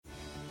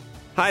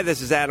Hi,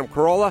 this is Adam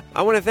Carolla.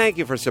 I want to thank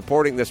you for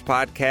supporting this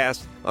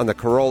podcast on the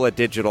Carolla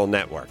Digital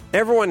Network.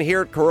 Everyone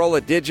here at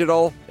Carolla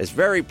Digital is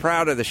very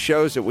proud of the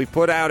shows that we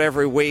put out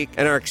every week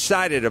and are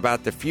excited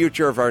about the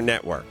future of our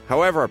network.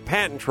 However, a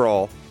patent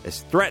troll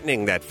is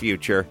threatening that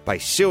future by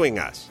suing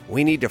us.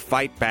 We need to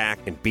fight back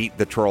and beat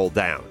the troll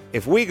down.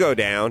 If we go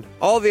down,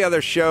 all the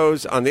other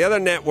shows on the other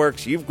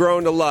networks you've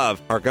grown to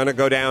love are going to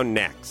go down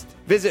next.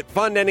 Visit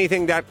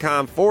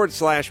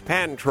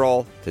fundanything.com/patent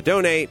troll to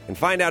donate and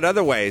find out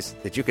other ways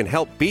that you can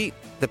help beat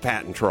the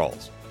patent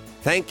trolls.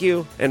 Thank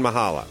you and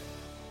mahalo.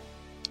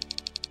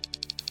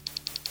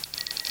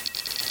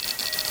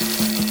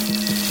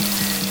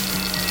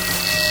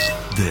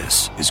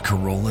 This is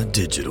Carolla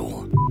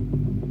Digital.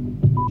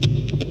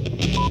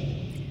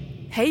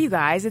 Hey, you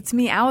guys, it's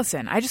me,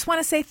 Alison. I just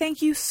want to say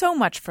thank you so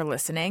much for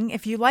listening.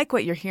 If you like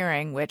what you're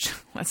hearing, which,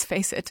 let's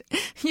face it,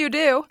 you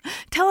do,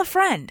 tell a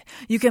friend.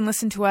 You can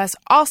listen to us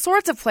all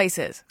sorts of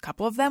places. A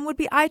couple of them would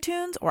be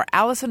iTunes or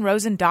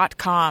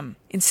AlisonRosen.com.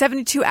 In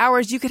 72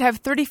 hours, you could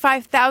have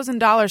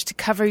 $35,000 to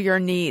cover your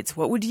needs.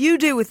 What would you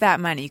do with that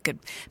money? You could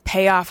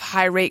pay off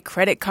high-rate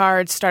credit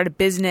cards, start a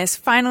business,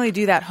 finally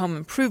do that home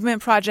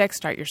improvement project,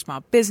 start your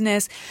small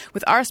business.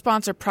 With our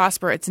sponsor,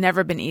 Prosper, it's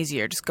never been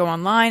easier. Just go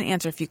online,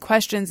 answer a few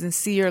questions, and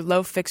see your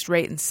low fixed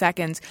rate in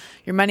seconds.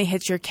 Your money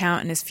hits your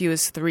account in as few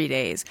as 3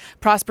 days.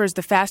 Prosper is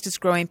the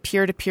fastest-growing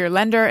peer-to-peer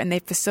lender, and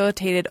they've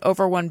facilitated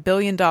over $1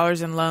 billion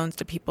in loans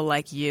to people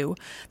like you.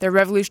 Their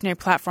revolutionary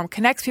platform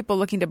connects people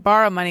looking to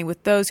borrow money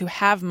with those who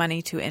have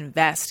money to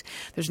invest.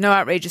 There's no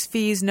outrageous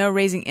fees, no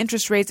raising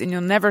interest rates, and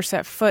you'll never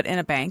set foot in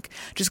a bank.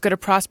 Just go to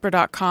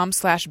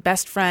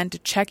prosper.com/bestfriend to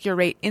check your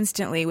rate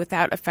instantly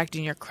without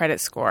affecting your credit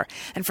score.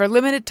 And for a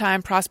limited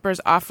time, Prosper is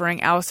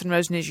offering Alison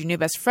Rosen is your new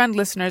best friend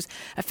listeners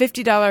a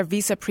 $50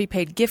 Visa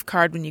prepaid gift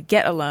card when you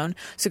get a loan.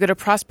 So go to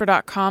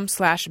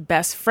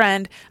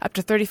prosper.com/bestfriend, up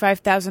to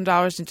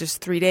 $35,000 in just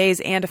 3 days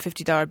and a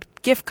 $50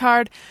 gift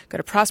card. Go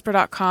to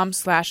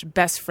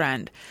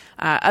prosper.com/bestfriend.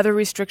 Other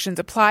restrictions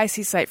apply.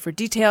 See site for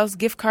details.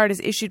 Gift card is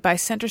issued by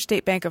Center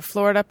State Bank of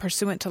Florida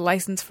pursuant to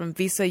license from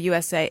Visa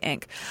USA,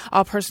 Inc.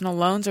 All personal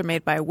loans are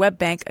made by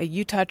WebBank, a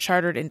Utah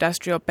chartered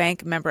industrial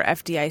bank, member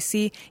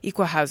FDIC,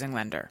 equal housing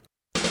lender.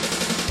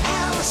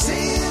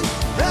 Alison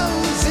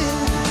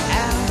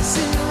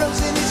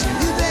Rosen is your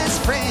new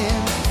best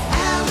friend.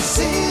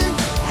 Alison,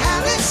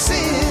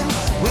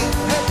 with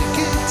her the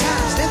good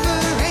times never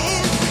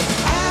end.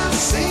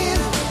 Alison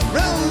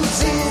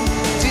Rosen,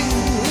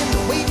 doing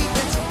the wavy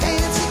pencil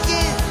dance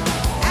again.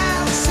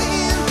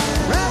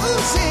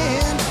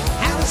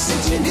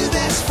 Alison's your new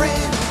best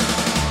friend.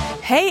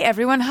 Hey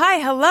everyone, hi,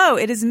 hello,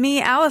 it is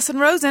me, Alison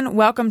Rosen.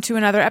 Welcome to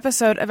another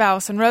episode of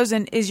Alison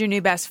Rosen is your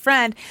new best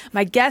friend.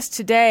 My guest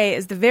today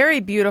is the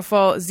very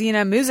beautiful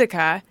Zhena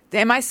Muzyka.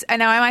 Am I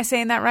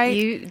saying that right?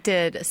 You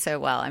did so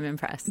well. I'm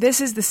impressed.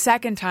 This is the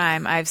second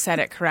time I've said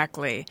it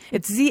correctly.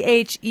 It's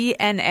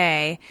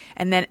Zhena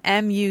and then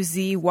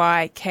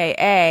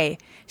Muzyka.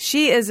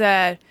 She is you're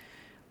a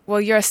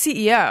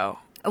CEO,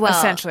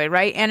 essentially,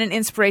 right? And an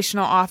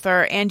inspirational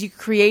author, and you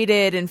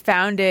created and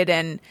founded,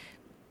 and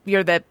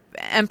you're the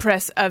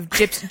empress of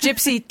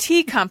Gypsy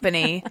Tea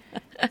Company,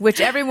 which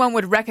everyone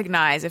would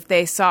recognize if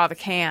they saw the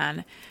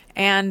can.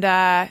 And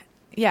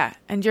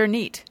and you're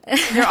neat.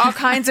 You're all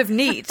kinds of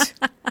neat.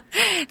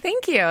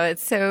 Thank you.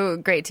 It's so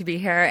great to be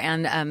here.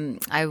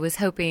 And I was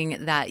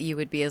hoping that you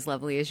would be as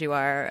lovely as you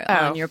are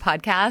on your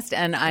podcast.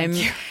 And I'm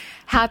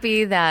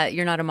happy that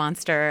you're not a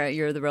monster.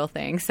 You're the real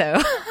thing.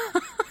 So...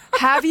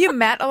 Have you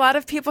met a lot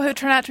of people who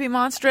turn out to be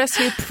monstrous,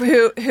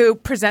 who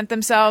present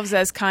themselves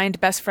as kind,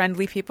 best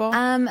friendly people?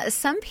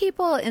 Some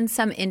people in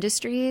some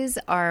industries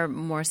are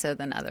more so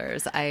than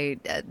others.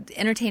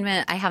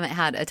 Entertainment, I haven't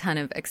had a ton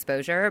of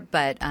exposure,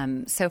 but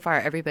so far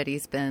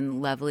everybody's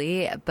been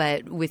lovely.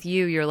 But with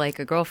you, you're like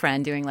a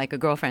girlfriend doing like a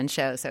girlfriend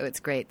show. So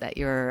it's great that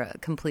you're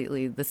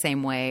completely the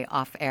same way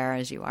off air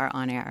as you are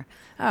on air.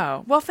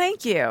 Oh, well,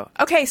 thank you.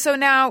 Okay, so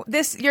now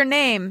your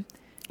name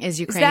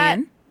is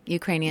Ukrainian.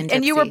 Ukrainian Gypsy.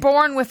 And you were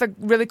born with a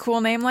really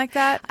cool name like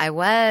that? I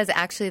was.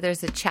 Actually,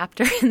 there's a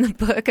chapter in the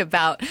book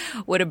about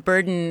what a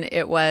burden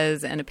it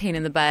was and a pain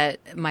in the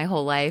butt my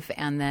whole life.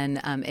 And then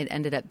it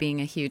ended up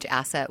being a huge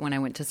asset when I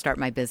went to start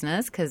my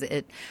business because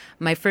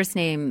my first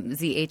name,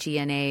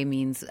 Zhena,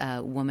 means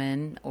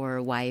woman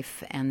or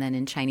wife. And then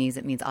in Chinese,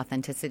 it means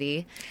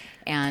authenticity.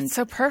 And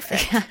so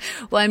perfect.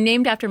 Well, I'm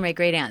named after my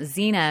great aunt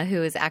Zhena,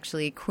 who is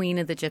actually queen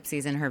of the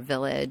gypsies in her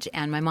village.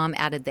 And my mom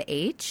added the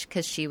H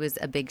because she was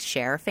a big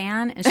Cher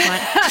fan, and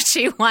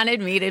she wanted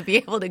me to be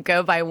able to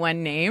go by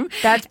one name.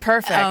 That's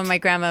perfect. Oh, my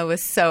grandma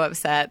was so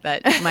upset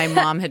that my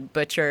mom had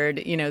butchered,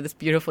 this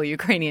beautiful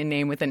Ukrainian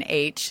name with an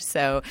H.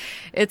 So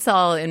it's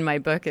all in my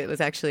book. It was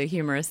actually a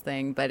humorous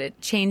thing, but it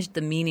changed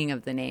the meaning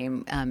of the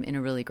name in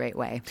a really great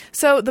way.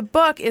 So the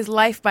book is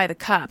Life by the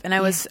Cup, and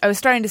I was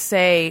starting to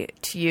say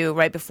to you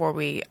right before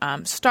we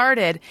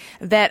started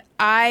that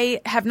I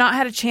have not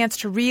had a chance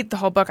to read the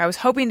whole book. I was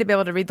hoping to be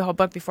able to read the whole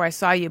book before I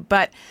saw you,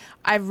 but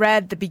I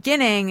read the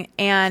beginning,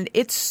 and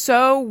it's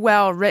so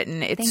well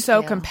written. It's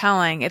so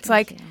compelling. It's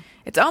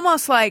it's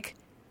almost like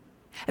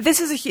This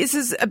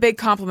is a big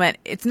compliment.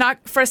 It's not,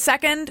 for a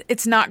second,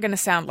 it's not going to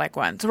sound like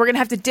one. So we're going to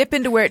have to dip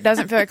into where it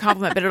doesn't feel like a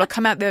compliment, but it'll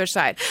come out the other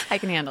side. I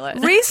can handle it.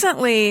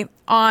 Recently,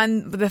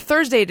 on the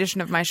Thursday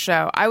edition of my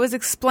show, I was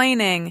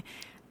explaining,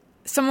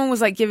 someone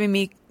was like giving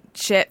me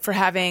shit for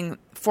having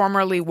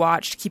formerly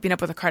watched Keeping Up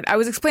with the Kardashians. I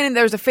was explaining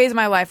there was a phase of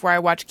my life where I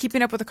watched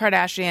Keeping Up with the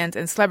Kardashians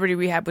and Celebrity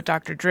Rehab with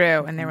Dr.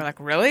 Drew, and they were like,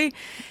 really?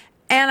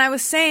 And I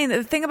was saying that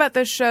the thing about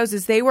those shows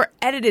is they were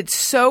edited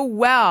so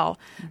well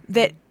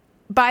that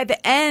by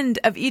the end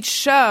of each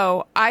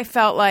show, I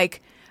felt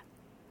like,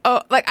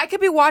 oh, like I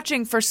could be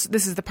watching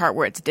this is the part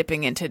where it's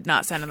dipping into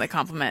not sounding like a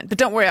compliment, but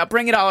don't worry, I'll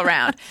bring it all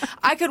around.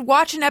 I could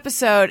watch an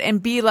episode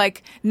and be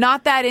like,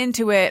 not that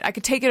into it. I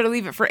could take it or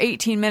leave it for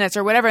 18 minutes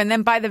or whatever. And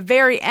then by the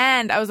very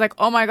end, I was like,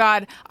 oh my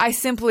God, I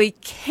simply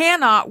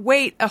cannot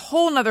wait a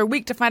whole nother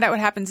week to find out what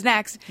happens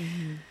next.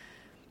 Mm-hmm.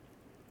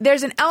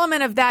 There's an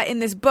element of that in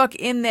this book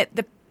in that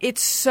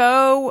it's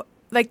so,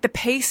 like, the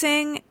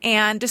pacing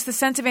and just the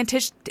sense of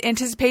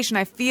anticipation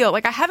I feel.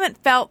 Like, I haven't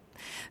felt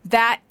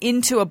that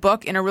into a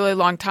book in a really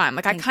long time.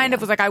 Like, I kind of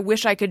was like, I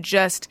wish I could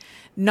just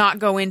not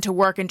go into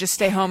work and just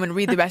stay home and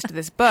read the rest of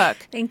this book.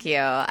 Thank you.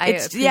 I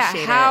appreciate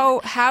it.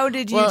 How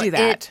did you do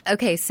that?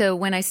 Okay, so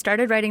when I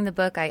started writing the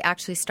book, I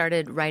actually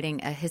started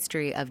writing a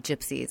history of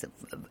gypsies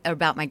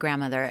about my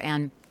grandmother.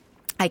 And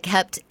I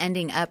kept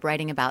ending up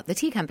writing about the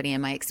tea company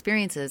and my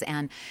experiences.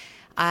 And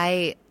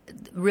I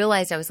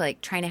realized I was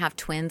like trying to have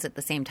twins at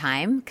the same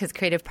time because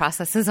creative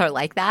processes are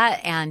like that.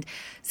 And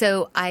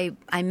so I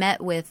met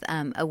with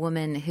a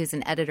woman who's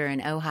an editor in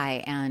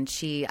Ojai, and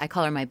I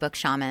call her my book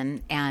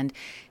shaman. And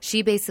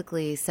she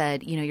basically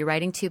said, you know, you're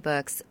writing 2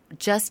 books,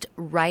 just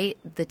write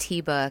the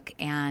tea book.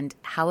 And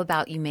how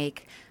about you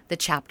make the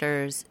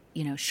chapters,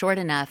 you know, short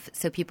enough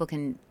so people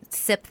can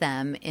sip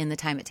them in the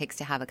time it takes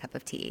to have a cup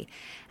of tea.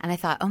 And I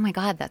thought, oh my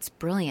God, that's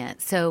brilliant.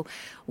 So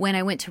when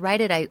I went to write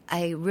it,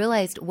 I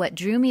realized what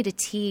drew me to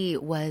tea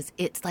was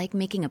it's like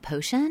making a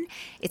potion.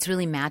 It's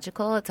really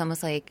magical. It's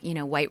almost like, you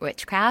know, white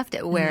witchcraft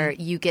where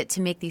you get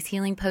to make these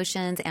healing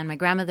potions. And my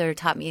grandmother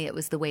taught me it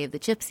was the way of the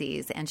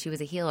gypsies, and she was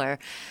a healer.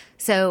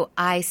 So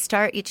I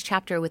start each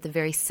chapter with a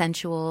very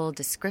sensual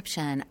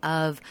description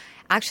of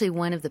actually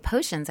one of the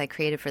potions I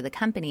created for the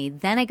company.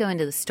 Then I go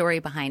into the story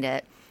behind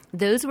it.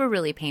 Those were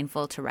really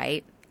painful to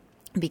write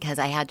because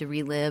I had to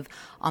relive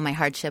all my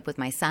hardship with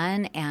my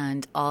son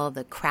and all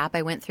the crap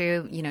I went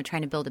through, you know,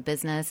 trying to build a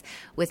business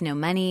with no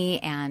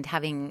money and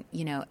having,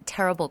 you know,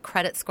 terrible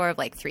credit score of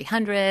like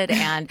 300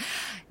 and,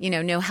 you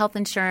know, no health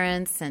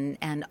insurance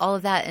and all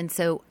of that. And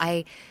so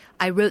I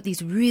wrote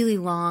these really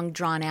long,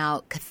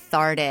 drawn-out,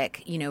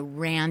 cathartic, you know,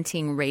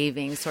 ranting,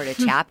 raving sort of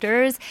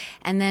chapters.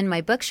 And then my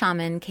book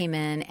shaman came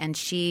in, and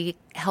she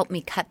helped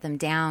me cut them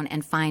down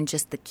and find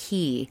just the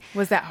key.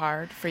 Was that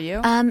hard for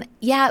you?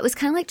 Yeah, it was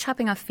kind of like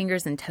chopping off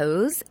fingers and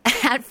toes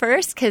at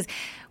first, because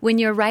when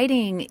you're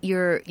writing,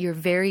 you're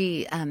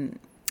very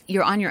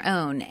you're on your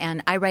own.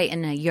 And I write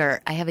in a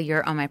yurt. I have a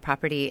yurt on my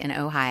property in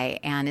Ojai,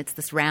 and it's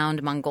this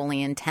round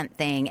Mongolian tent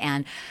thing.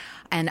 And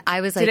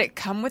I was like... Did it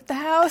come with the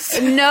house?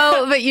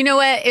 No, but you know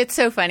what? It's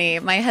so funny.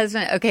 My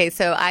husband... Okay,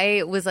 so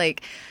I was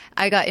like...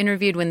 I got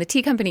interviewed when the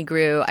tea company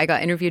grew. I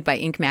got interviewed by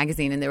Inc.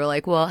 magazine, and they were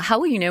like, well, how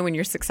will you know when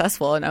you're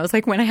successful? And I was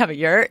like, when I have a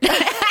yurt.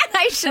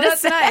 I should have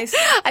said, nice.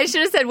 I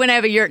should have said when I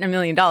have a yurt and $1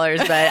 million,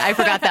 but I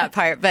forgot that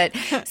part. But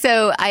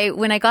so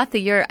when I got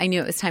the yurt, I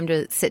knew it was time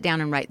to sit down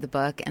and write the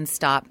book and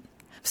stop.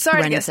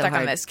 Sorry to get stuck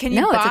on this. Can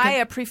you buy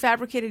a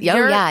prefabricated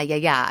yurt? Oh,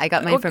 yeah. I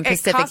got mine from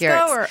Pacific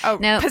Yurts.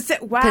 Wow.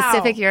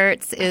 Pacific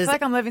Yurts I feel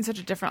like I'm living such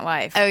a different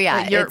life. Oh,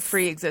 yeah. A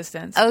yurt-free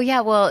existence. Oh,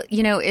 yeah. Well,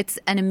 you know, it's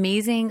an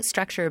amazing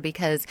structure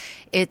because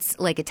it's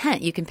like a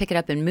tent. You can pick it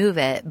up and move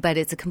it, but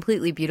it's a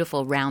completely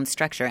beautiful round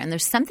structure. And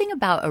there's something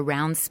about a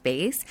round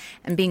space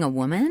and being a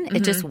woman,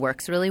 it just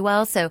works really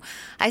well. So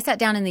I sat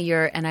down in the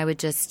yurt and I would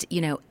just,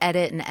 you know,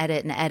 edit and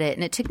edit and edit.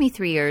 And it took me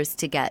 3 years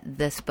to get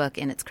this book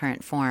in its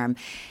current form.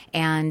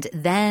 And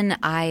then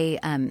I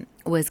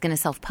was going to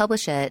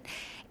self-publish it,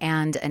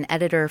 and an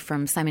editor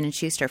from Simon &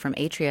 Schuster from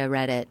Atria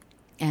read it,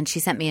 and she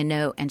sent me a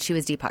note, and she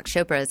was Deepak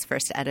Chopra's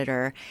first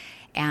editor,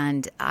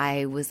 and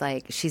I was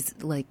like, she's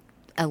like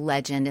a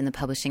legend in the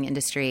publishing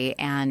industry,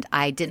 and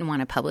I didn't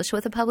want to publish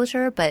with a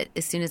publisher, but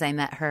as soon as I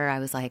met her, I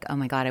was like, oh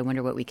my God, I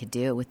wonder what we could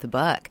do with the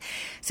book.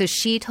 So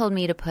she told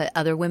me to put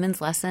other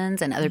women's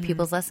lessons and other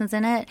people's lessons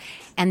in it,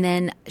 and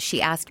then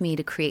she asked me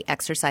to create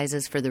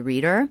exercises for the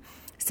reader,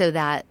 so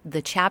that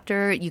the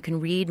chapter, you can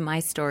read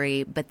my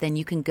story, but then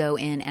you can go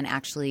in and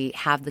actually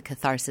have the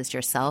catharsis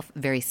yourself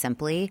very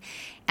simply.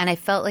 And I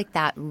felt like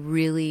that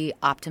really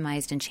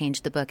optimized and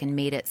changed the book and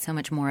made it so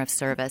much more of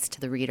service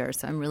to the reader.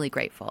 So I'm really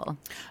grateful.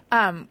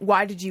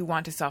 Why did you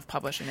want to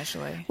self-publish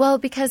initially? Well,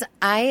 because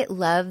I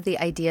love the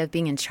idea of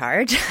being in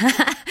charge.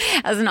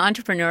 as an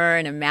entrepreneur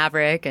and a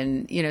maverick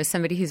and,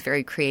 somebody who's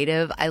very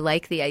creative, I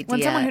like the idea.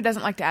 When someone who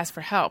doesn't like to ask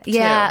for help,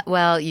 yeah, too.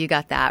 Well, you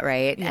got that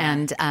right. Yeah.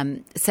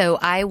 And so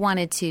I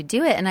wanted to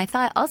do it. And I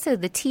thought also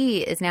the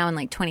tea is now in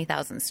like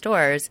 20,000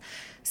 stores.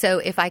 So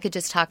if I could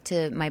just talk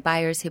to my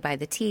buyers who buy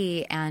the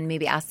tea and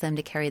maybe ask them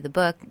to carry the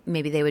book,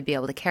 maybe they would be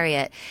able to carry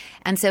it.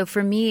 And so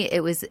for me,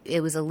 it was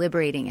a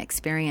liberating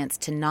experience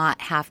to not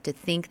have to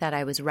think that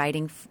I was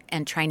writing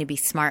and trying to be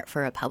smart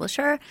for a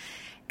publisher.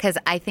 Because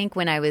I think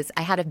when I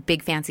had a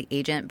big fancy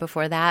agent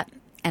before that,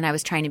 and I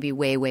was trying to be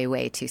way, way,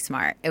 way too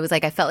smart. It was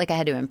like I felt like I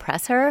had to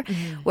impress her.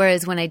 Mm-hmm.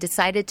 Whereas when I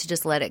decided to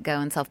just let it go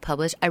and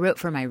self-publish, I wrote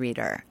for my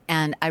reader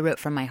and I wrote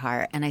from my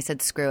heart. And I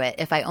said, screw it.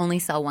 If I only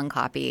sell one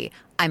copy,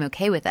 I'm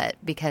okay with it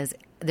because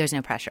there's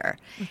no pressure.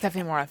 It's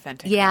definitely more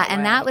authentic. Yeah,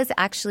 and that was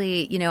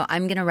actually,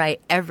 I'm going to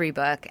write every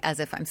book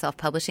as if I'm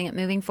self-publishing it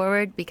moving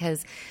forward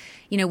because,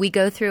 we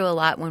go through a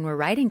lot when we're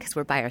writing because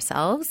we're by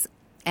ourselves.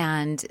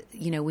 And,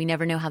 we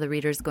never know how the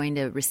reader is going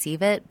to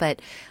receive it.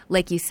 But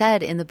like you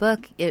said in the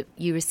book,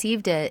 you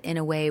received it in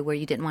a way where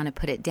you didn't want to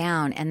put it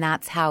down. And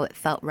that's how it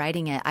felt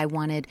writing it. I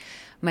wanted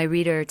my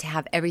reader to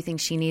have everything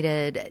she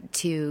needed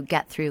to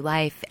get through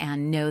life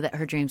and know that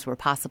her dreams were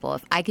possible.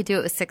 If I could do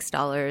it with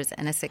 $6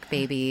 and a sick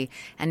baby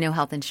and no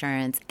health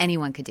insurance,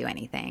 anyone could do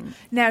anything.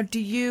 Now, do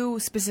you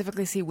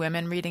specifically see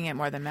women reading it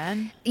more than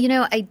men?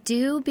 I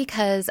do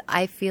because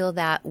I feel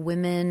that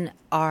women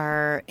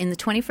are, in the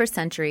 21st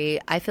century,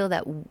 I feel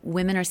that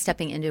women are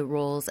stepping into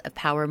roles of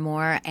power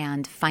more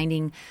and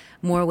finding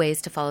more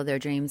ways to follow their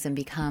dreams and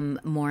become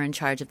more in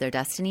charge of their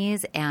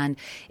destinies. And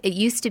it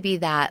used to be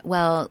that, I'm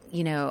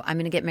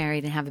going to get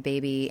married and have a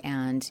baby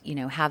and,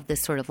 have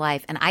this sort of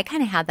life. And I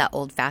kind of had that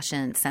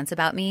old-fashioned sense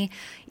about me,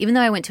 even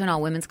though I went to an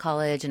all-women's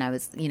college and I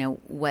was,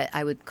 what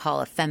I would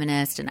call a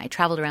feminist, and I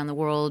traveled around the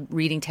world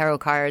reading tarot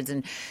cards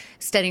and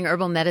studying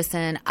herbal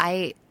medicine.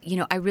 I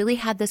really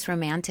had this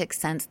romantic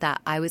sense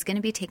that I was going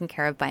to be taken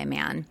care of by a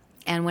man.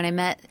 And when I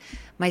met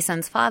my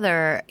son's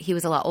father, he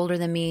was a lot older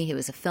than me. He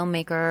was a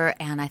filmmaker.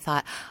 And I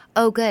thought,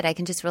 oh, good, I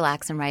can just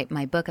relax and write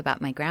my book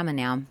about my grandma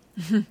now.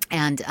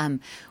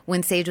 And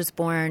when Sage was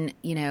born,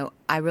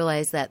 I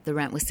realized that the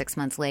rent was 6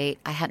 months late.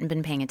 I hadn't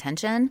been paying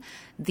attention.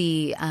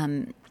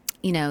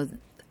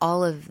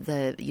 All of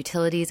the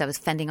utilities, I was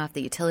fending off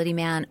the utility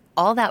man.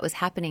 All that was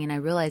happening. And I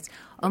realized,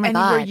 oh, my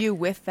God. And were you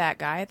with that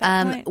guy at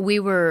that point? We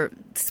were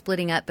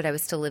splitting up, but I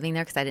was still living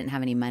there because I didn't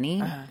have any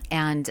money. Uh-huh.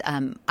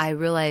 And I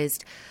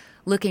realized,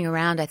 looking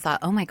around, I thought,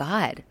 oh, my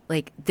God,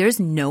 like there's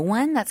no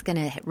one that's going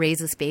to raise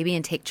this baby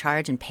and take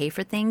charge and pay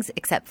for things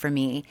except for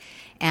me.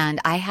 And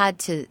I had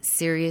to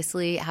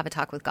seriously have a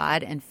talk with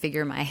God and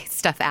figure my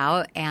stuff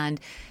out. And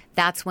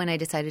that's when I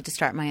decided to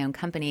start my own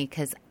company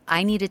because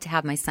I needed to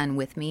have my son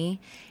with me.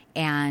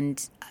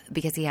 And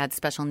because he had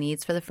special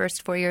needs for the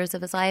first 4 years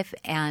of his life,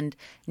 and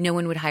no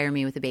one would hire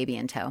me with a baby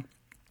in tow.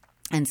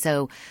 And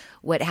so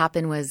what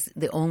happened was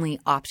the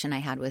only option I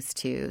had was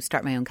to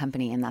start my own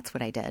company, and that's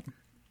what I did.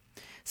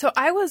 So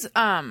I was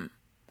I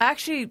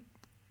actually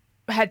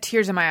had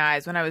tears in my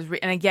eyes when I was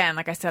and again,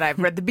 like I said, I've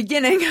read the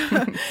beginning,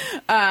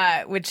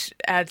 which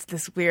adds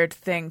this weird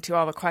thing to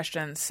all the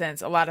questions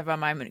since a lot of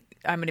them I'm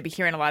going to be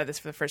hearing a lot of this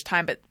for the first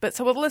time. But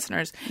so will the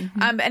listeners.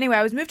 Mm-hmm. But anyway,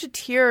 I was moved to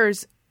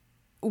tears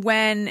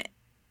when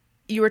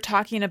you were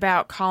talking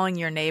about calling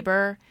your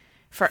neighbor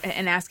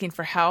and asking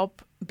for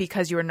help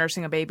because you were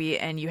nursing a baby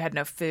and you had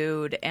no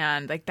food,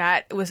 and like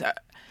that was.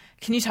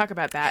 Can you talk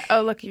about that?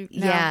 Oh, look, there's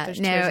tears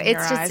in your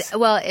eyes.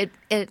 Well,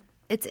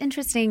 it's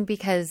interesting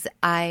because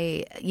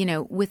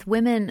with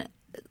women.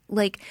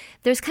 Like,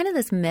 there's kind of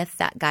this myth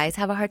that guys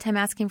have a hard time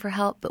asking for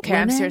help, but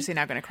women... I'm seriously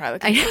not going to cry.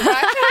 This is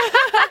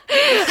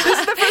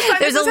the first time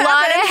There's a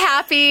lot of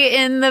happy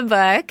in the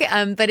book,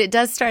 but it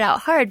does start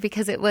out hard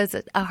because it was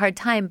a hard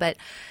time. But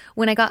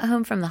when I got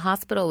home from the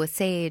hospital with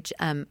Sage,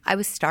 I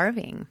was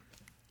starving.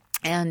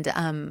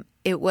 And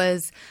it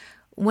was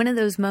one of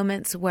those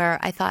moments where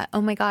I thought,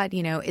 oh, my God,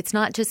 it's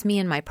not just me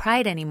and my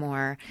pride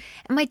anymore.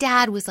 And my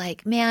dad was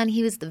like, man,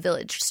 he was the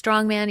village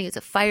strongman. He was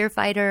a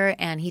firefighter,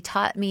 and he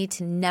taught me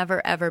to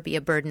never, ever be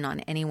a burden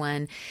on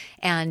anyone.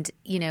 And,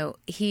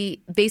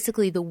 he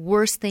basically the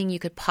worst thing you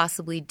could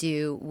possibly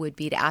do would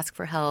be to ask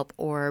for help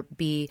or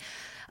be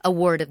a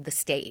ward of the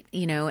state,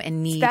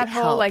 and need that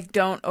help. whole like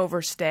don't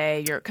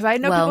overstay your, because I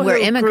know people we're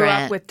who immigrant. grew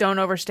up with don't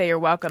overstay your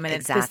welcome, and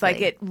Exactly. it's just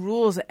like it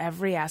rules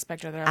every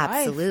aspect of their life.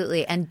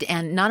 Absolutely. And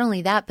not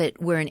only that,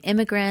 but we're an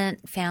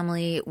immigrant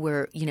family.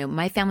 We're,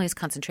 my family was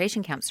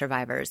concentration camp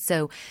survivors.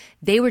 So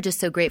they were just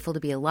so grateful to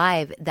be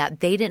alive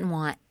that they didn't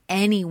want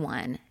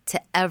anyone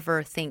to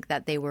ever think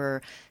that they were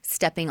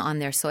stepping on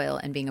their soil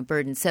and being a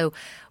burden. So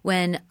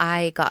when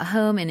I got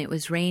home and it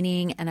was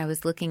raining and I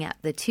was looking at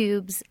the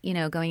tubes,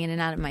 going in and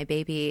out of my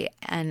baby,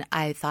 and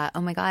I thought, oh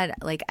my God,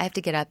 like I have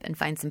to get up and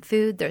find some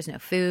food. There's no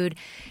food.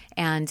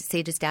 And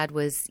Sage's dad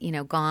was,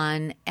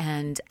 gone.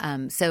 And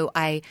so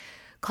I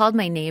called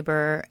my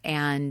neighbor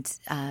and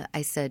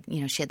I said,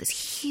 she had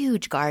this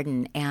huge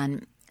garden,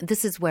 and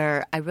this is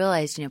where I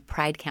realized,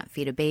 pride can't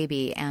feed a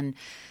baby. And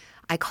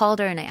I called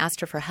her and I asked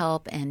her for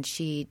help, and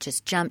she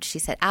just jumped. She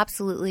said,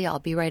 absolutely, I'll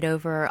be right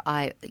over.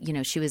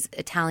 She was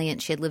Italian.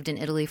 She had lived in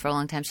Italy for a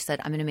long time. She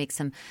said, I'm going to make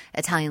some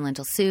Italian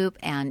lentil soup.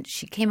 And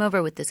she came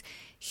over with this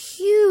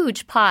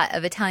huge pot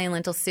of Italian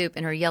lentil soup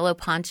in her yellow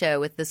poncho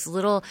with this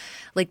little,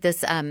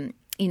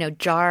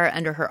 jar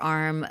under her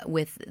arm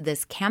with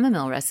this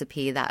chamomile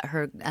recipe that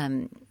her,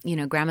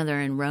 grandmother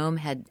in Rome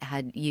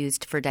had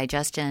used for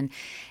digestion.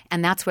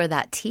 And that's where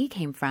that tea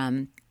came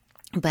from.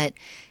 But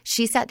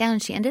she sat down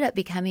and she ended up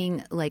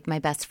becoming like my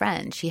best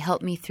friend. She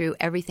helped me through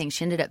everything.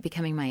 She ended up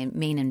becoming my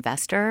main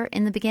investor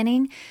in the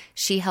beginning.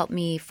 She helped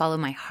me follow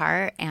my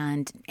heart.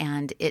 And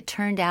it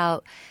turned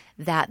out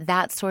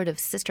that sort of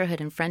sisterhood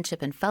and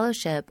friendship and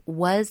fellowship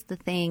was the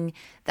thing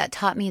that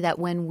taught me that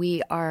when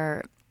we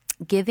are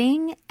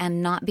giving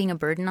and not being a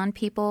burden on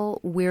people,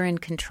 we're in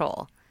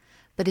control.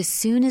 But as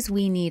soon as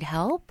we need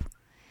help,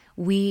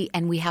 we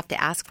have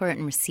to ask for it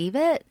and receive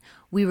it,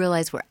 we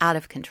realize we're out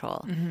of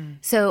control. Mm-hmm.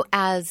 So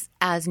as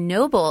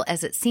noble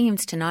as it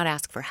seems to not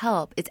ask for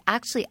help, it's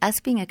actually us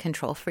being a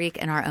control freak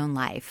in our own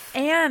life.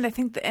 And I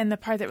think the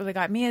part that really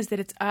got me is that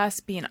it's us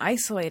being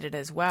isolated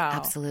as well.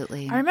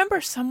 Absolutely. I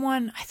remember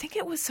someone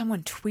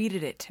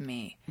tweeted it to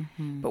me.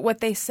 Mm-hmm. But what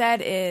they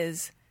said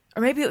is,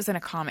 or maybe it was in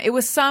a comment. It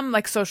was some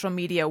like social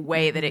media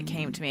way that it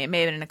came to me. It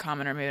may have been in a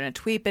comment or maybe in a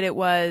tweet, but it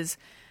was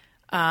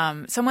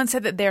someone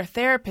said that their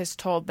therapist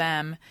told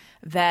them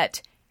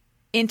that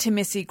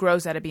intimacy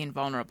grows out of being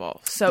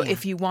vulnerable. So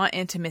if you want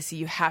intimacy,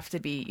 you have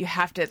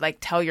to like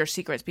tell your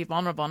secrets, be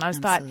vulnerable. And I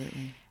thought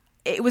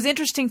it was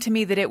interesting to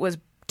me that it was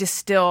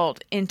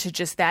distilled into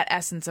just that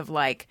essence of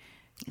like,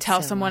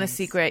 tell someone a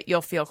secret,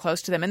 you'll feel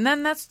close to them. And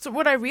then that's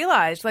what I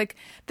realized. Like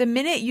the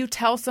minute you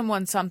tell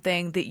someone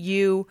something that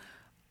you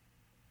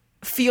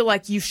feel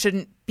like you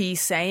shouldn't be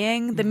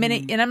saying, the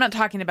minute, and I'm not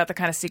talking about the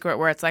kind of secret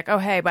where it's like, oh,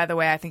 hey, by the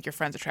way, I think your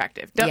friend's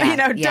attractive. Don't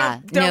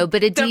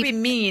be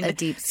mean. A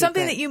deep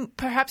something secret that you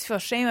perhaps feel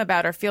shame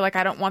about or feel like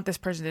I don't want this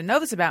person to know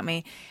this about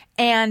me,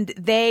 and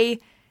they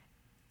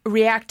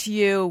react to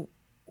you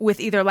with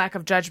either lack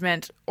of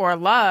judgment or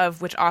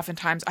love, which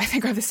oftentimes I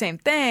think are the same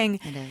thing.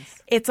 It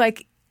is. It's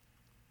like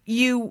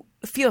you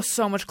feel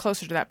so much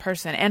closer to that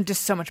person and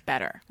just so much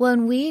better. Well,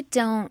 and we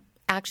don't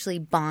actually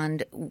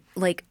bond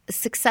like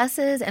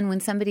successes, and when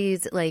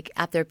somebody's like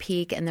at their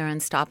peak and they're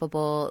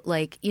unstoppable,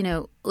 like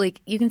you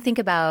can think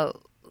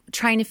about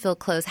trying to feel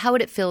close. How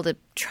would it feel to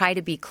try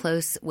to be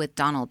close with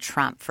Donald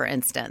Trump, for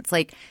instance?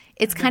 Like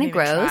it's kind of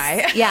gross.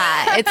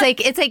 Yeah, it's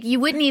like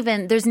you wouldn't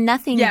even. There's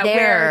nothing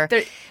there.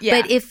 But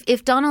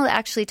if Donald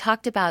actually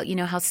talked about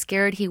how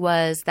scared he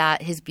was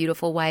that his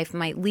beautiful wife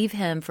might leave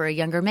him for a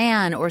younger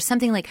man or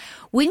something, like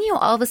wouldn't you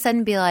all of a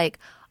sudden be like,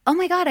 oh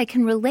my God, I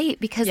can relate,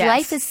 because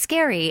life is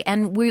scary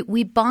and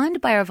we bond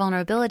by our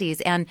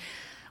vulnerabilities. And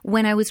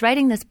when I was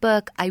writing this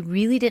book, I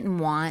really didn't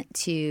want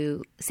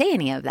to say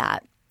any of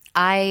that.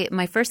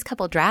 My first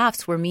couple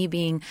drafts were me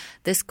being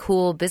this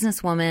cool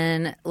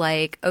businesswoman,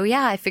 like, oh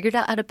yeah, I figured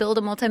out how to build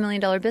a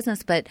multi-million-dollar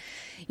business. But,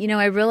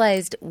 I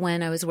realized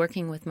when I was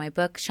working with my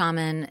book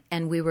shaman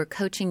and we were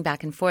coaching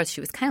back and forth,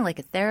 she was kind of like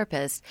a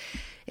therapist,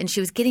 and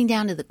she was getting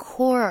down to the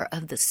core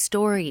of the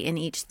story in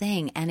each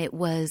thing. And it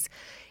was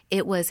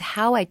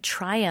how I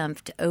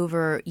triumphed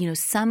over,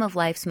 some of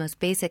life's most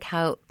basic,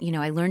 how,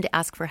 I learned to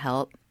ask for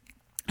help.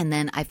 And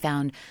then I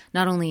found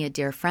not only a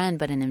dear friend,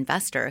 but an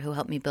investor who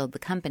helped me build the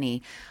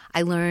company.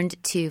 I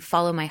learned to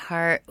follow my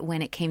heart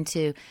when it came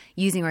to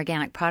using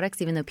organic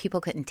products, even though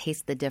people couldn't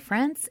taste the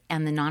difference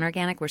and the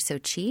non-organic were so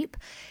cheap.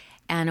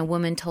 And a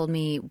woman told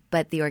me,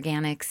 but the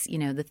organics,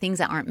 the things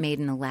that aren't made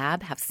in a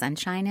lab have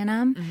sunshine in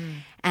them.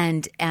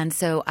 Mm-hmm. And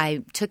so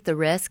I took the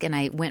risk and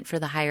I went for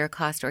the higher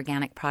cost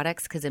organic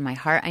products because in my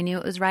heart I knew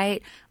it was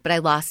right, but I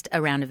lost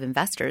a round of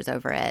investors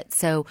over it.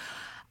 So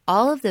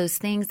all of those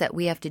things that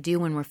we have to do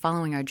when we're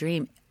following our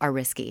dream are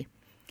risky.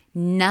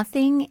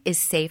 Nothing is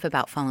safe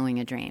about following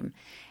a dream.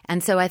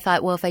 And so I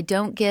thought, well, if I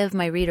don't give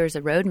my readers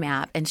a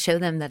roadmap and show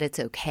them that it's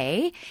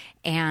okay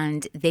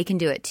and they can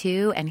do it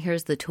too, and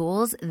here's the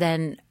tools,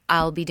 then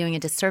I'll be doing a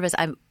disservice.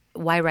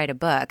 Why write a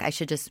book? I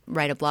should just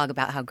write a blog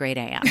about how great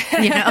I am.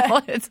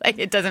 It's like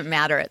it doesn't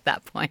matter at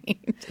that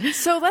point.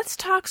 So let's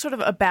talk sort of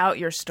about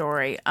your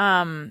story.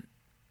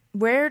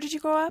 Where did you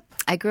grow up?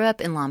 I grew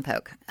up in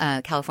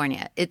Lompoc,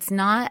 California. It's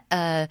not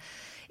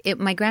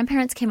my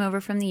grandparents came over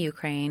from the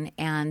Ukraine,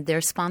 and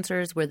their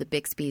sponsors were the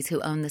Bixby's,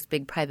 who own this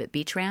big private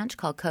beach ranch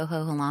called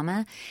Coho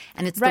Halama.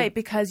 And it's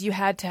because you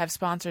had to have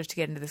sponsors to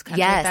get into this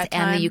country at that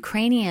time. And the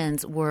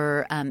Ukrainians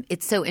were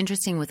it's so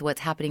interesting with what's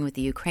happening with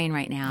the Ukraine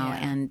right now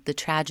and the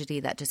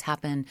tragedy that just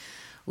happened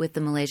with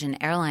the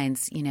Malaysian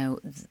Airlines.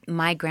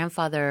 My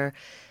grandfather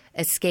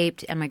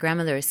escaped and my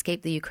grandmother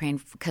escaped the Ukraine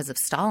because of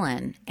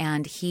Stalin,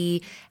 and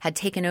he had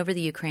taken over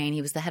the Ukraine.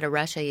 He was the head of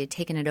Russia. He had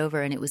taken it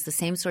over, and it was the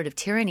same sort of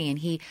tyranny, and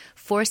he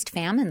forced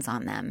famines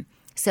on them.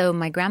 So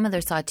my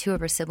grandmother saw two of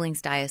her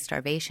siblings die of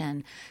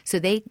starvation. So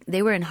they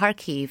were in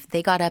Kharkiv.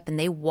 They got up and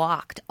they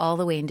walked all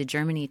the way into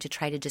Germany to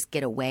try to just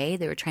get away.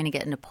 They were trying to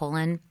get into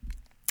Poland.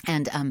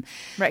 And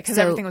right, because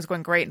everything was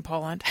going great in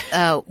Poland.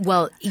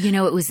 Well,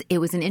 it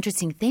was an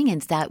interesting thing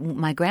is that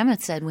my grandma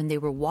said when they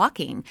were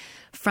walking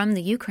from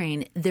the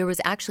Ukraine, there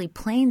was actually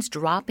planes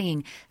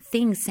dropping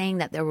things saying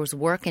that there was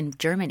work in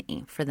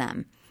Germany for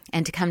them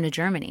and to come to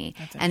Germany.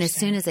 And as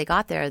soon as they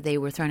got there, they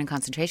were thrown in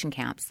concentration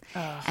camps.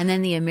 And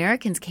then the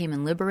Americans came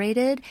and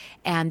liberated,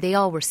 and they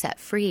all were set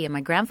free. And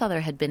my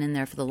grandfather had been in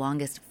there for the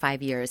longest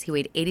 5 years. He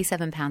weighed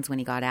 87 pounds when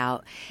he got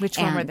out. Which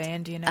one were they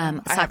in? Do you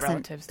know? I have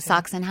relatives too.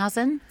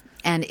 Sachsenhausen.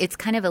 And it's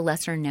kind of a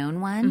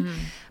lesser-known one.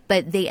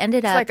 But they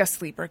ended up... It's like a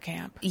sleeper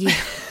camp.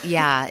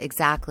 Yeah,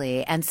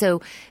 exactly. And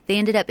so they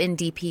ended up in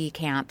DP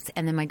camps.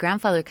 And then my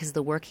grandfather, because of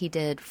the work he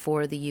did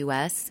for the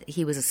U.S.,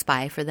 he was a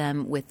spy for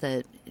them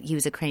he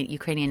was a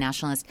Ukrainian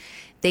nationalist.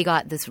 They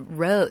got this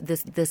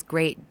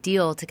great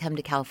deal to come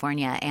to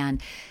California.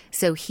 And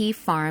so he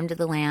farmed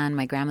the land.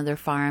 My grandmother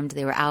farmed.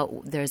 They were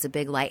out. There's a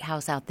big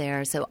lighthouse out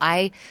there. So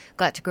I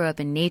got to grow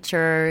up in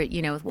nature,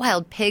 with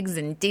wild pigs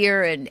and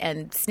deer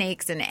and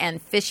snakes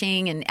and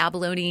fishing and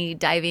abalone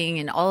diving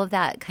and all of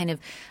that kind of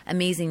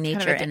amazing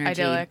nature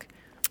energy. Idyllic.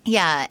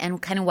 Yeah,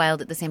 and kind of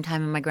wild at the same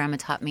time. And my grandma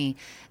taught me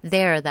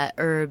there that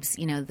herbs,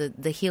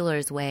 the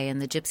healer's way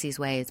and the gypsy's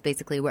way is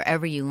basically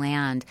wherever you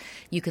land,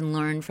 you can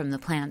learn from the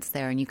plants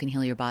there and you can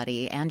heal your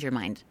body and your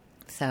mind.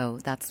 So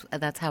that's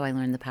how I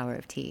learned the power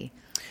of tea.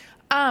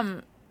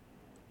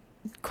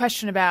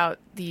 Question about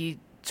the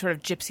sort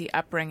of gypsy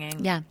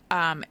upbringing. Yeah.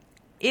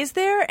 Is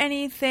there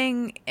any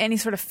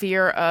sort of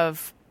fear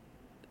of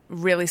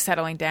really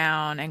settling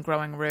down and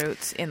growing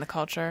roots in the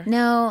culture?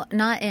 No,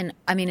 not in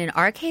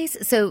our case.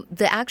 So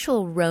the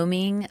actual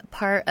roaming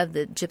part of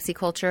the gypsy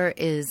culture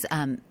is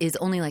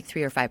only like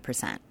 3 or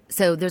 5%.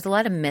 So there's a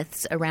lot of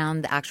myths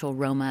around the actual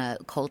Roma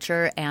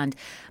culture. And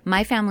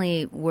my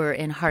family were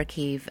in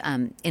Kharkiv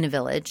in a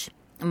village.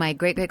 My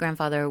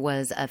great-great-grandfather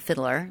was a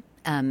fiddler,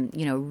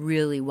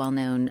 really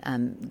well-known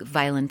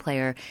violin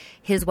player.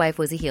 His wife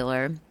was a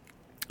healer,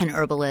 an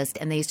herbalist,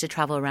 and they used to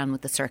travel around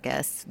with the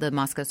circus, the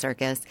Moscow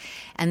circus.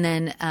 And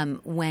then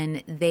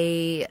when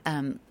they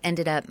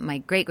my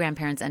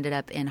great-grandparents ended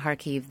up in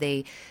Kharkiv,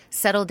 they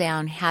settled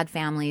down, had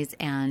families,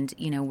 and,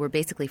 were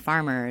basically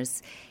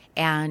farmers.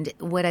 And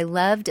what I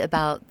loved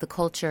about the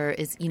culture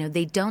is,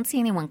 they don't see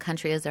any one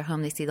country as their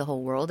home. They see the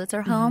whole world as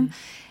their home.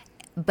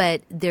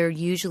 But they're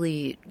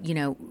usually,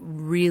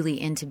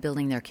 really into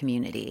building their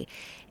community.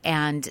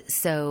 And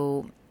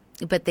so...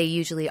 But they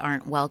usually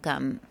aren't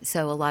welcome.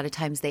 So a lot of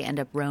times they end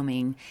up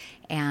roaming.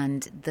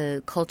 And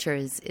the culture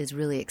is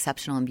really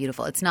exceptional and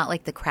beautiful. It's not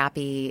like the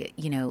crappy,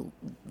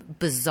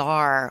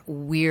 bizarre,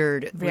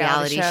 weird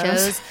reality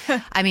shows.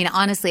 I mean,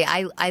 honestly,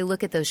 I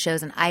look at those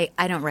shows and I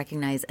don't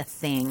recognize a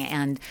thing.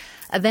 And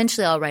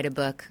eventually I'll write a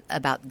book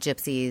about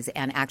gypsies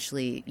and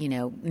actually,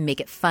 make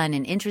it fun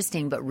and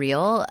interesting but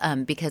real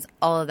because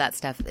all of that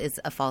stuff is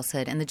a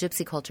falsehood. And the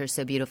gypsy culture is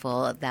so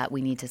beautiful that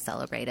we need to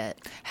celebrate it.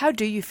 How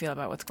do you feel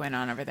about what's going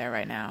on over there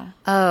right now?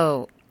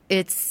 Oh,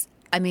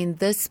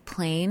 this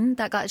plane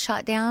that got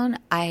shot down,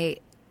 I'm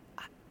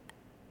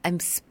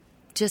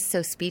just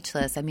so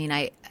speechless. I mean,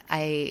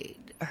 I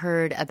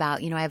heard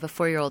about, I have a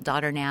 4-year-old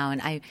daughter now,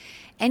 and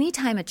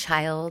anytime a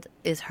child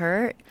is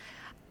hurt,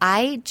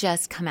 I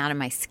just come out of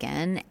my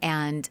skin,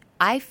 and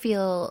I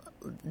feel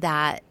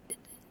that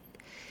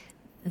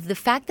the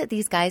fact that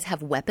these guys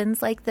have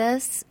weapons like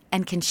this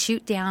and can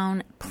shoot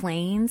down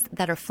planes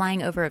that are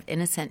flying over of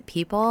innocent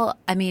people,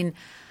 I mean,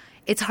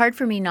 it's hard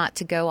for me not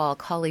to go all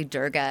Kali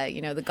Durga,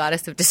 the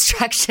goddess of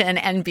destruction,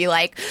 and be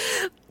like,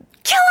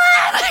 kill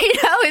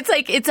him!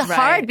 It's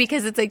hard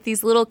because it's like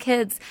these little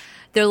kids,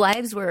 their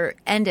lives were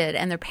ended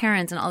and their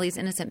parents and all these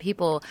innocent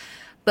people.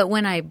 But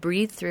when I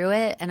breathe through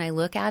it and I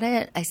look at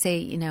it, I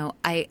say,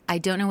 I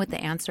don't know what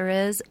the answer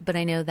is, but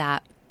I know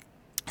that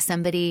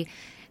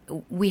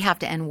we have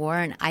to end war.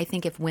 And I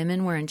think if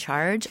women were in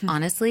charge,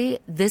 honestly,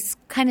 this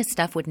kind of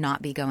stuff would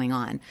not be going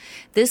on.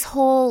 This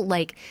whole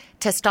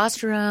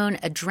testosterone,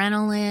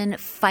 adrenaline,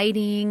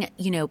 fighting,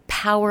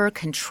 power,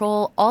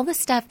 control, all this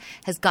stuff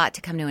has got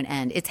to come to an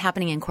end. It's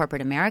happening in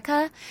corporate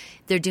America.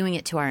 They're doing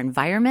it to our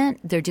environment.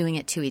 They're doing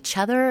it to each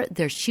other.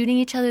 They're shooting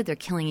each other. They're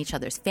killing each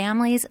other's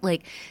families.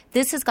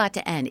 This has got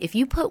to end. If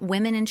you put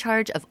women in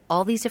charge of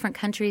all these different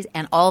countries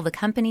and all the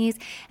companies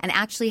and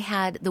actually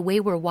had the way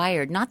we're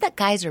wired, not that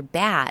guys are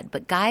bad,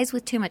 but guys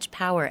with too much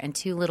power and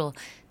too little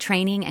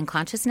training and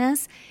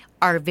consciousness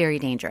are very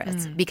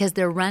dangerous because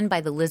they're run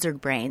by the lizard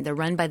brain. They're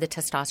run by the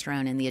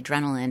testosterone and the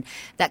adrenaline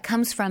that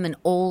comes from an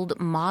old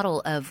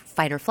model of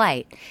fight or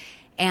flight.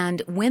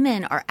 And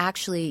women are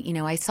actually,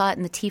 I saw it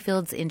in the tea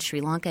fields in Sri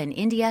Lanka and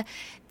India.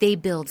 They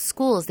build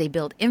schools. They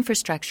build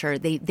infrastructure.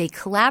 They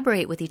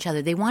collaborate with each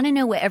other. They want to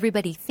know what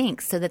everybody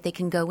thinks so that they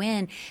can go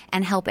in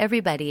and help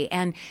everybody.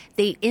 And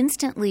they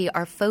instantly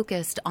are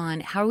focused on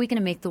how are we going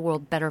to make the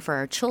world better for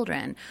our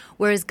children,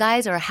 whereas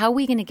guys are how are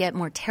we going to get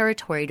more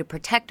territory to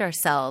protect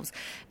ourselves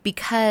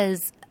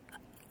because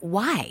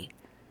why?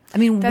 I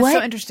mean, that's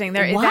so interesting.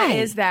 Why? That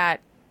is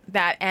that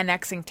that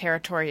annexing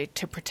territory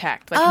to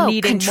protect, like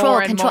needing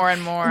more and more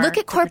and more. Look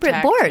at to corporate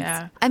protect. boards.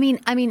 Yeah. I mean,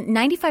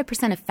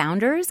 95% of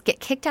founders get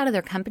kicked out of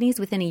their companies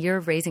within a year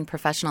of raising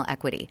professional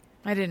equity.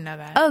 I didn't know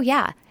that. Oh,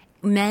 yeah.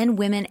 Men,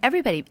 women,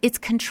 everybody. It's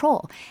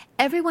control.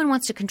 Everyone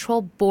wants to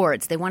control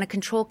boards. They want to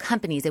control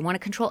companies. They want to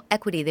control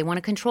equity. They want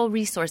to control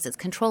resources,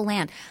 control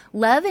land.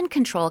 Love and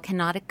control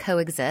cannot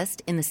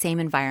coexist in the same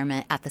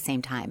environment at the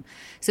same time.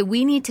 So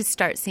we need to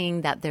start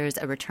seeing that there's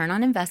a return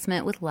on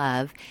investment with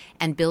love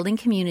and building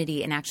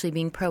community and actually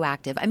being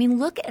proactive. I mean,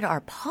 look at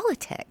our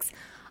politics.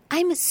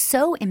 I'm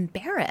so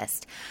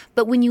embarrassed.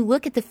 But when you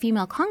look at the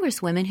female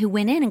congresswomen who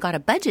went in and got a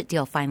budget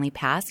deal finally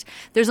passed,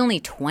 there's only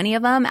 20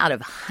 of them out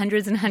of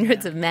hundreds and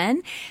hundreds of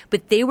men,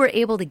 but they were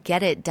able to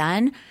get it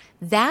done.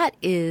 That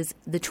is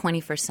the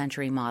 21st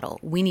century model.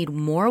 We need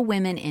more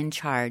women in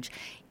charge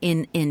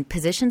in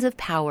positions of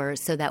power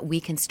so that we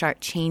can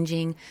start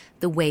changing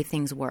the way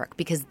things work,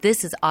 because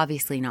this is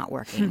obviously not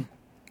working.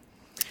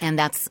 And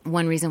that's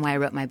one reason why I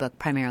wrote my book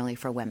primarily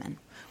for women.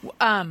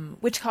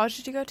 Which college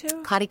did you go to?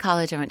 Cotty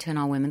College. I went to an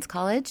all-women's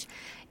college.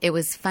 It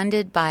was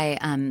funded by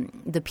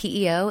the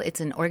PEO.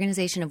 It's an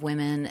organization of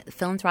women,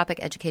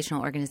 philanthropic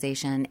educational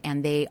organization,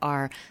 and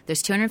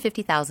there's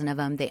 250,000 of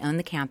them. They own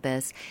the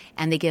campus,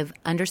 and they give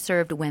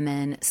underserved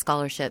women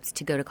scholarships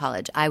to go to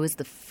college. I was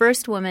the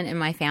first woman in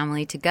my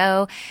family to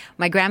go.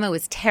 My grandma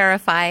was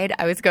terrified.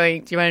 I was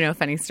going, do you want to know a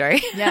funny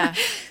story? Yeah.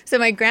 So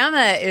my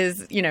grandma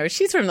is,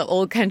 she's from the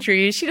old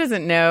country. She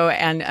doesn't know,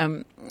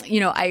 and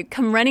I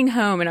come running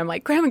home and I'm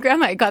like,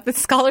 Grandma, I got this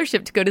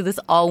scholarship to go to this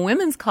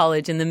all-women's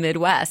college in the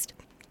Midwest.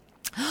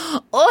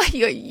 Oh,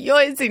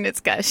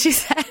 Zinitska, she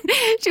said.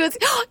 She was,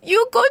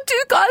 you go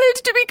to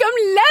college to become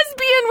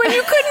lesbian when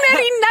you could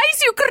marry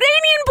nice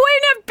Ukrainian boy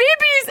and have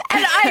babies.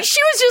 And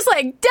she was just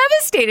like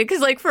devastated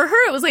because like for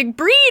her it was like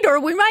breed or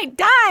we might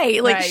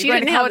die. Like she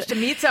didn't have to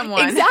meet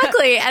someone.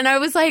 Exactly. And I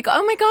was like,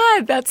 oh my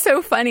God, that's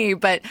so funny.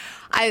 But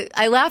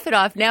I laugh it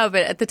off now,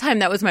 but at the time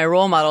that was my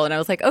role model. And I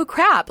was like, oh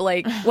crap,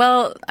 like,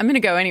 well, I'm going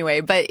to go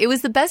anyway. But it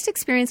was the best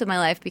experience of my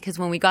life because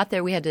when we got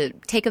there, we had to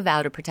take a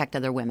vow to protect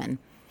other women.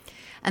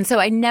 And so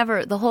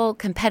the whole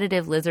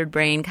competitive lizard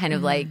brain kind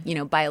of like,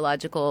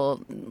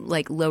 biological,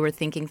 like lower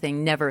thinking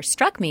thing never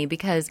struck me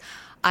because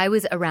I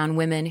was around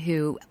women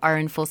who are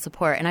in full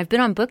support. And I've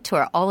been on book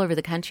tour all over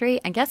the country.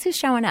 And guess who's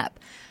showing up?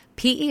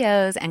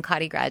 PEOs and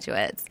Cotty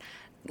graduates.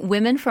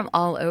 Women from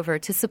all over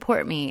to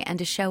support me and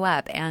to show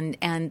up.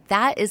 And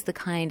that is the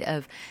kind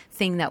of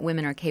thing that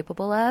women are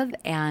capable of.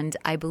 And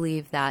I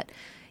believe that,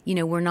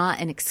 we're not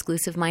an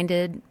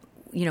exclusive-minded,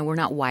 we're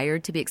not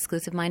wired to be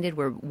exclusive-minded.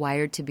 We're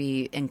wired to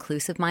be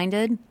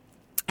inclusive-minded.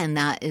 And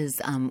that is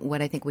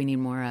what I think we need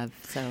more of.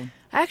 So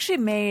I actually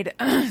made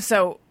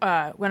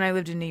when I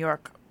lived in New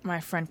York, my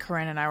friend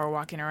Corinne and I were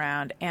walking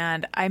around,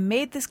 and I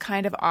made this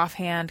kind of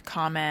offhand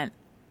comment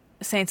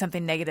saying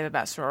something negative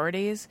about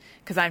sororities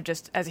because I'm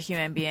just, as a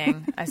human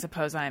being, I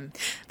suppose I'm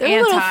They're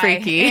a little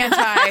freaky.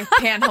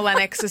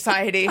 Anti-Pan-Hellenic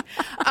society.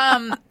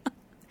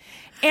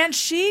 And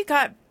she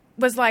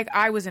was like,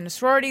 I was in a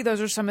sorority.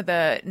 Those are some of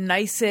the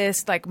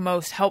nicest, like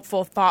most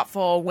helpful,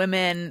 thoughtful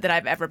women that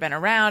I've ever been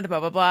around, blah,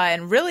 blah, blah.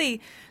 And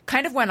really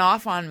kind of went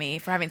off on me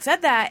for having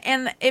said that.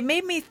 And it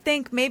made me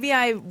think maybe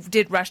I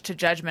did rush to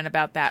judgment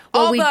about that.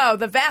 Well, although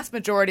the vast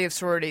majority of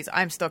sororities,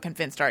 I'm still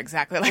convinced are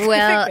exactly like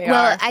I think they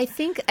are.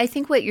 I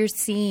think what you're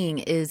seeing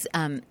is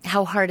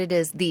how hard it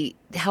is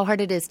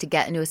to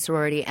get into a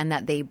sorority and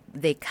that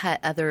they cut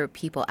other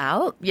people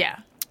out. Yeah.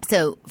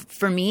 So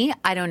for me,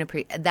 I don't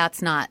appreciate.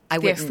 That's not. I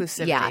the wouldn't.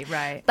 exclusivity, yeah.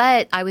 right?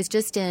 But I was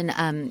just in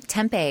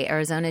Tempe,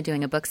 Arizona,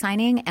 doing a book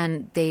signing,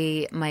 and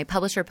my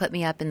publisher put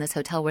me up in this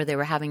hotel where they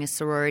were having a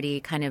sorority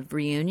kind of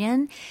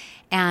reunion.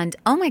 And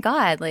oh my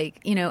God, like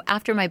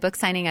after my book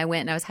signing, I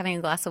went and I was having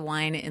a glass of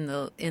wine in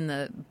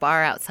the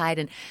bar outside,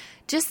 and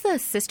just the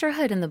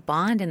sisterhood and the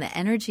bond and the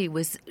energy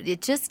was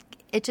it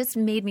just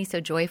made me so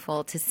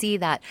joyful to see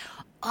that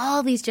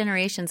all these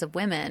generations of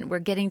women were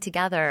getting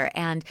together,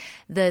 and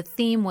the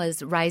theme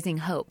was rising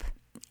hope.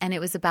 And it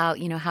was about,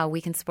 how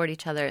we can support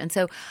each other. And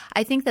so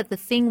I think that the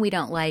thing we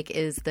don't like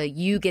is the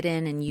you get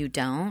in and you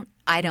don't.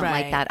 I don't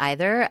like that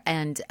either.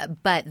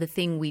 But the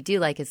thing we do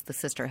like is the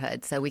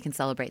sisterhood. So we can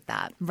celebrate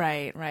that.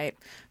 Right, right.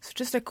 So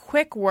just a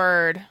quick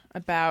word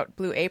about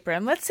Blue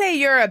Apron. Let's say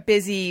you're a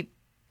busy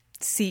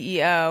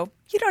CEO.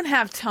 You don't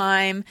have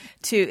time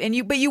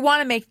but you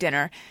want to make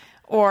dinner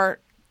or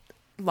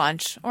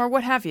lunch or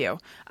what have you.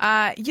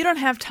 You don't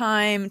have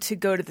time to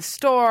go to the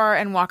store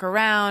and walk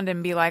around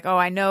and be like, oh,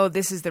 I know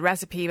this is the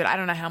recipe, but I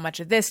don't know how much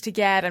of this to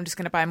get. I'm just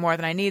going to buy more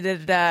than I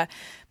needed.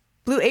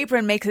 Blue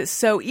Apron makes it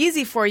so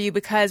easy for you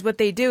because what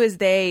they do is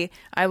I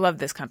love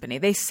this company.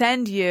 They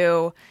send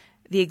you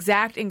the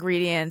exact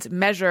ingredients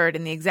measured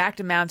in the exact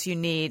amounts you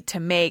need to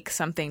make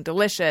something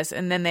delicious.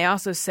 And then they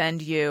also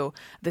send you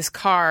this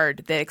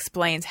card that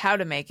explains how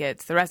to make it.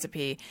 It's the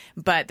recipe,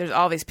 but there's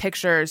all these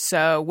pictures.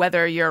 So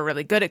whether you're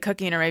really good at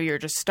cooking or maybe you're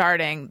just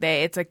starting,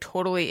 it's like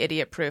totally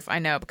idiot proof. I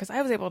know because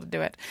I was able to do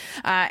it.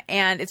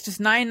 And it's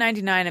just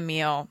 $9.99 a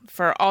meal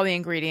for all the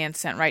ingredients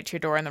sent right to your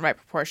door in the right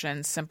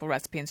proportions, simple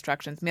recipe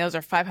instructions. Meals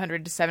are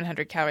 500 to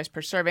 700 calories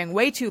per serving,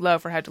 way too low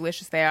for how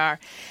delicious they are.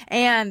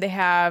 And they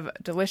have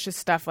delicious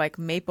stuff like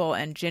maple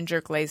and ginger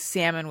glazed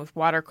salmon with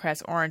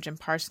watercress, orange, and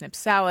parsnip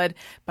salad,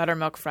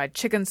 buttermilk fried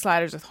chicken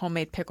sliders with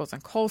homemade pickles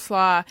and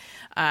coleslaw,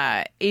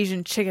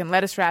 Asian chicken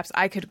lettuce wraps.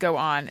 I could go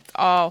on. It's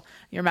all,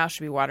 your mouth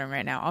should be watering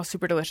right now. All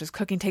super delicious.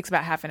 Cooking takes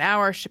about half an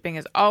hour. Shipping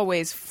is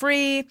always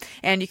free,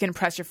 and you can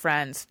impress your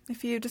friends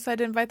if you decide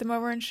to invite them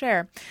over and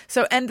share.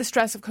 So end the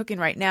stress of cooking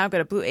right now. Go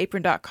to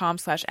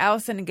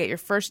blueapron.com/Alison and get your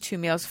first 2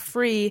 meals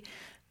free.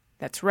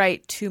 That's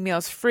right, 2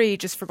 meals free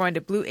just for going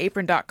to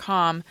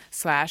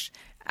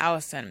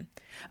blueapron.com/Alison.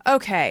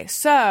 Okay,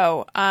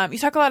 so you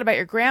talk a lot about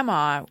your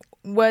grandma.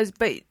 Was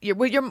your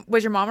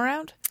mom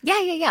around?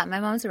 Yeah. My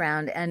mom's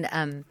around,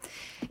 and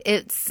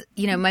it's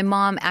my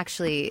mom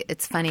actually.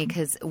 It's funny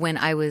because when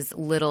I was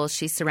little,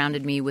 she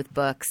surrounded me with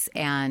books,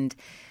 and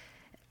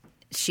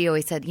she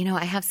always said,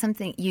 I have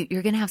something.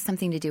 You're going to have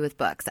something to do with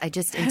books. I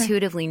just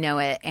intuitively know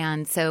it,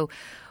 and so.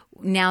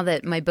 Now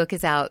that my book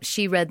is out,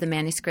 she read the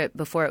manuscript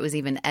before it was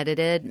even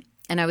edited.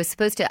 And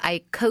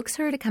I coaxed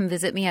her to come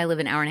visit me. I live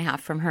an hour and a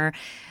half from her.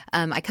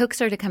 I coaxed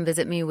her to come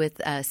visit me with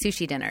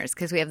sushi dinners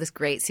because we have this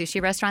great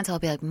sushi restaurant. So I'll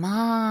be like,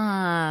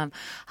 Mom,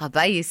 I'll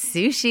buy you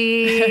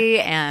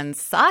sushi and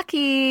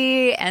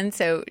sake. And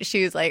so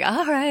she was like,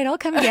 all right, I'll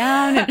come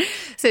down. And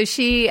so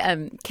she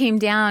came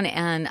down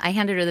and I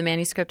handed her the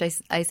manuscript.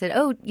 I said,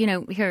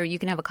 here, you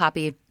can have a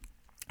copy.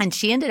 And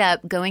she ended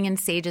up going in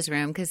Sage's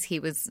room because he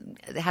was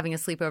having a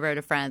sleepover at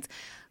a friend's,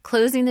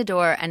 closing the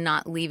door and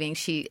not leaving.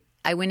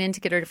 I went in to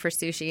get her for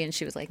sushi, and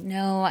she was like,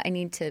 "No, I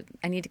need to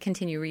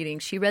continue reading."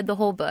 She read the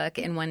whole book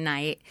in one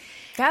night.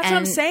 That's what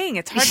I'm saying.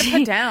 It's hard to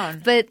put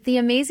down. But the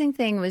amazing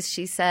thing was,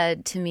 she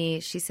said to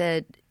me,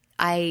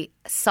 I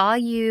saw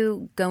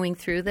you going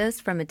through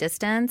this from a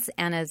distance,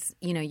 and as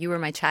you were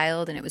my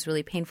child, and it was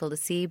really painful to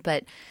see,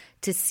 but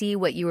to see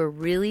what you were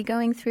really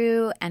going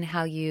through and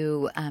how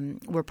you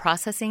were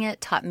processing it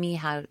taught me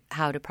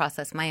how to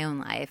process my own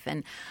life.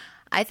 And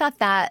I thought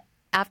that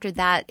after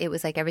that, it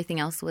was like everything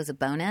else was a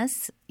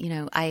bonus.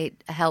 I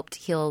helped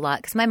heal a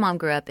lot because my mom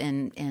grew up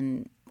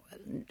in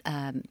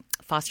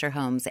foster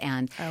homes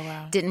and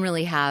didn't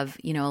really have,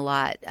 a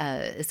lot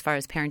as far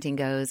as parenting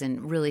goes,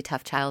 and really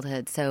tough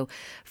childhood. So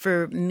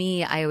for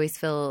me, I always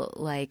feel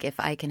like if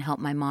I can help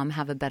my mom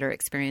have a better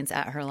experience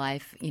at her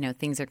life,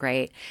 things are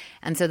great.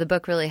 And so the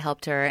book really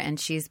helped her, and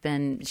she's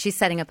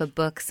setting up a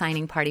book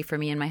signing party for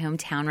me in my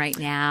hometown right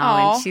now.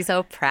 Aww. And she's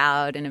so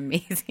proud and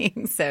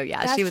amazing. So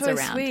yeah, she was really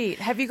around. Sweet.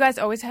 Have you guys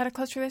always had a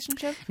close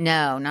relationship?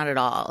 No, not at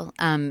all.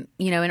 In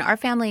our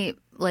family,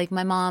 like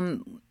my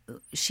mom,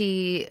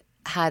 she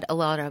had a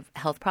lot of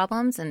health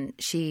problems, and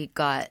she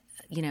got,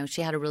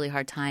 she had a really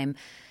hard time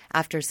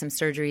after some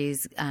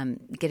surgeries,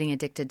 getting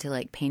addicted to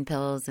like pain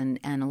pills and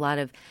a lot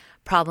of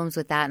problems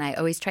with that. And I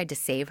always tried to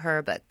save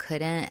her, but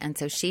couldn't. And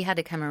so she had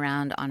to come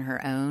around on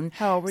her own.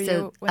 How old were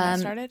you when that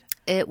started?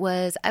 I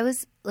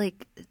was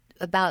like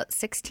about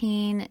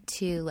 16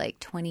 to like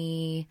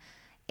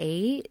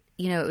 28.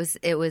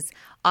 It was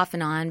off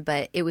and on,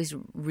 but it was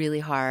really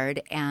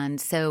hard.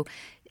 And so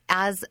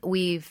as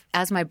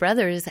my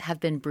brothers have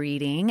been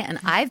breeding and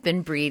I've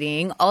been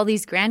breeding, all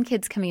these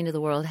grandkids coming into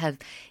the world have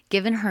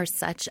given her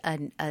such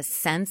a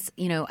sense.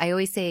 I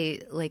always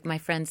say, like my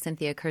friend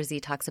Cynthia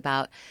Kersey talks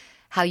about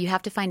how you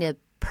have to find a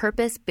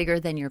purpose bigger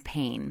than your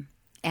pain.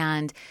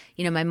 And,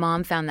 my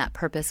mom found that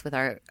purpose with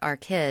our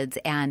kids.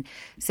 And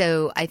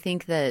so I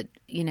think that,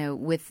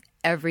 with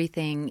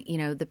everything,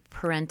 the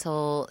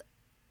parental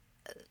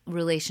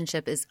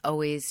relationship is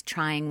always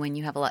trying when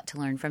you have a lot to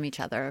learn from each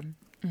other.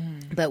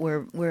 But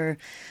we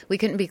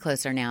couldn't be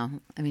closer now.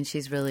 I mean,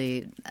 she's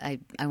really, I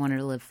want her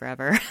to live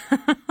forever.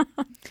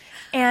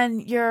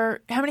 And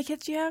how many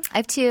kids do you have? I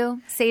have 2.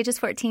 Sage is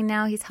 14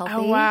 now. He's healthy.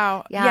 Oh,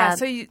 wow. Yeah.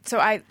 So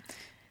I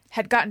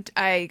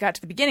got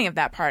to the beginning of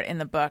that part in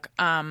the book.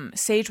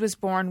 Sage was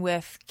born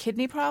with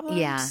kidney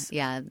problems.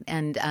 Yeah.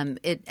 And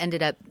it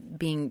ended up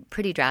being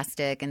pretty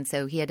drastic. And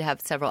so he had to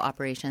have several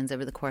operations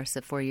over the course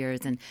of 4 years.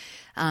 And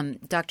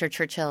Dr.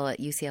 Churchill at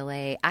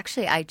UCLA,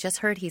 actually, I just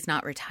heard he's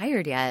not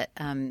retired yet.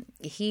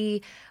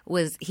 He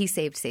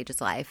saved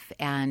Sage's life.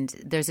 And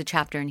there's a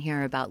chapter in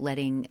here about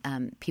letting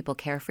people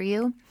care for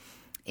you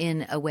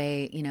in a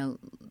way,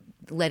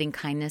 letting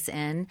kindness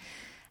in.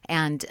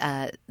 And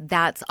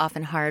that's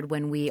often hard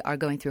when we are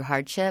going through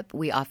hardship.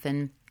 We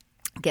often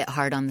get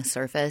hard on the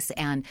surface.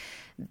 And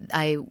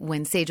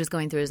when Sage was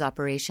going through his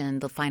operation,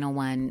 the final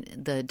one,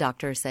 the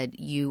doctor said,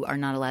 "You are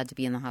not allowed to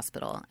be in the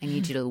hospital. I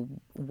need you to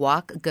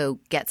walk, go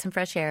get some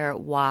fresh air,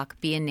 walk,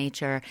 be in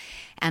nature."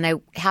 And I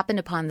happened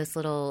upon this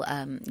little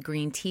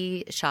green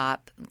tea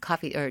shop,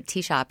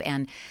 tea shop,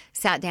 and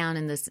sat down,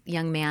 and this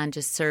young man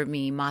just served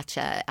me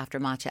matcha after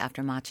matcha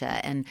after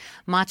matcha. And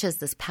matcha is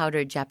this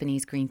powdered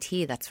Japanese green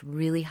tea that's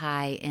really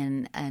high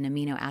in an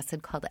amino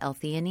acid called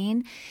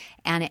L-theanine,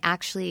 and it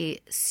actually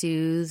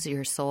soothes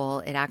your soul.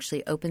 It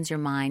actually opens your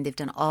mind. They've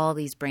done all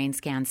these brain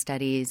scan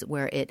studies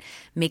where it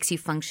makes you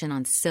function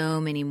on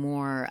so many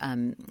more,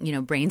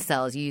 brain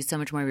cells. You use so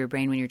much more of your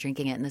brain when you're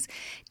drinking it. And this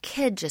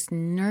kid just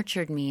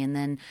nurtured me. And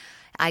then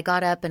I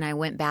got up and I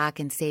went back,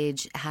 and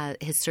Sage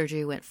his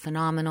surgery went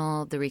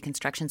phenomenal. The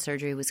reconstruction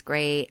surgery was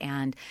great.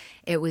 And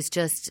it was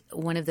just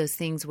one of those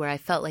things where I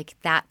felt like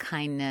that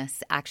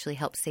kindness actually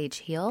helped Sage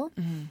heal,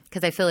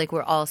 because I feel like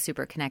we're all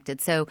super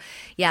connected. So,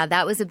 yeah,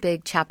 that was a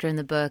big chapter in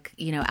the book.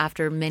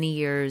 After many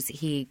years,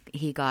 he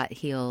got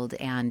healed.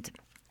 And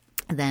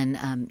then,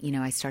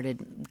 I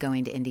started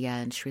going to India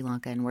and Sri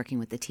Lanka and working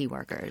with the tea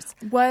workers.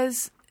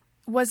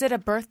 Was it a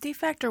birth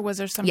defect, or was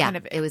there some kind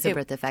of? It was a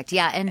birth defect.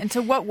 Yeah, and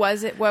so what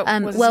was it? What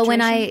was the well,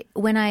 situation?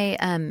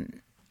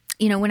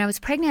 when I was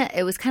pregnant,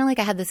 it was kind of like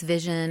I had this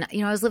vision.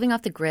 I was living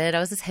off the grid. I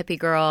was this hippie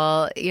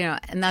girl.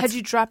 And that's. Had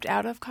you dropped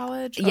out of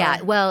college? Or?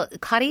 Yeah. Well,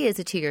 Kadi is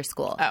a 2-year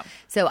school. Oh.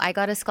 So I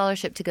got a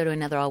scholarship to go to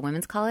another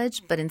all-women's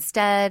college, but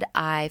instead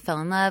I fell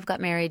in love,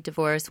 got married,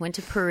 divorced, went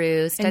to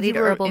Peru, studied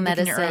herbal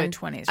medicine. In your early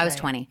 20s, right? I was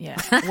 20. Yeah.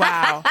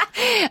 Wow.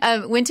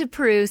 Went to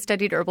Peru,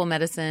 studied herbal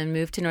medicine,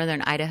 moved to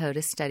northern Idaho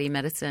to study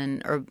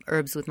medicine or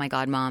herbs with my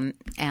godmom,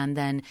 and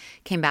then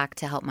came back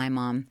to help my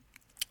mom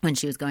when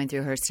she was going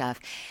through her stuff.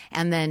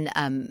 And then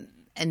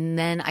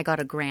I got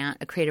a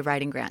creative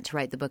writing grant to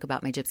write the book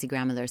about my gypsy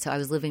grandmother. So I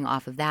was living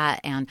off of that,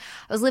 and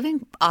I was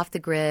living off the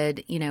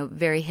grid,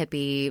 very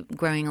hippie,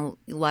 growing a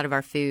lot of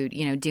our food,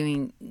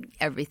 doing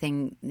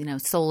everything,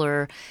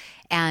 solar.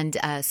 And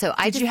so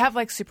Did you have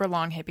like super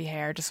long hippie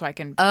hair, just so I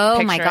can Oh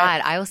picture my God.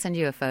 it? I will send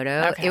you a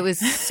photo. Okay. It was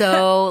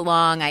so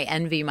long. I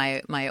envy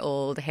my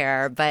old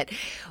hair. But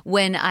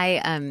when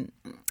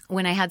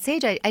I had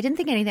Sage, I didn't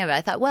think anything of it.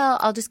 I thought, well,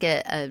 I'll just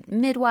get a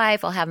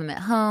midwife. I'll have him at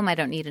home. I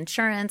don't need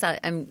insurance.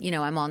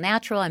 I'm all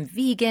natural. I'm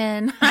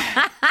vegan.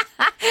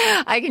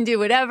 I can do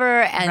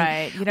whatever. And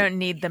right. You don't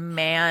need the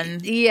man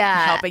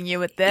yeah, helping you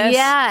with this.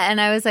 Yeah. And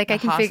I was like, I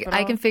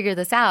hospital. can figure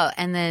this out.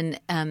 And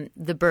then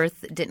the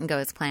birth didn't go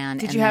as planned.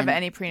 Did you have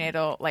any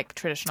prenatal, like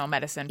traditional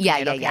medicine?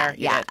 Yeah.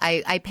 Care?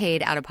 I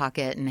paid out of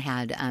pocket and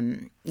had,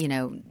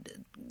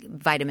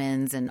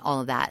 vitamins and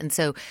all of that. And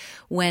so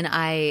when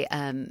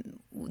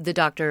the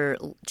doctor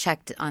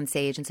checked on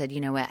Sage and said, you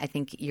know what, I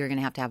think you're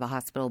going to have a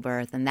hospital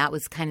birth. And that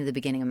was kind of the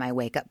beginning of my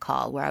wake-up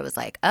call, where I was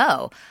like,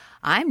 oh,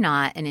 I'm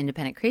not an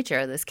independent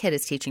creature. This kid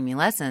is teaching me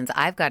lessons.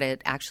 I've got to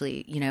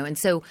actually, and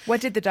so.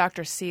 What did the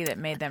doctor see that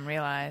made them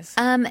realize?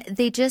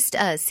 They just,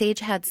 Sage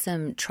had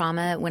some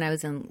trauma when I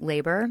was in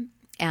labor.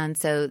 And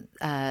so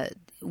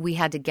we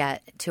had to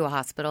get to a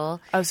hospital.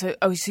 So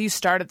you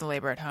started the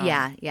labor at home?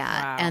 Yeah.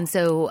 Wow. And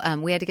so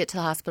we had to get to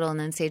the hospital, and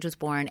then Sage was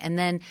born. And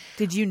then,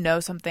 did you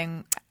know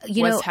something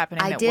was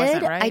happening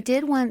wasn't right? I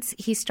did once.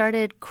 He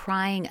started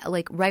crying,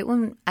 like right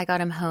when I got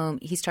him home.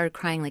 He started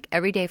crying like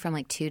every day from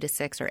like 2 to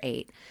 6 or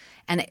 8.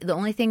 And the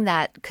only thing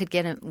that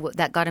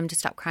got him to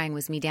stop crying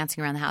was me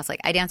dancing around the house. Like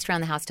I danced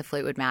around the house to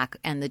Fleetwood Mac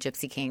and the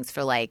Gypsy Kings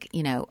for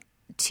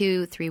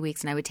 2-3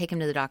 weeks, and I would take him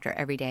to the doctor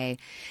every day,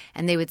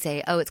 and they would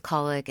say, oh, it's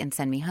colic, and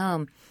send me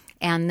home.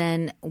 And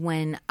then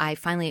when I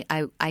finally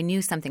I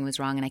knew something was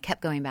wrong, and I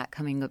kept going back,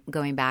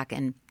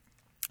 and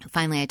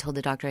finally I told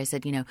the doctor, I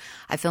said,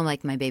 I feel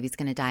like my baby's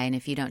going to die, and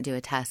if you don't do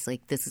a test,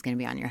 like this is going to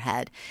be on your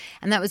head.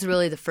 And that was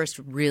really the first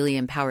really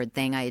empowered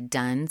thing I had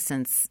done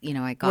since,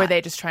 I got. Were they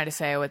just trying to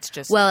say, oh, it's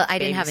just Well, I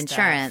didn't have stuff.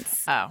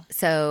 insurance. Oh.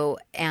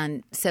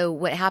 So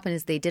what happened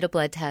is they did a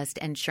blood test,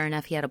 and sure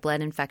enough, he had a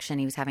blood infection.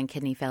 He was having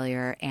kidney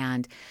failure.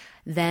 And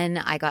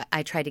then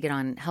I tried to get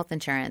on health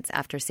insurance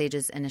after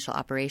Sage's initial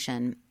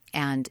operation.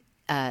 And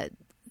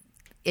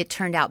it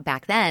turned out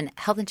back then,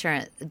 health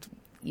insurance,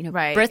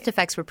 right. birth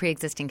defects were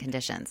pre-existing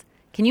conditions.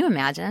 Can you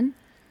imagine?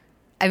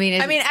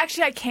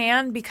 Actually, I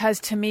can, because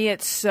to me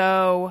it's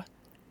so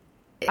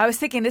 – I was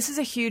thinking this is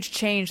a huge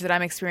change that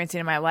I'm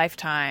experiencing in my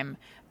lifetime,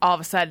 all of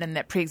a sudden,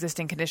 that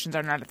pre-existing conditions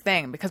are not a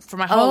thing. Because for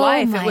my whole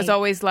life, it was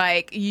always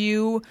like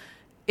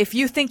if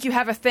you think you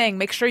have a thing,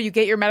 make sure you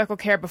get your medical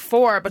care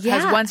before,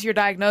 because once you're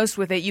diagnosed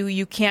with it,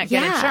 you can't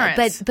get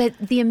insurance. But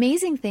the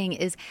amazing thing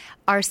is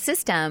our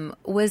system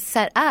was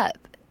set up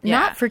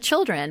not for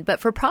children,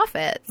 but for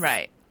profits.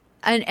 Right.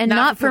 And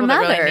not for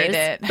mothers, really need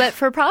it. but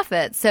for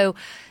profit. So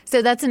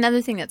that's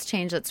another thing that's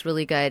changed that's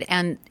really good.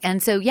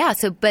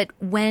 But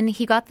when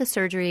he got the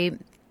surgery,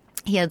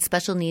 he had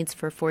special needs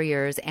for 4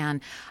 years,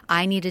 and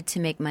I needed to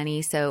make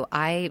money. So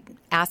I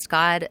asked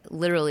God,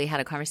 literally had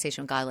a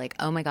conversation with God, like,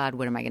 oh my God,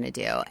 what am I going to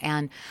do?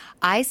 And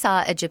I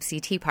saw a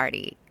Gypsy Tea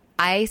party.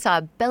 I saw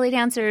belly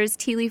dancers,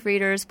 tea leaf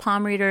readers,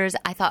 palm readers.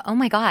 I thought, oh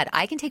my God,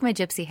 I can take my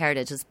gypsy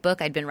heritage, this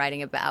book I'd been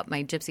writing about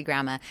my gypsy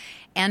grandma,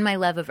 and my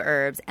love of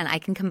herbs, and I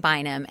can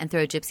combine them and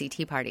throw gypsy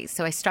tea parties.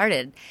 So I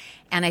started,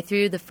 and I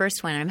threw the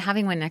first one. And I'm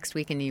having one next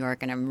week in New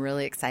York, and I'm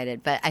really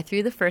excited. But I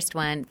threw the first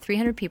one.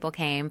 300 people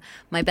came.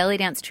 My belly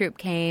dance troupe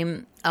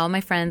came. All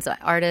my friends,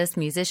 artists,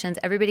 musicians,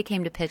 everybody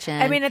came to pitch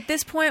in. I mean, at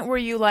this point, were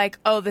you like,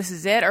 oh, this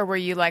is it? Or were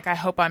you like, I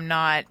hope I'm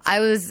not I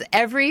was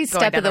every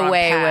step of the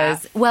way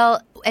was,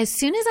 well, as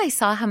soon as I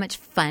saw how much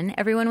fun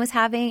everyone was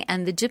having,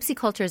 and the gypsy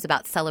culture is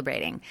about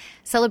celebrating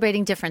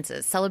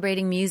differences,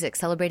 celebrating music,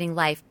 celebrating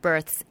life,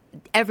 births,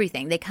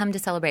 everything. They come to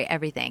celebrate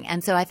everything.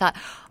 And so I thought,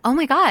 oh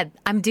my God,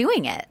 I'm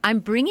doing it. I'm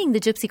bringing the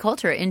gypsy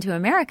culture into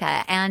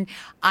America, and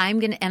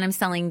I'm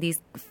selling these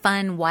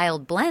fun,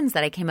 wild blends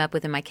that I came up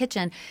with in my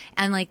kitchen.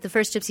 And like the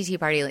first Gypsy Tea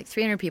Party, like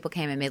 300 people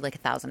came and made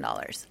like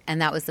 $1,000.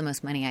 And that was the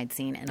most money I'd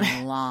seen in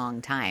a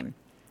long time.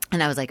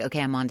 And I was like, okay,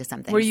 I'm on to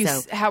something.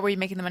 How were you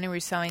making the money? Were you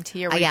selling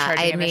tea, or were you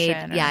charging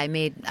commission? Yeah, I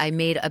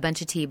made a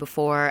bunch of tea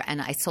before, and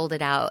I sold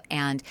it out.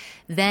 And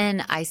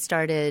then I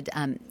started.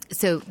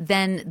 So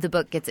then the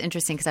book gets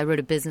interesting because I wrote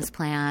a business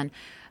plan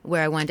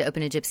where I wanted to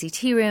open a gypsy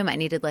tea room. I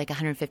needed like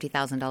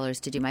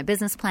 $150,000 to do my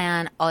business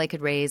plan. All I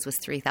could raise was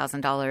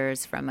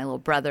 $3,000 from my little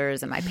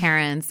brothers and my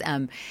parents,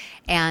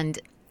 and.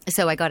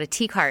 So I got a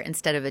tea cart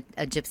instead of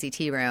a gypsy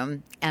tea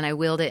room, and I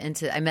wheeled it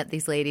into – I met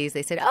these ladies.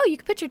 They said, oh, you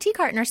can put your tea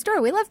cart in our store.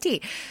 We love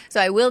tea.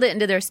 So I wheeled it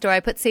into their store. I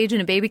put Sage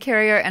in a baby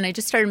carrier, and I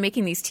just started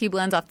making these tea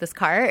blends off this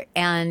cart,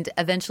 and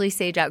eventually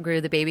Sage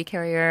outgrew the baby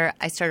carrier.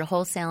 I started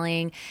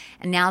wholesaling,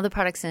 and now the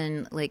product's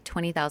in like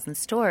 20,000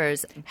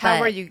 stores.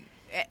 How were you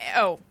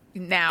 –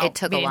 now. It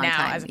took a long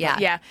time.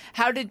 Yeah.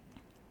 How did –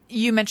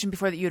 you mentioned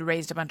before that you had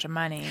raised a bunch of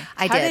money.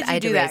 I did. How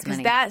did you do that?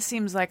 Because that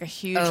seems like a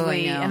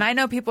hugely – and I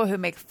know people who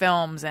make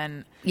films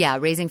and – yeah,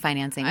 raising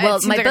financing. Well,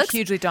 it seems like a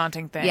hugely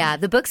daunting thing. Yeah,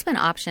 the book's been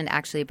optioned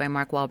actually by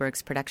Mark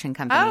Wahlberg's production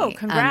company. Oh,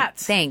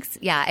 congrats! Thanks.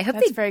 Yeah, I hope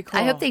that's very cool.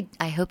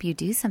 I hope you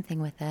do something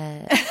with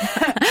it.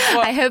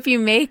 I hope you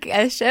make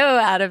a show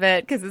out of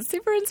it because it's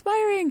super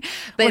inspiring.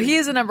 But he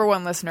is a number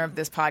one listener of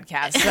this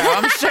podcast, so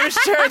I'm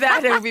sure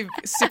that it will be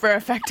super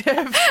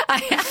effective.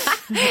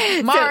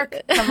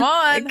 Mark, come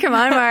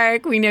on,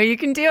 Mark. We know you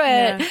can do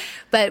it. Yeah.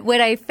 But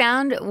what I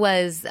found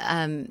was.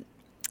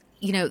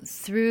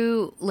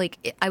 Through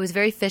I was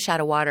very fish out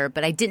of water,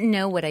 but I didn't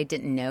know what I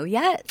didn't know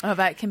yet. Oh,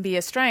 that can be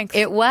a strength.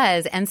 It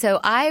was. And so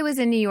I was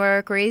in New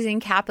York raising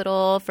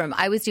capital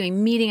I was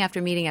doing meeting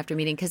after meeting after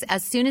meeting because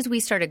as soon as we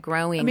started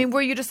growing. I mean,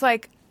 were you just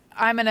like,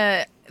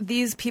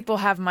 these people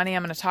have money,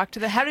 I'm going to talk to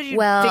them? How did you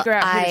figure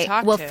out who to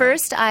talk to? Well,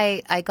 first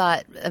I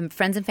got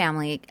friends and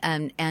family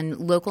and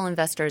local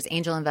investors,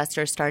 angel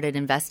investors started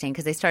investing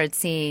because they started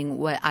seeing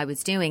what I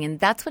was doing. And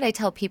that's what I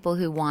tell people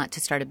who want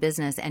to start a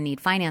business and need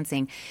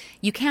financing.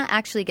 You can't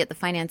actually get the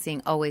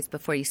financing always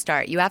before you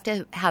start. You have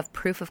to have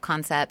proof of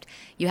concept.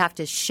 You have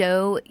to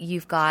show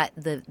you've got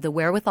the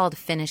wherewithal to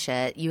finish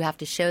it. You have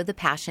to show the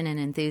passion and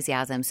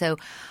enthusiasm. So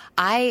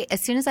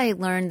as soon as I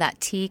learned that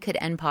tea could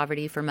end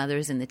poverty for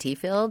mothers in the tea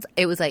fields,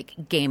 it was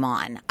like game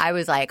on. I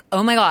was like,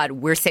 oh my God,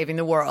 we're saving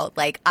the world.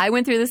 Like I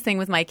went through this thing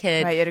with my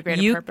kid. Right, you had a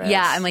greater purpose.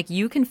 Yeah, I'm like,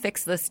 you can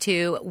fix this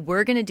too.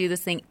 We're going to do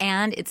this thing,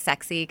 and it's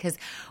sexy because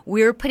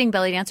we're putting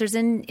belly dancers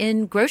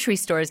in grocery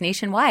stores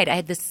nationwide. I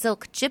had this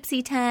silk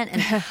gypsy tent,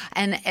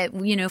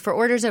 and for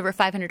orders over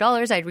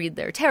 $500, I'd read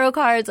their tarot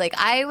cards. Like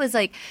I was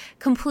like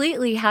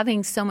completely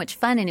having so much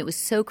fun, and it was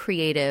so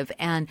creative,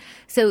 and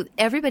so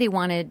everybody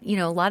wanted.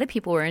 A lot of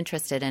people were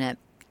interested in it.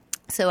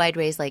 So I'd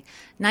raise like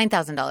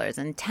 $9,000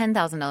 and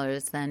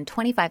 $10,000, then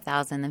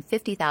 $25,000, then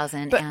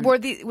 $50,000.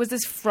 But was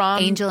this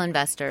from angel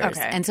investors?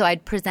 Okay. And so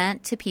I'd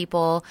present to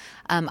people.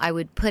 I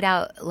would put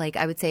out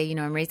I would say,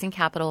 I'm raising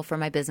capital for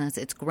my business.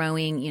 It's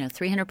growing,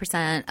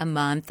 300% a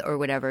month or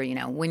whatever.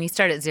 When you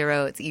start at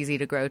zero, it's easy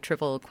to grow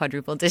triple,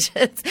 quadruple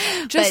digits.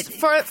 Just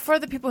for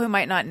the people who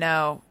might not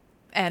know,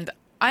 and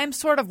I'm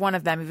sort of one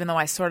of them, even though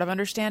I sort of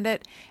understand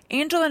it.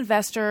 Angel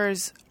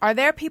investors, are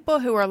there people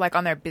who are like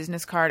on their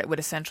business card, it would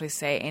essentially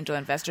say angel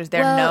investors?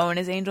 They're known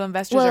as angel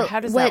investors, or how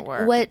does that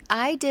work? What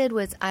I did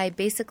was I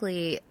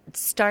basically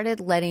started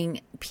letting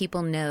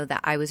people know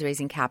that I was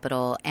raising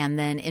capital, and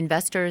then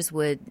investors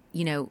would,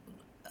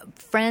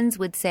 friends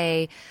would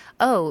say,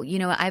 oh,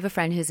 I have a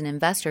friend who's an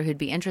investor who'd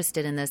be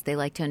interested in this. They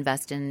like to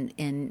invest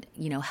in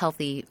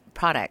healthy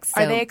products.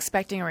 So, are they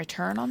expecting a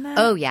return on that?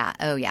 Oh, yeah.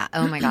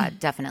 Oh, my God,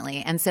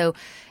 definitely. And so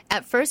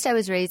at first I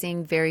was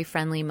raising very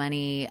friendly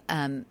money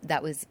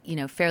that was,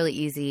 fairly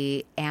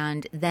easy.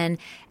 And then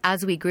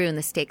as we grew and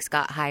the stakes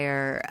got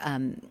higher,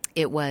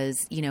 it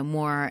was,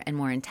 more and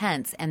more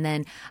intense. And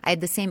then I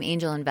had the same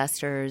angel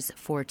investors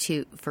for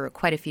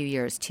quite a few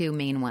years, two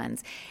main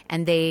ones.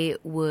 And they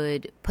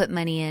would put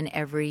money in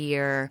every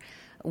year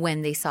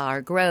when they saw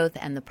our growth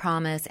and the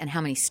promise and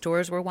how many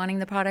stores were wanting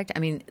the product. I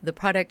mean, the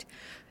product,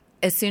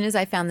 as soon as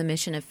I found the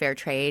mission of fair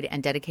trade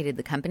and dedicated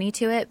the company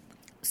to it,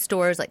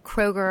 stores like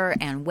Kroger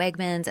and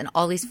Wegmans and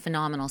all these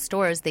phenomenal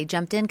stores, they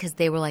jumped in because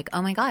they were like,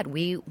 oh my God,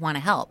 we want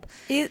to help.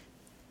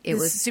 it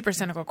This was is a super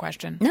cynical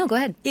question. No, go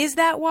ahead. Is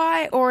that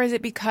why, or is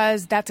it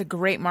because that's a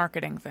great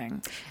marketing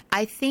thing?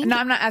 I think. No,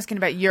 I'm not asking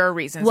about your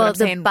reasons. Well, I'm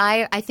saying,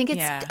 buyer. I think it's.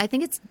 Yeah. I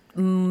think it's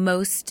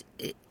most.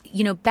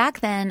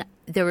 Back then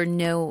there were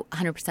no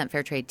 100%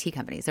 fair trade tea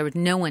companies. There was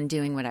no one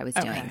doing what I was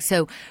doing.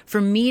 So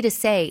for me to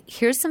say,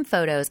 here's some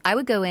photos, I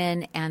would go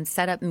in and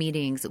set up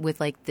meetings with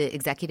like the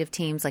executive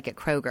teams, like at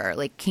Kroger,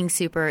 like King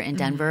Soopers in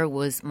Denver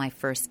was my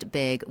first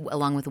big,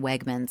 along with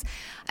Wegmans.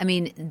 I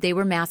mean, they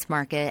were mass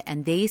market,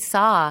 and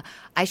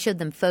I showed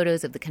them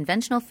photos of the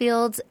conventional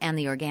fields and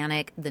the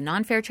organic, the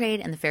non-fair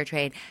trade and the fair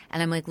trade.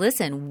 And I'm like,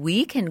 listen,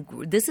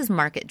 this is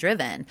market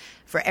driven.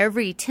 For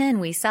every tin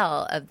we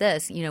sell of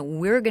this,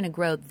 we're going to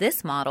grow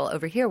this model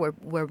over here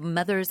where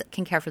mothers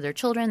can care for their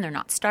children. They're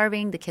not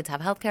starving. The kids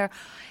have health care.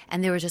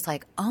 And they were just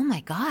like, oh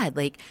my God,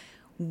 like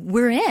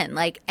we're in.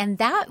 And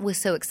that was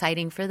so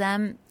exciting for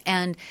them.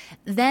 And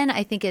then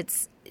I think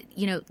it's,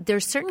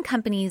 there's certain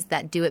companies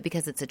that do it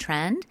because it's a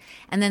trend.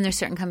 And then there's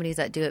certain companies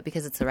that do it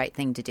because it's the right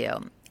thing to do.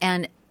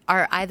 And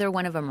are either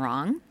one of them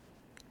wrong?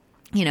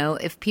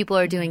 If people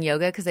are doing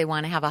yoga because they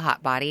want to have a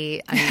hot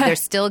body, I mean, they're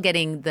still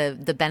getting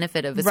the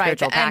benefit of a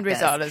spiritual the end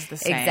practice. result is the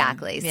same.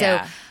 Exactly.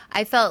 Yeah. So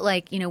I felt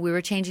like, we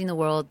were changing the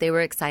world. They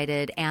were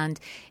excited. And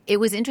it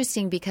was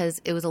interesting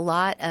because it was a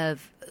lot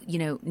of,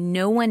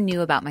 no one knew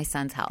about my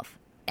son's health.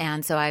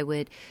 And so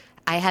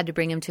I had to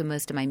bring him to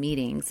most of my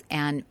meetings,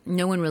 and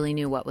no one really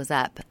knew what was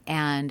up.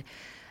 And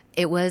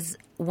it was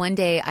one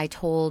day I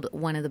told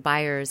one of the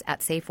buyers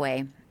at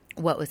Safeway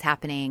what was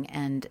happening,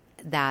 and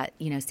that,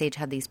 Sage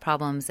had these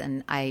problems,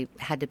 and I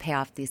had to pay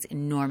off these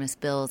enormous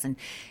bills. And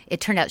it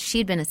turned out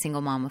she'd been a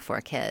single mom with 4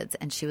 kids.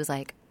 And she was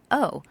like,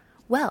 oh,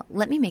 well,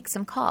 let me make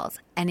some calls.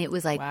 And it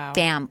was like,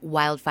 bam,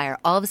 wildfire.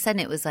 All of a sudden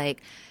it was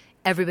like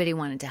everybody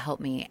wanted to help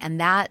me. And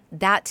that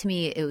to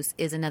me is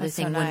another That's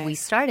thing so nice. When we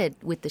started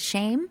with the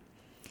shame,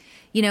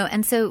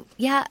 and so,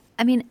 yeah,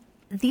 I mean,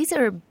 these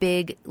are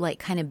big, like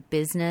kind of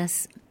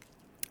business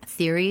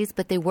theories,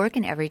 but they work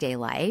in everyday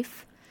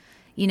life,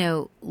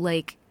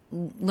 like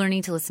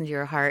learning to listen to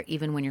your heart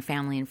even when your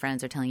family and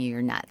friends are telling you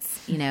you're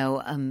nuts,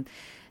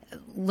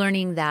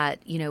 learning that,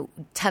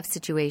 tough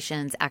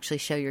situations actually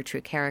show your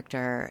true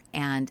character,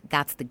 and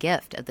that's the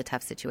gift of the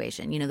tough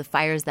situation. The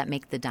fires that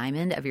make the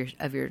diamond of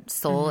your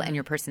soul and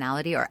your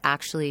personality are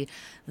actually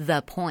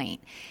the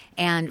point.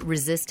 And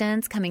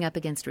resistance, coming up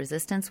against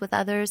resistance with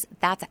others,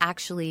 that's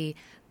actually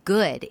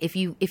good. If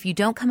you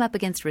don't come up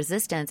against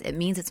resistance, it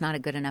means it's not a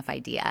good enough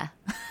idea.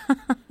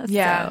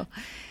 Yeah. So,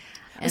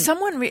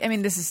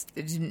 this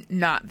is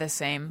not the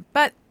same,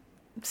 but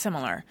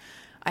similar,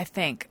 I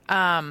think.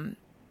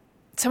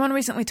 Someone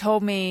recently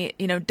told me,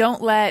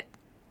 don't let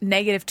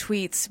negative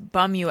tweets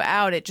bum you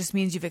out. It just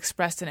means you've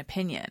expressed an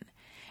opinion.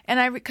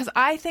 And because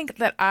I think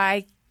that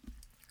I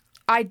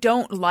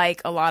don't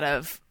like a lot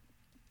of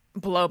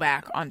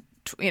blowback on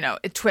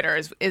Twitter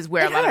is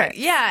where it a lot hurts.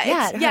 of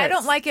it. I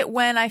don't like it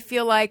when I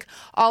feel like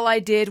all I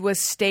did was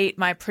state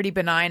my pretty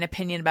benign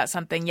opinion about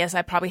something. Yes,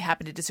 I probably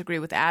happen to disagree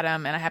with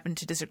Adam, and I happen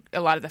to a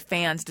lot of the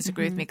fans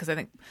disagree with me because I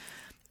think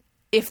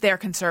if they're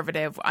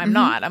conservative, I'm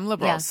not. I'm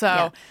liberal.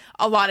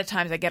 A lot of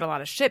times I get a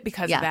lot of shit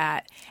because of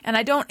that, and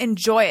I don't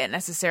enjoy it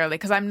necessarily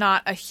because I'm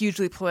not a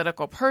hugely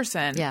political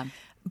person. Yeah.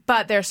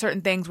 But there are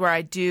certain things where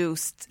I do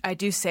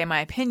say my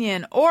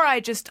opinion, or I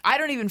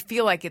don't even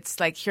feel like it's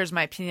like, here's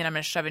my opinion, I'm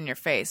going to shove it in your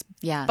face.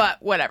 Yeah.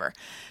 But whatever.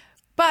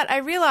 But I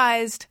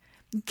realized,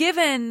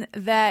 given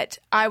that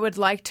I would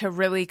like to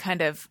really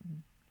kind of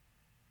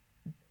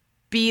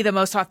be the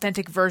most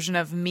authentic version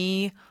of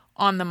me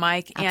on the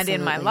mic and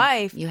in my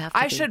life,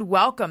 I should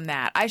welcome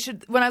that.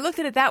 When I looked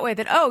at it that way,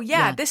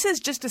 that, this is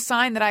just a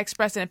sign that I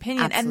expressed an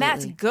opinion, and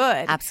that's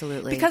good.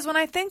 Absolutely. Because when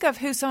I think of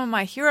who some of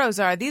my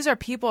heroes are, these are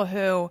people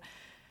who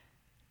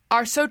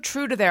are so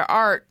true to their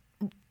art,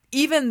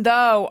 even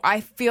though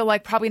I feel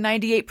like probably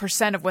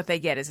 98% of what they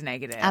get is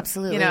negative.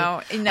 Absolutely.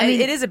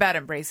 It is about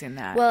embracing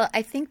that. Well,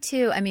 I think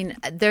too,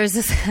 there's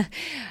this,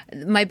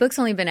 my book's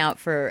only been out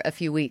for a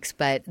few weeks,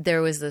 but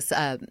there was this,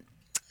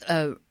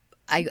 I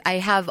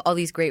have all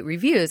these great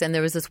reviews, and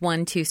there was this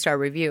 2-star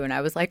review, and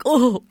I was like,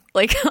 oh,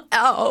 like,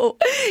 ow,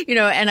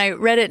 and I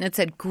read it, and it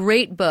said,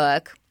 great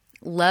book,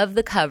 love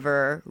the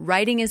cover,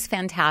 writing is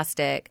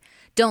fantastic,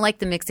 don't like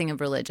the mixing of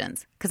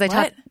religions, because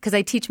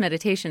I teach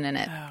meditation in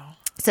it. Oh.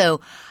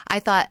 So I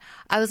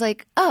was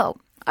like, oh,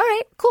 all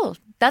right, cool.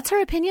 That's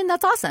her opinion.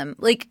 That's awesome.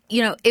 Like,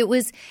 it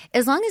was,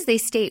 as long as they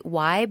state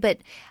why. But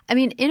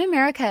in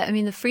America,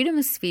 the freedom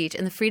of speech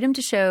and the freedom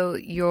to show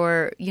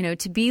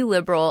to be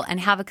liberal and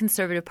have a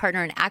conservative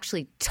partner and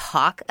actually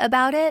talk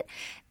about it,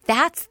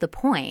 that's the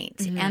point.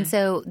 Mm-hmm. And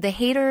so the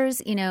haters,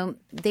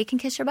 they can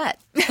kiss your butt.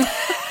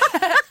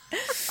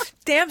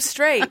 Damn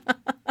straight.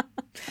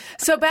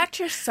 So back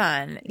to your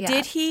son. Yeah.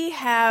 Did he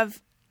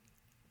have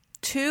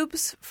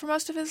tubes for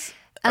most of his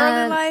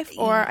early life?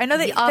 Or I know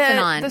that off and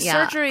on. The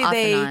surgery,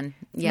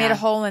 made a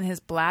hole in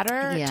his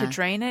bladder to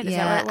drain it. Is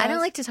that what it was? I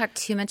don't like to talk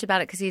too much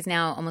about it because he's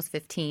now almost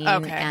 15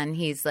 and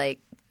he's like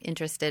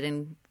interested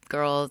in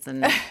girls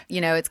and,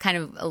 it's kind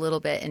of a little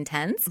bit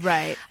intense.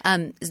 Right.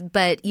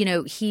 But,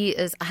 he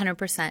is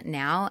 100%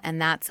 now,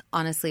 and that's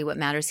honestly what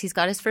matters. He's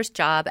got his first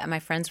job at my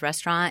friend's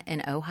restaurant in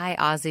Ojai,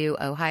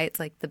 Ojai. It's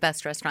like the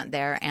best restaurant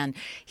there, and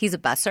he's a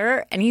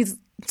busser, and he's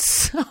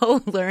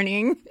so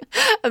learning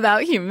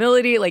about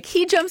humility. Like,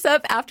 he jumps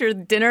up after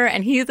dinner,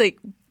 and he's like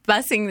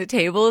bussing the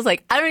tables.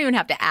 Like, I don't even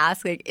have to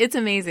ask. Like, it's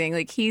amazing.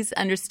 Like, he's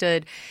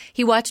understood.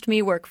 He watched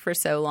me work for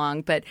so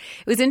long. But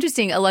it was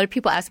interesting. A lot of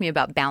people ask me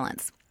about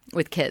balance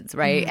with kids,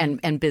 right?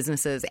 And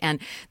businesses. And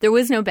there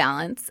was no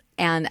balance.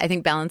 And I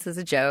think balance is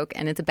a joke,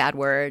 and it's a bad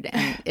word.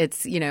 And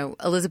it's,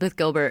 Elizabeth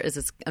Gilbert is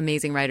this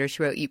amazing writer.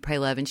 She wrote Eat, Pray,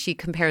 Love, and she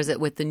compares it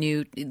with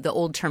the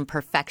old term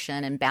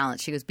perfection and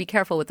balance. She goes, be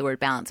careful with the word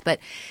balance. But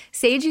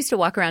Sage used to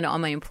walk around to all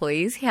my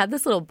employees. He had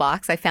this little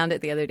box. I found it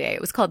the other day.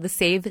 It was called the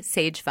Save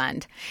Sage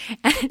Fund.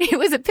 And it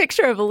was a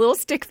picture of a little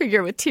stick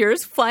figure with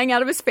tears flying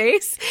out of his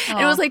face. Aww.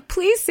 And it was like,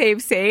 please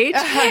save Sage.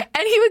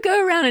 And he would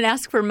go around and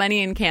ask for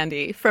money and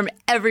candy from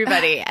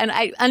everybody. And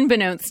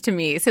unbeknownst to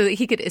me, so that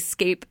he could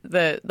escape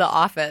the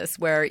office,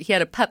 where he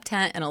had a pup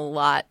tent and a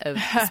lot of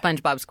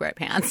SpongeBob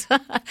SquarePants.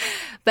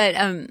 But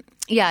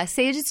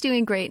Sage is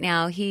doing great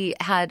now. He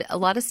had a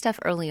lot of stuff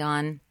early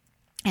on,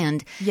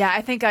 and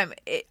I think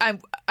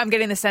I'm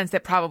getting the sense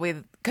that probably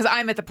because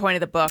I'm at the point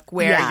of the book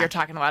where you're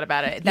talking a lot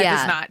about it.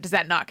 That does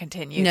that not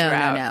continue? No.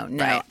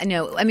 Right?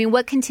 No. I mean,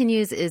 what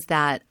continues is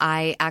that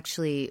I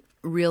actually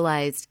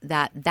realized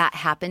that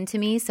happened to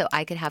me so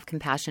I could have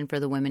compassion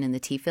for the women in the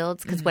tea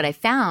fields. Because what I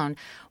found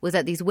was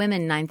that these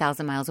women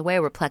 9,000 miles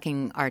away were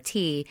plucking our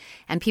tea,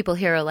 and people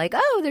here are like,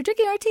 oh, they're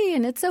drinking our tea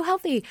and it's so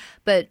healthy.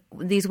 But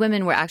these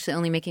women were actually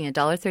only making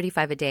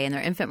 $1.35 a day, and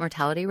their infant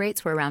mortality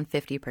rates were around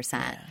 50%.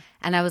 Yeah.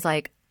 And I was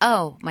like,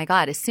 oh my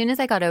God, as soon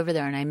as I got over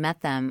there and I met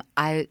them,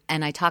 I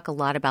talk a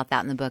lot about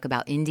that in the book,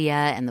 about India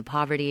and the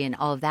poverty and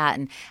all of that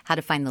and how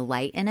to find the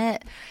light in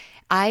it.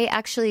 I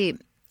actually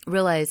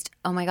realized,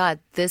 oh my God,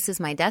 this is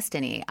my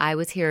destiny. I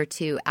was here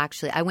to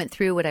I went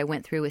through what I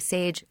went through with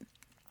Sage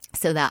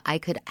so that I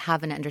could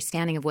have an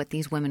understanding of what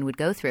these women would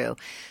go through.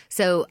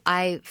 So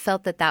I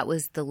felt that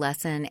was the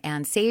lesson.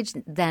 And Sage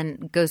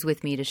then goes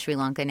with me to Sri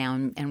Lanka now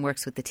and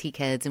works with the tea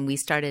kids. And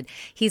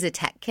he's a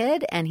tech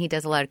kid, and he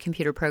does a lot of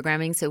computer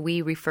programming. So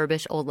we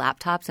refurbish old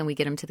laptops and we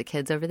get them to the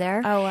kids over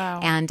there. Oh,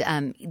 wow.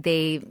 And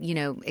they,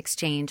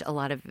 exchange a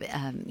lot of,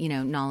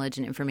 knowledge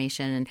and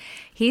information. And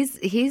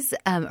he's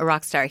a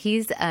rock star.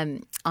 He's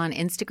on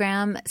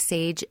Instagram,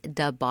 Sage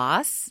Da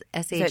Boss,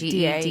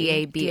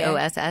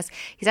 SageDaBoss.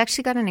 He's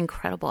actually got an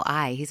incredible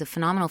eye. He's a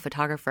phenomenal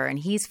photographer, and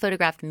he's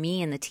photographed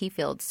me in the tea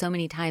field so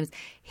many times.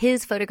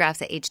 His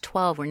photographs at age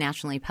 12 were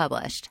nationally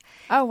published.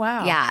 Oh,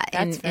 wow. Yeah,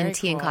 That's in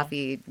tea cool. and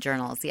coffee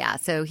journals. Yeah,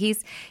 so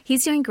he's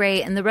doing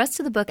great. And the rest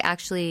of the book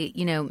actually,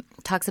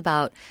 talks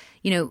about,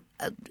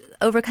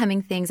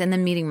 overcoming things and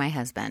then meeting my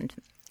husband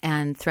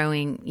and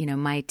throwing,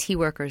 my tea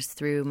workers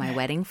through my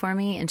wedding for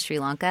me in Sri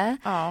Lanka.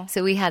 Oh.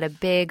 So we had a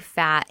big,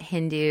 fat,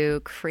 Hindu,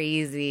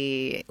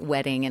 crazy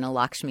wedding in a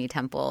Lakshmi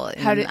temple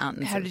in the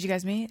mountains. How did you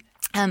guys meet?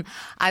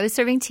 I was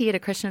serving tea at a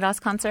Krishna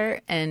Das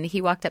concert, and he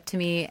walked up to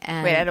me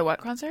and... Wait, at a what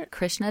concert?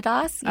 Krishna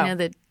Das,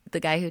 the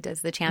guy who does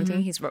the chanting.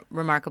 Mm-hmm. He's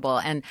remarkable.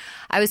 And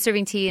I was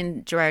serving tea,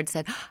 and Gerard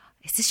said, oh,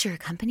 is this your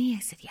company? I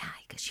said, yeah.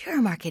 He goes, you're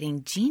a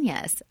marketing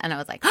genius. And I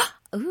was like,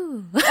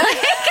 ooh.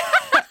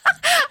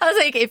 I was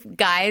like,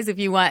 if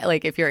you want,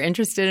 like, if you're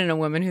interested in a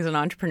woman who's an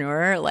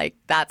entrepreneur, like,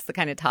 that's the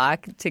kind of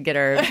talk to get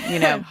her,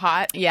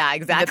 hot. Yeah,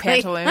 exactly.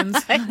 The pantaloons.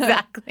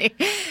 Exactly.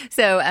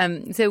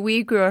 So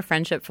we grew our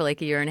friendship for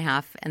like a year and a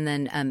half, and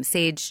then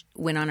Sage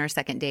went on our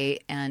second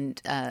date,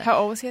 and how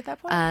old was he at that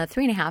point?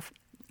 3.5,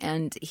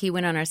 and he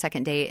went on our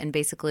second date, and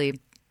basically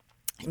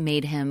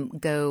made him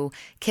go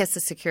kiss a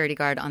security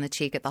guard on the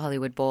cheek at the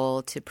Hollywood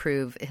Bowl to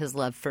prove his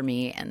love for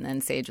me. And then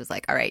Sage was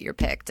like, all right, you're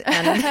picked.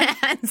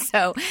 And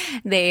so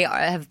they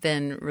have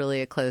been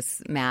really a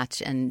close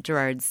match. And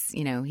Gerard's,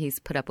 he's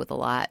put up with a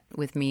lot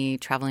with me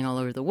traveling all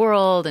over the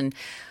world and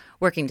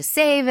working to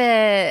save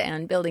it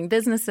and building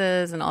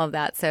businesses and all of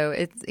that.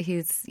 So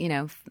he's,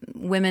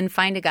 women,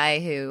 find a guy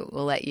who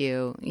will let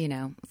you,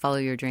 follow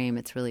your dream.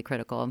 It's really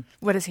critical.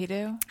 What does he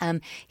do?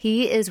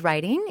 He is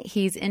writing.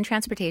 He's in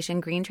transportation,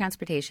 green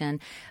transportation,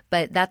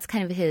 but that's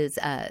kind of his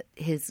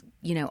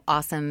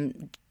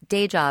awesome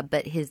day job.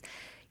 But he's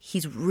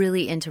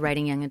really into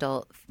writing young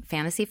adult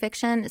fantasy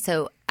fiction.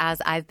 So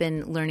as I've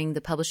been learning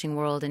the publishing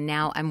world, and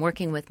now I'm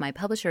working with my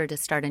publisher to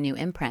start a new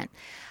imprint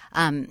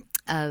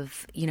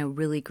of,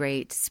 really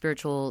great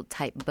spiritual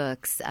type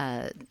books.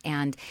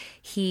 And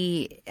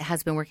he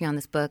has been working on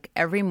this book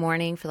every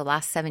morning for the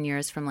last 7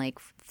 years, from like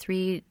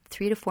 3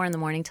 to 4 in the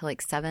morning to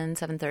like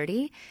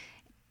 7:30,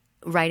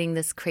 writing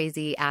this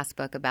crazy ass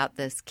book about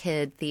this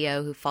kid,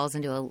 Theo, who falls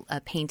into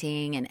a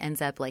painting and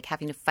ends up like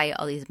having to fight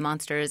all these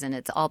monsters. And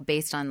it's all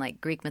based on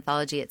like Greek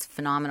mythology. It's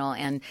phenomenal.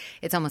 And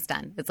it's almost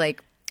done. It's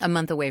like a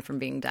month away from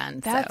being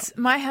done.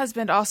 My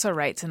husband also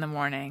writes in the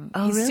morning.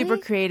 Oh, He's really? super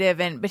creative,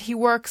 but he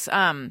works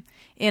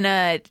in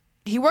a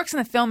he works in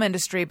the film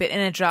industry, but in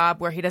a job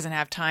where he doesn't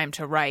have time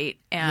to write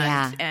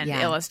and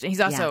illustrate. He's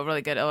also a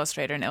really good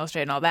illustrator and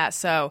illustrator and all that.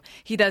 So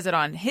he does it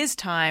on his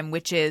time,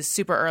 which is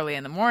super early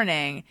in the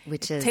morning.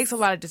 It takes a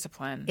lot of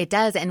discipline. It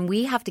does. And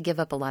we have to give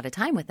up a lot of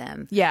time with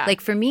him. Yeah.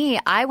 Like for me,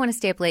 I want to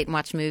stay up late and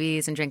watch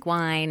movies and drink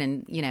wine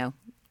and,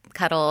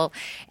 cuddle.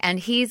 And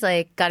he's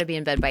like got to be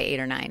in bed by 8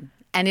 or 9.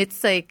 And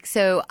it's like,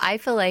 so I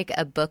feel like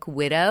a book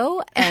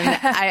widow. And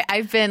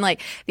I've been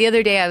like, the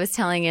other day I was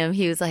telling him,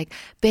 he was like,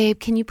 babe,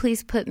 can you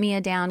please put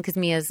Mia down? Because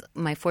Mia's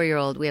my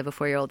 4-year-old. We have a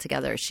 4-year-old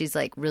together. She's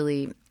like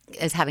really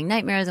is having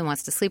nightmares and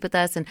wants to sleep with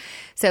us. And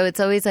so it's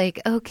always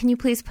like, oh, can you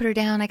please put her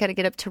down? I got to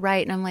get up to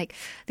write. And I'm like,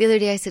 the other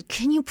day I said,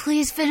 can you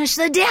please finish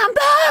the damn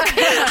book?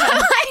 I'm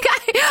like,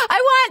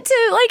 I want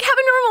to like have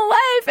a normal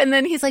life. And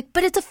then he's like,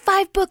 but it's a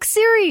 5-book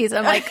series.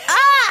 I'm like,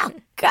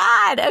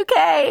 God,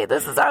 okay,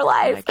 this is our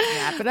life.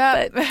 Wrap it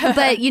up.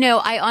 But,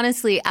 I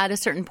honestly, at a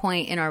certain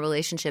point in our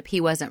relationship,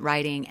 he wasn't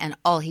writing and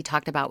all he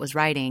talked about was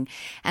writing.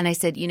 And I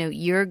said,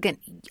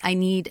 I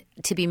need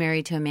to be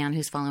married to a man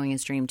who's following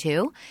his dream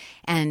too.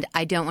 And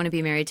I don't want to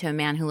be married to a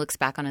man who looks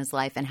back on his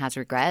life and has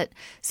regret.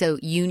 So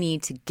you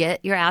need to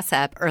get your ass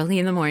up early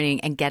in the morning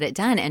and get it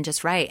done and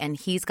just write. And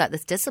he's got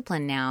this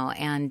discipline now.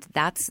 And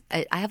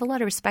I have a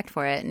lot of respect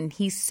for it. And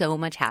he's so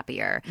much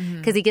happier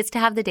because he gets to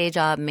have the day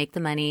job, make the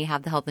money,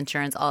 have the health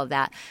insurance, all of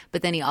that.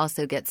 But then he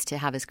also gets to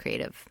have his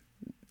creative.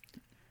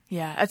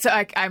 Yeah, it's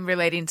like I'm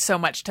relating so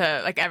much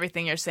to like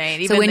everything you're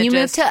saying. Even so when you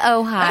move to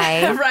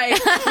Ojai, right,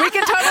 we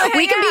can totally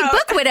we can be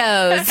book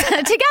widows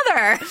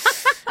together.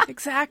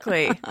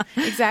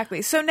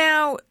 Exactly. So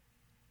now,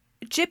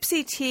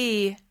 Gypsy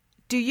Tea.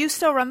 Do you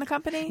still run the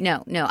company?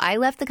 No. I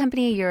left the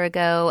company a year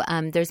ago.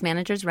 There's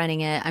managers running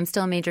it. I'm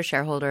still a major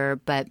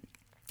shareholder, but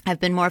I've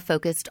been more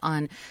focused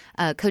on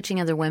coaching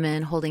other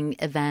women, holding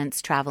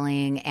events,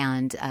 traveling,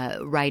 and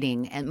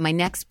writing. And my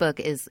next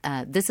book is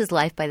This is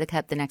Life by the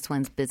Cup. The next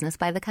one's Business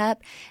by the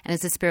Cup. And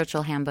it's a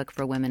spiritual handbook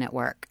for women at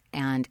work.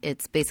 And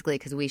it's basically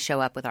because we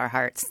show up with our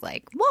hearts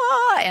like,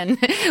 wah, and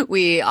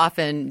we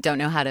often don't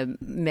know how to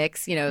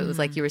mix. It was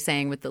like you were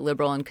saying with the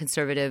liberal and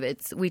conservative.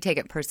 We take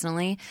it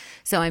personally.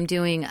 So I'm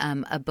doing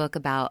a book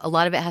about – a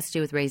lot of it has to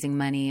do with raising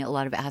money. A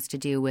lot of it has to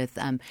do with,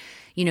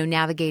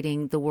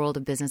 navigating the world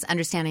of business,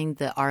 understanding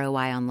the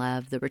ROI on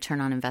love, the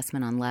return on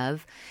investment on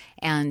love,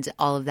 and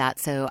all of that.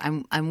 So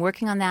I'm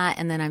working on that,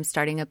 and then I'm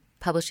starting a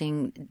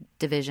publishing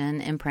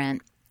division,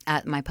 imprint,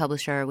 at my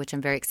publisher, which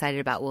I'm very excited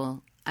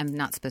about. I'm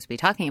not supposed to be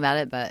talking about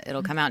it, but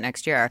it'll come out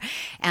next year.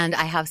 And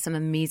I have some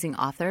amazing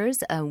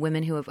authors,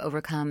 women who have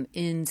overcome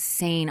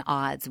insane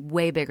odds,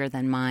 way bigger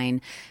than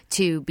mine,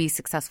 to be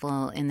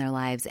successful in their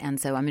lives. And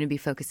so I'm going to be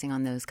focusing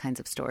on those kinds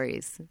of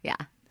stories. Yeah.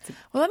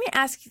 Well, let me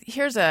ask,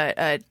 here's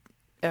a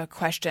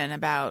question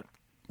about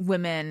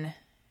women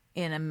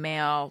in a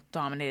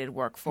male-dominated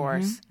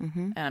workforce.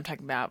 And I'm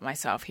talking about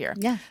myself here.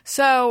 Yeah.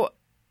 So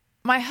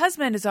my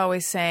husband is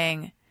always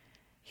saying,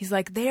 he's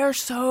like, they are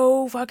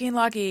so fucking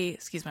lucky.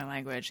 Excuse my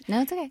language.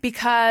 No, it's okay.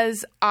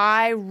 Because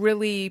I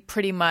really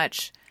pretty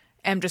much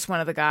am just one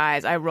of the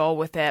guys. I roll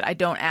with it. I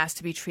don't ask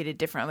to be treated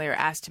differently or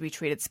ask to be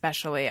treated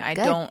specially. I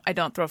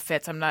don't throw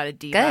fits. I'm not a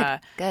diva.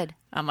 Good.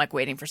 I'm like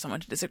waiting for someone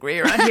to disagree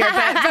around here,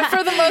 but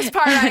for the most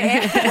part, I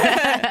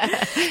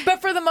am.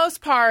 But for the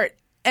most part,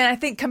 and I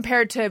think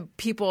compared to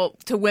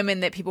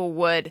women that people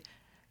would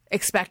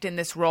expect in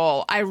this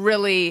role,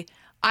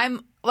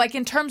 I'm like,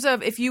 in terms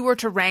of if you were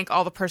to rank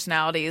all the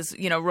personalities,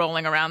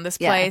 rolling around this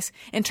place,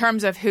 in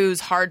terms of who's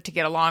hard to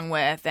get along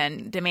with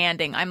and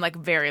demanding, I'm like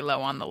very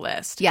low on the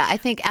list. Yeah, I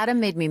think Adam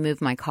made me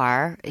move my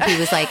car. He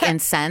was like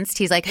incensed.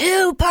 He's like,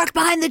 who parked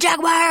behind the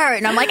Jaguar?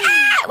 And I'm like,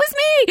 it was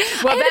me.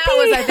 Well,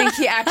 I think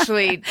he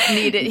actually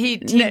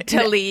needed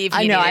to leave.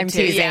 I know, I'm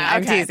teasing. Yeah,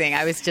 I'm teasing.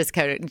 I was just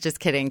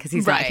kidding because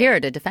he's not here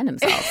to defend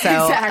himself. So,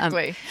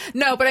 exactly.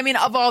 No, but I mean,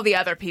 of all the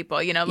other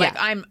people,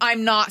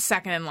 I'm not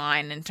second in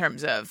line in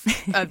terms of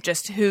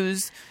just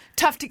who's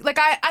tough to like.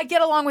 I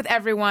get along with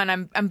everyone.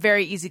 I'm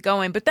very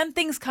easygoing, but then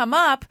things come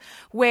up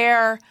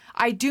where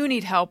I do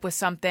need help with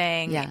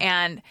something. Yeah.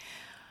 And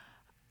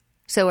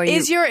so,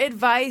 is your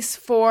advice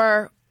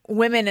for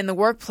women in the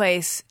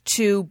workplace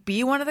to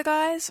be one of the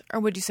guys, or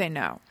would you say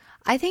no?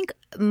 I think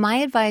my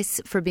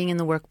advice for being in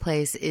the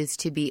workplace is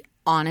to be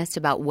honest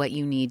about what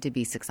you need to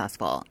be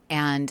successful,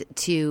 and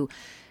to,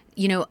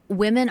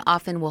 women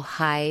often will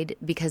hide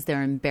because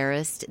they're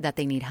embarrassed that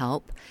they need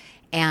help.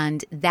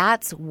 And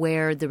that's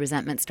where the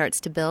resentment starts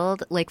to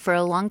build. Like for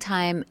a long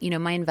time,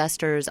 my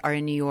investors are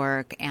in New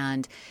York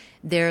and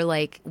they're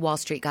like Wall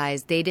Street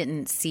guys. They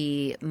didn't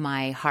see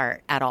my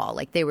heart at all.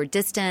 Like they were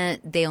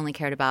distant. They only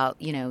cared about,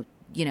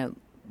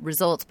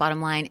 results,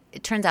 bottom line.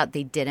 It turns out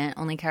they didn't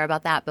only care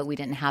about that, but we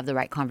didn't have the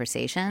right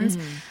conversations.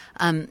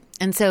 And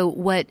so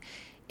what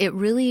it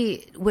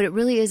really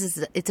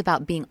is it's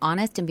about being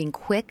honest and being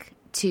quick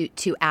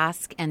to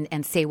ask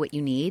and say what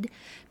you need,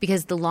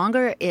 because the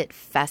longer it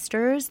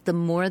festers, the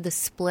more the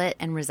split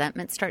and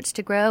resentment starts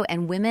to grow.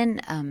 And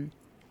women,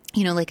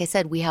 like I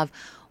said, we have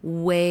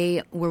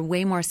we're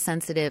way more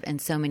sensitive in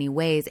so many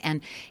ways.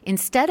 And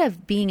instead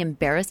of being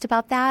embarrassed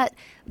about that,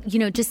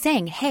 just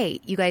saying, hey,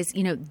 you guys,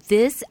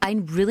 this, I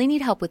really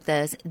need help with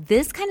this.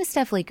 This kind of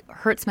stuff like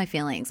hurts my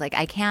feelings. Like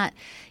I can't,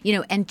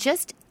 and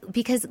just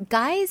because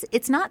guys,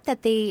 it's not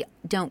that they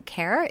don't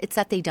care. It's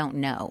that they don't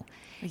know.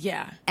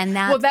 Yeah. And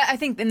that, I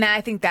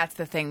think that's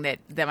the thing that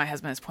my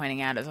husband is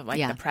pointing out is of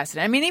the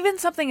precedent. I mean, even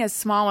something as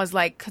small as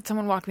could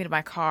someone walk me to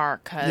my car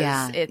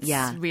because it's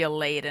real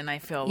late and I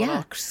feel a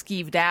little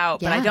skeeved out,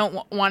 but I don't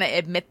want to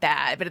admit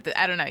that. But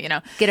I don't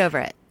know, Get over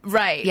it.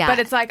 Right. Yeah. But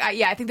it's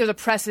I think there's a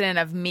precedent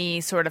of me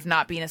sort of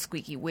not being a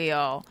squeaky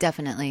wheel.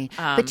 Definitely.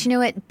 But you know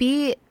what?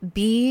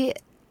 Be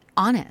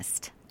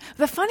honest.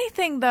 The funny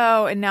thing,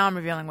 though, and now I'm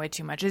revealing way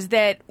too much, is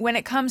that when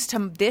it comes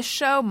to this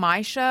show,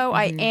 my show,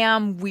 I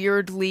am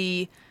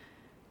weirdly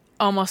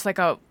almost like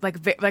a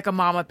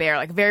mama bear,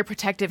 like very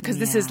protective because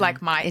this is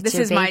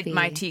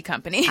my tea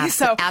company.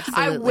 So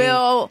absolutely. I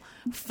will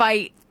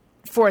fight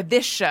for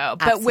this show.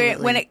 But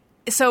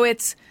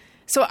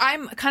so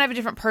I'm kind of a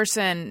different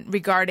person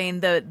regarding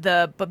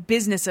the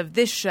business of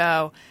this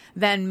show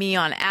than me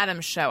on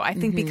Adam's show. I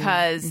think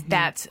because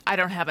I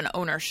don't have an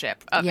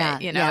ownership of it.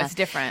 It's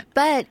different.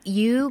 But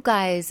you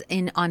guys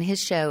on his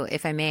show,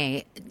 if I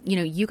may,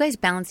 you guys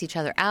balance each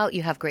other out.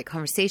 You have great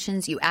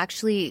conversations.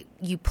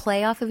 You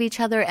play off of each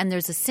other, and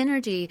there's a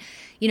synergy.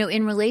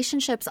 In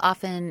relationships,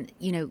 often,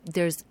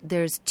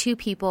 there's two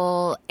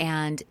people,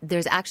 and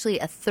there's actually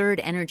a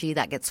third energy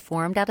that gets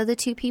formed out of the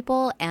two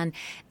people, and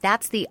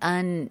that's the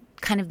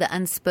kind of the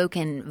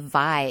unspoken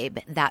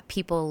vibe that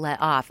people let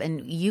off.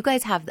 And you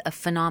guys have a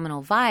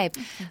phenomenal vibe,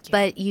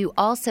 but you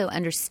also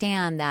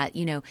understand that,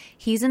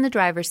 he's in the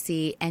driver's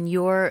seat and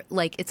you're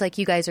like, it's like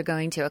you guys are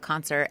going to a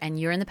concert and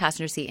you're in the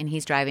passenger seat and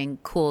he's driving.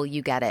 Cool.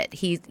 You get it.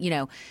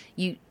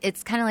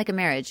 It's kind of like a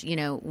marriage.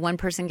 One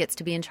person gets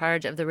to be in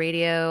charge of the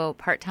radio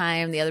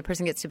part-time. The other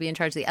person gets to be in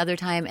charge the other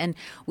time. And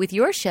with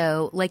your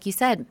show, like you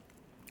said,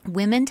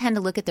 women tend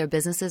to look at their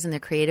businesses and their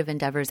creative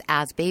endeavors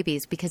as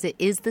babies because it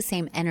is the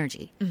same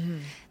energy.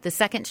 The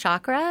second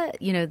chakra,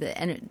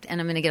 and I'm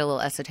going to get a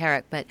little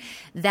esoteric, but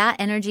that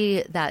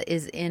energy that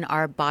is in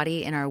our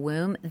body, in our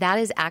womb, that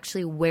is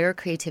actually where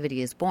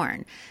creativity is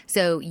born.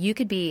 So you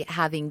could be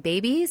having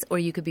babies or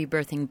you could be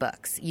birthing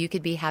books. You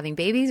could be having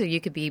babies or you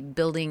could be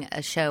building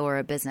a show or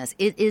a business.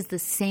 It is the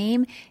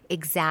same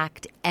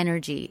exact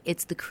energy.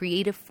 It's the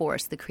creative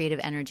force, the creative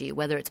energy,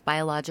 whether it's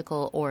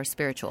biological or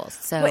spiritual.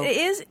 So it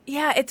is,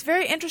 it's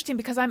very interesting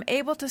because I'm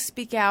able to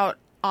speak out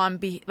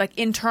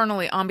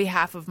internally on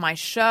behalf of my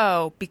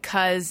show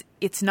because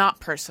it's not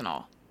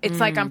personal. It's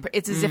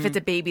it's as if it's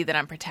a baby that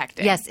I'm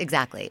protecting. Yes,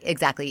 exactly.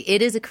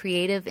 It is a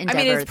creative endeavor.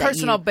 I mean, it's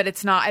personal, but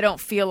it's not. I don't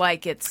feel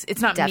like it's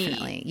not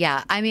definitely. me.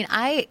 Yeah. I mean,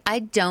 I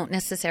don't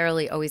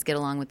necessarily always get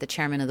along with the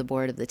chairman of the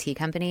board of the tea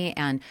company,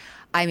 and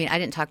I mean, I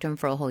didn't talk to him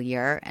for a whole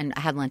year, and I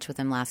had lunch with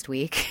him last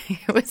week.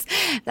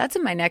 That's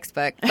in my next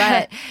book,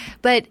 but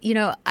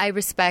I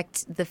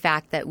respect the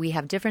fact that we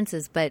have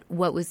differences. But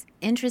what was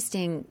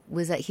interesting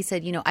was that he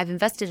said, I've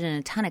invested in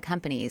a ton of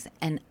companies,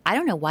 and I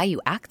don't know why you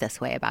act this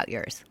way about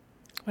yours.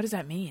 What does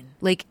that mean?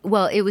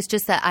 It was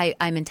just that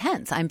I'm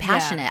intense. I'm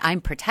passionate. Yeah.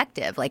 I'm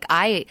protective.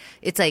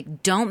 It's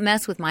like, don't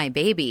mess with my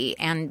baby.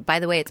 And by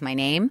the way, it's my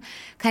name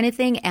kind of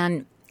thing.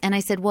 And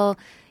I said, well,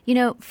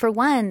 for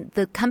one,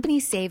 the company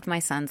saved my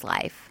son's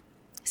life.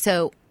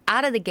 So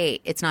out of the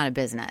gate, it's not a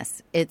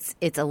business. It's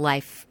a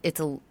life.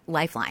 It's a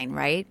lifeline,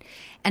 right?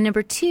 And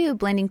number two,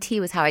 blending tea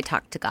was how I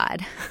talked to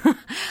God.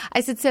 I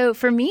said, so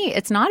for me,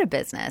 it's not a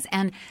business.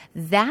 And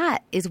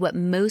that is what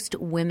most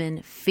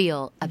women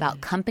feel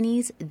about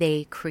companies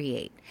they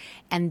create.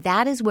 And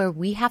that is where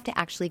we have to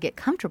actually get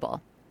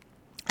comfortable.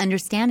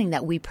 Understanding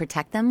that we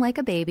protect them like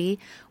a baby,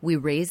 we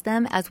raise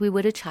them as we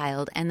would a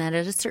child, and that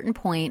at a certain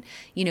point,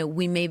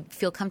 we may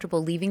feel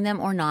comfortable leaving them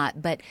or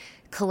not, but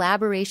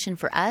collaboration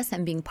for us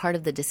and being part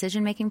of the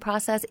decision-making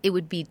process, it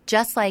would be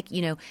just like,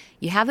 you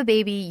have a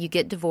baby, you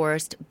get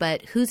divorced,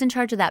 but who's in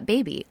charge of that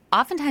baby?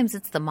 Oftentimes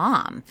it's the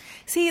mom.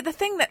 See, the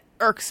thing that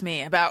irks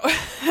me about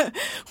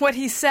what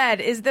he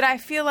said is that I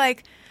feel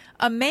like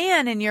a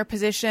man in your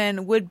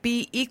position would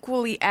be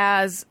equally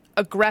as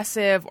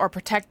aggressive or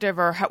protective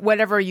or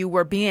whatever you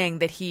were being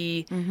that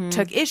he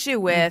took issue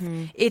with.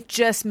 It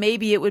just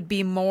maybe it would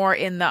be more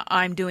in the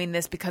I'm doing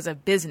this because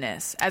of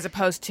business as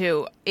opposed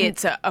to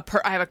it's I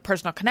have a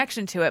personal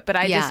connection to it. But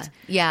I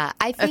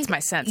think that's my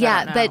sense.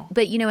 Yeah, but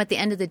at the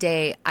end of the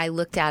day, I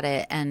looked at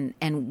it and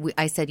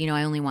I said,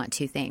 I only want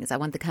two things. I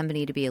want the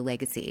company to be a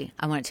legacy.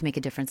 I want it to make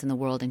a difference in the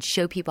world and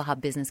show people how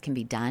business can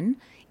be done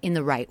in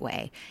the right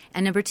way.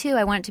 And number two,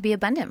 I want it to be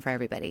abundant for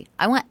everybody.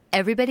 I want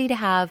everybody to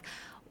have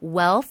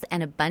wealth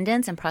and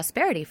abundance and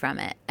prosperity from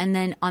it. And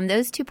then on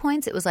those 2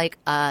 points, it was like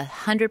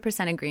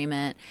 100%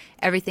 agreement.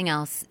 Everything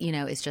else,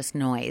 is just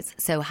noise.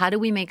 So how do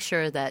we make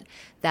sure that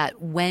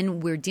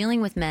when we're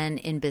dealing with men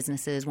in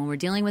businesses, when we're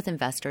dealing with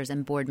investors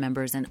and board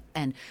members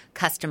and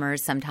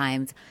customers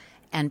sometimes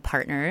and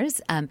partners,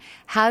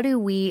 how do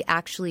we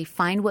actually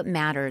find what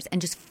matters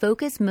and just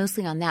focus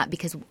mostly on that?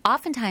 Because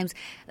oftentimes,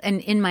 and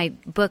in my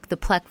book, The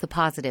Pluck the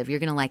Positive, you're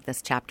going to like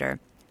this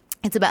chapter.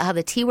 It's about how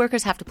the tea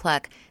workers have to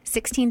pluck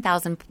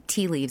 16,000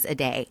 tea leaves a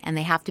day, and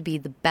they have to be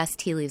the best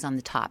tea leaves on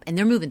the top. And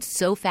they're moving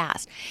so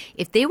fast.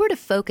 If they were to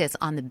focus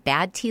on the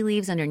bad tea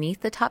leaves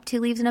underneath the top tea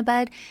leaves in a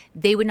bud,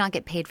 they would not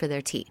get paid for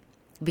their tea,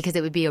 because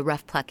it would be a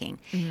rough plucking.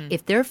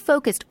 If they're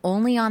focused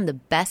only on the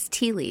best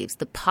tea leaves,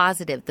 the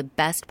positive, the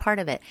best part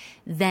of it,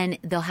 then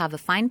they'll have a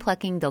fine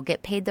plucking, they'll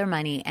get paid their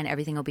money, and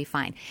everything will be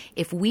fine.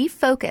 If we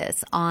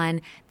focus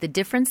on the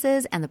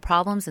differences and the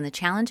problems and the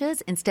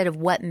challenges instead of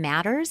what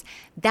matters,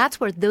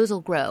 that's where those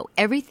will grow.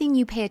 Everything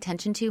you pay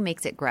attention to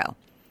makes it grow.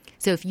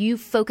 So if you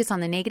focus on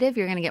the negative,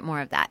 you're going to get more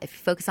of that. If you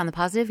focus on the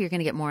positive, you're going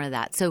to get more of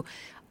that. So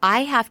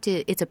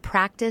it's a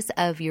practice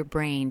of your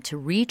brain to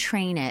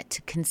retrain it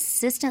to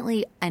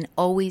consistently and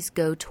always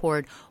go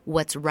toward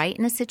what's right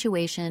in a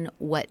situation,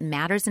 what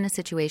matters in a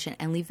situation,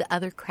 and leave the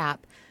other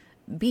crap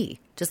be.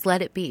 Just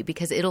let it be,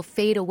 because it'll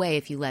fade away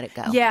if you let it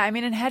go. Yeah, I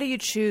mean, and how do you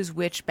choose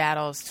which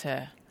battles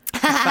to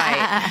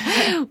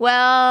fight?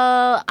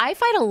 Well, I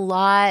fight a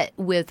lot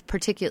with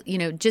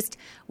just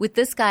with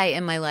this guy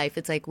in my life.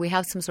 It's like we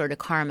have some sort of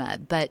karma,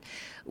 but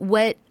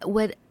what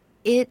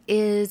it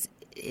is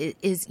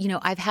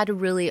I've had to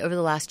really over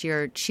the last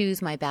year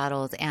choose my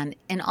battles, and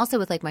also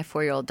with like my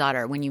 4-year-old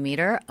daughter. When you meet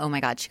her, oh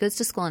my God, she goes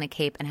to school in a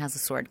cape and has a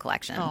sword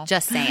collection. Oh.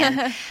 Just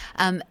saying.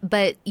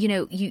 But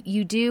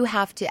you do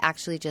have to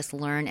actually just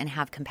learn and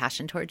have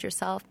compassion towards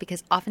yourself,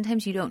 because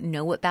oftentimes you don't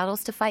know what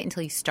battles to fight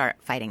until you start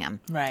fighting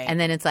them. Right. And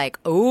then it's like,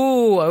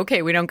 oh,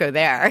 okay, we don't go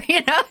there.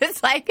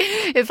 It's like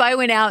if I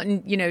went out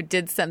and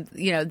did some,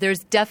 there's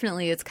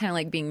definitely, it's kind of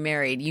like being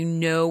married. You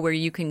know where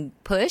you can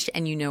push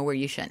and you know where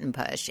you shouldn't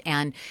push,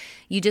 and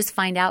you just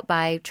find out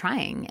by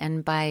trying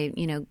and by,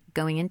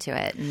 going into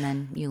it, and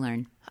then you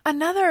learn.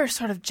 Another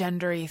sort of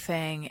gendery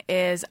thing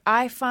is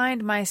I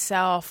find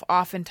myself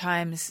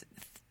oftentimes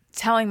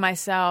telling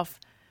myself,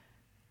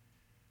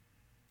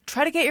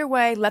 try to get your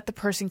way, let the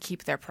person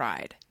keep their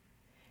pride.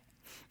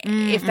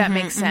 If that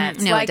makes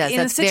sense. No, like it does. In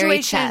That's a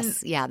situation very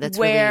chess. Yeah, that's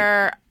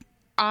where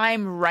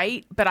I'm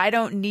right, but I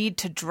don't need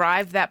to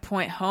drive that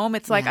point home.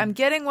 It's like I'm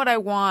getting what I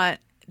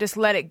want, just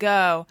let it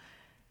go.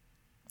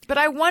 But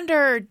I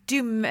wonder,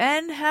 do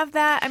men have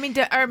that? I mean,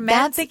 are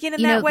men thinking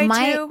in that way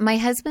too? My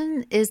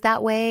husband is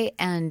that way,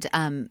 and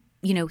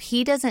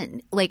he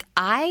doesn't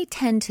I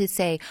tend to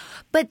say,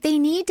 but they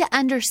need to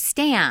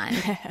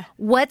understand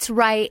what's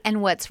right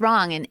and what's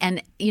wrong,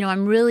 and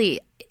I'm really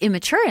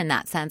immature in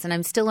that sense, and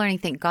I'm still learning.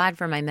 Thank God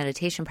for my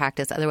meditation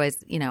practice.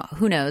 Otherwise,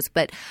 who knows?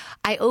 But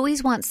I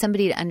always want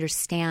somebody to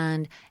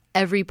understand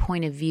every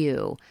point of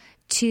view,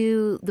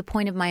 to the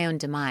point of my own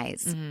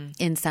demise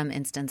in some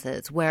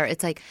instances, where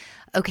it's like,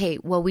 okay,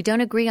 well, we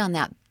don't agree on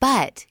that,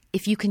 but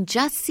if you can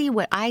just see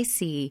what I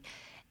see,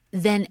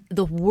 then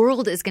the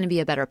world is going to be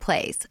a better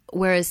place.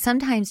 Whereas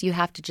sometimes you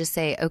have to just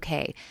say,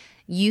 okay,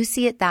 you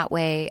see it that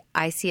way,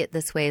 I see it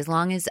this way. As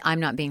long as I'm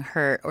not being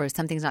hurt or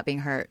something's not being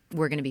hurt,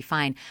 we're going to be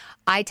fine.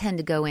 I tend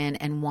to go in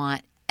and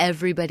want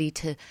everybody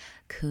to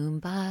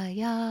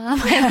kumbaya,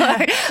 my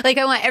Lord.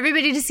 I want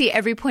everybody to see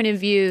every point of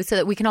view so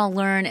that we can all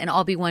learn and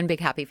all be one big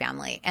happy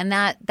family. And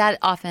that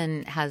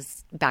often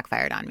has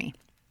backfired on me.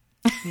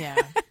 Yeah.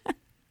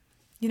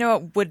 You know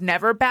what would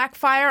never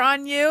backfire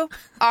on you?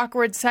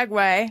 Awkward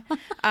segue.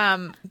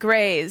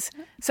 Graze.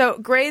 So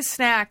Graze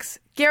snacks.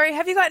 Gary,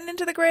 have you gotten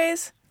into the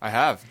Graze? I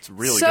have. It's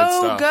really good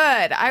stuff.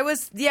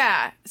 So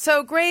good.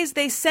 So Graze,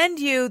 they send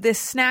you this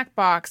snack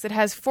box that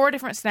has 4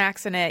 different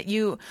snacks in it.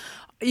 You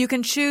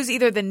can choose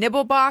either the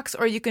nibble box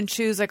or you can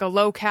choose like a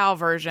low-cal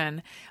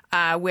version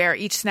where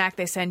each snack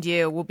they send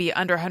you will be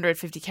under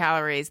 150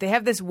 calories. They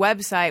have this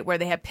website where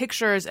they have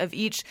pictures of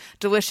each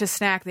delicious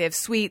snack. They have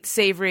sweet,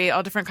 savory,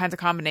 all different kinds of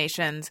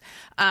combinations,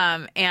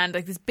 and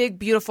like these big,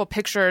 beautiful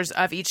pictures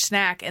of each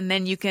snack. And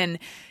then you can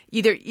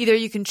either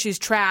you can choose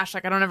trash,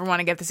 like I don't ever want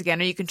to get this again,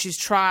 or you can choose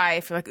try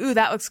if you're like, ooh,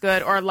 that looks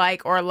good, or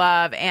like or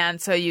love.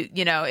 And so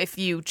if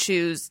you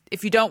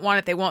don't want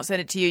it, they won't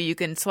send it to you. You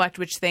can select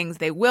which things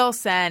they will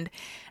send.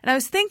 And I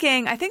was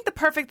thinking, I think the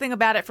perfect thing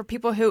about it for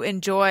people who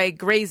enjoy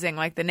grazing,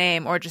 like the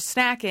name, or just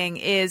snacking,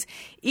 is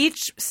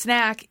each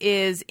snack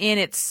is in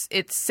it's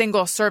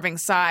single serving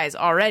size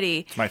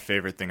already. It's my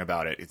favorite thing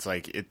about it. It's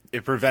like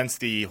it prevents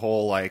the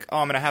whole like, oh,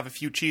 I'm going to have a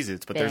few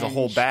Cheez-Its, but there's a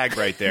whole bag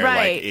right there.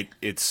 Right. Like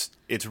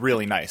it's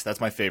really nice. That's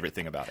my favorite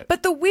thing about it.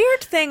 But the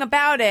weird thing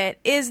about it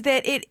is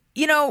that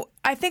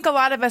I think a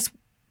lot of us,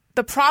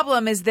 the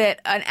problem is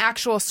that an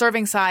actual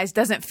serving size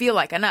doesn't feel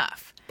like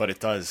enough. But it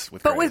does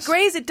with But Graze. with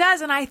Graze, it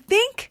does. And I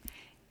think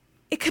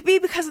it could be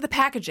because of the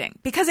packaging.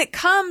 Because it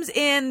comes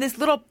in this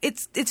little –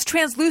 it's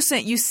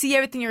translucent. You see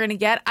everything you're going to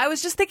get. I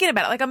was just thinking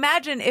about it. Like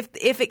imagine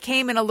if it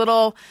came in a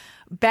little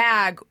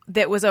bag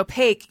that was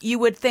opaque, you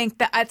would think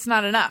that that's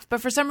not enough. But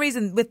for some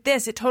reason with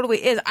this, it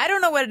totally is. I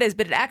don't know what it is,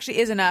 but it actually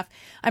is enough.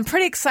 I'm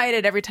pretty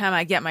excited every time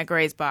I get my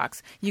Graze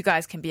box. You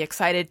guys can be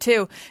excited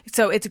too.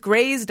 So it's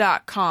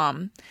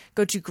graze.com.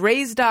 Go to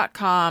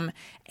graze.com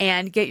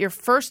and get your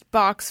first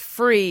box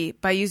free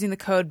by using the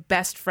code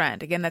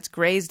BESTFRIEND. Again, that's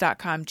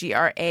graze.com,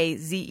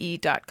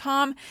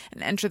 graze.com,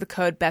 and enter the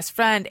code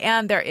BESTFRIEND.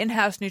 And their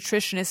in-house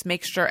nutritionists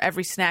make sure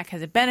every snack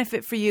has a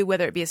benefit for you,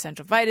 whether it be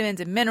essential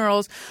vitamins and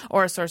minerals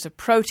or a source of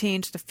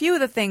protein. Just a few of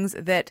the things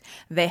that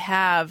they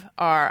have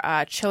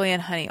are chili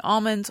and honey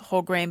almonds,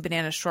 whole grain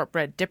banana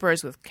shortbread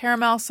dippers with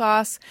caramel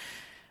sauce.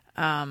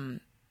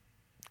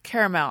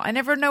 Caramel. I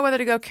never know whether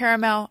to go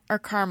caramel or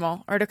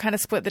caramel or to kind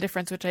of split the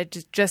difference, which I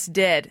just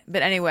did.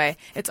 But anyway,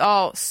 it's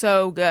all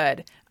so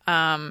good.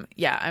 I'm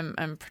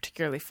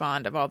particularly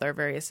fond of all their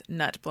various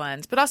nut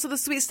blends, but also the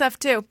sweet stuff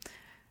too.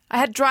 I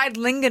had dried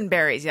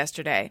lingonberries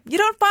yesterday. You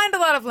don't find a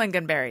lot of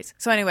lingonberries.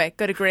 So anyway,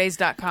 go to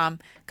graze.com,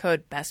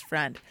 code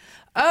BESTFRIEND.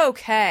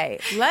 Okay,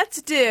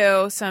 let's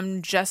do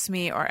some Just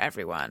Me or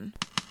Everyone.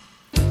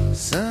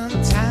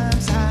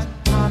 Sometimes I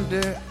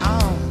ponder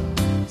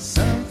on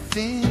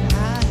something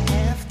I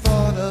have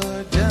thought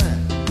or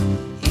done.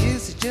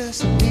 Is it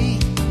just me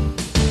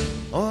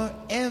or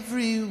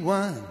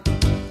everyone?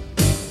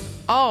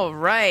 All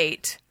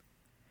right.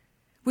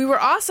 We were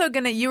also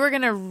you were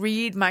going to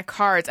read my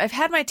cards. I've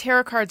had my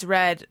tarot cards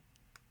read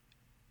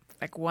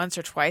like once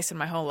or twice in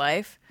my whole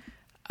life.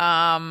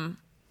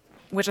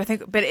 Which I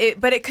think, but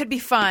it could be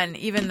fun,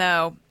 even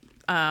though,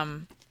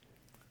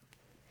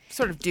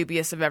 sort of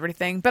dubious of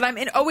everything. But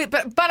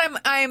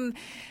I'm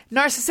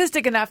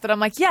narcissistic enough that I'm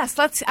like, yes,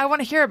 I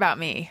want to hear about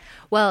me.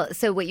 Well,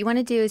 so what you want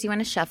to do is you want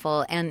to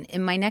shuffle. And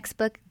in my next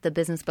book, the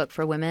business book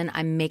for women,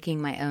 I'm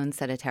making my own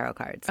set of tarot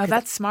cards. Oh,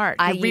 that's smart.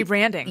 You're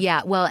rebranding.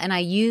 Yeah. Well, and I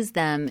use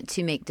them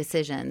to make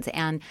decisions.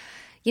 And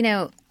you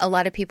know, a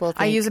lot of people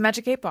think, I use a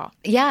Magic 8 Ball.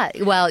 Yeah.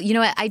 Well, you know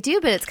what? I do,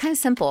 but it's kind of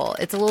simple.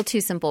 It's a little too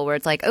simple where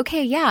it's like,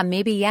 okay, yeah,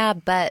 maybe, yeah,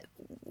 but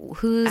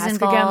who's Ask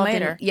involved? Again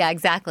later. Yeah,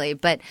 exactly.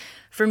 But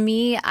for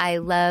me, I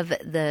love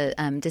the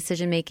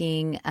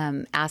decision-making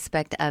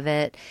aspect of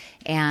it.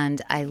 And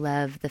I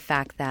love the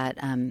fact that,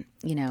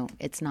 you know,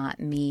 it's not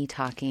me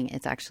talking.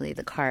 It's actually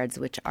the cards,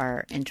 which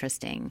are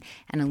interesting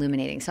and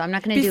illuminating. So I'm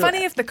not going to do it. It'd be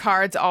funny if the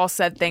cards all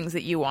said things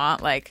that you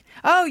want, like,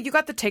 oh, you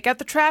got to take out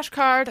the trash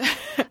card.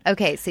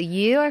 Okay, so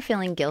you are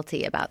feeling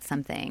guilty about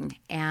something,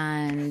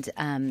 and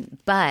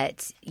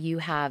but you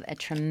have a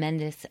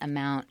tremendous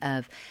amount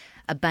of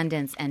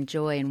abundance and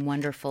joy and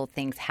wonderful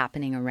things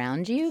happening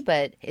around you.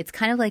 But it's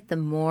kind of like the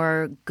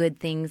more good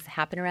things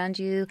happen around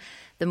you,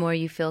 the more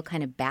you feel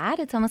kind of bad.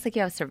 It's almost like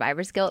you have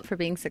survivor's guilt for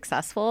being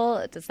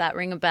successful. Does that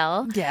ring a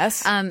bell?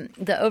 Yes.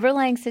 The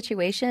overlying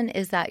situation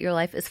is that your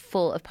life is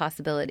full of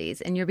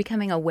possibilities, and you're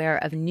becoming aware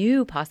of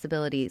new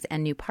possibilities,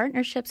 and new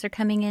partnerships are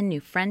coming in,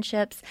 new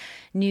friendships,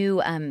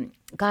 new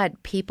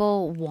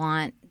people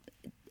want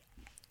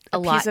a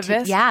lot of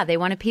this? Yeah, they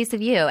want a piece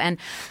of you. And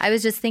I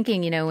was just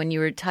thinking, you know, when you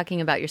were talking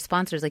about your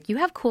sponsors, like you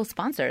have cool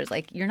sponsors.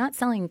 Like you're not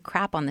selling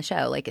crap on the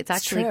show. Like it's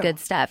actually good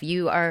stuff.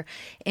 You are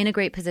in a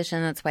great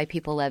position. That's why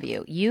people love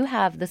you.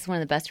 This is one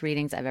of the best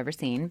readings I've ever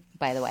seen,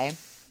 by the way.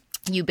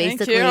 You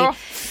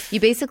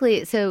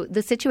basically, so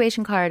the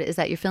situation card is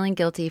that you're feeling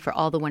guilty for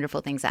all the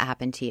wonderful things that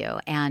happened to you.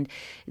 And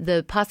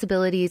the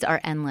possibilities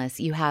are endless.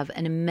 You have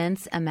an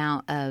immense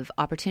amount of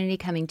opportunity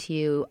coming to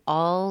you,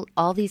 all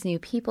these new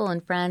people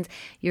and friends.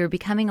 You're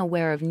becoming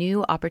aware of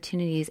new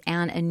opportunities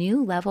and a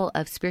new level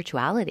of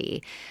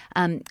spirituality.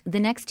 The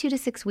next 2 to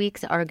 6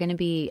 weeks are going to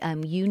be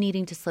you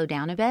needing to slow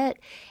down a bit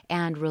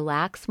and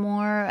relax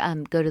more,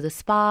 go to the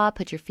spa,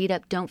 put your feet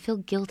up. Don't feel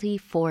guilty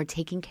for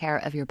taking care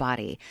of your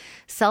body.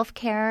 Self-care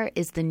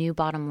is the new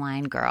bottom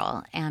line,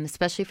 girl, and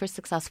especially for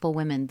successful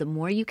women. The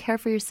more you care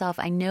for yourself,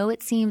 I know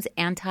it seems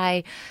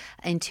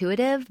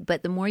anti-intuitive,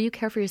 but the more you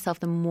care for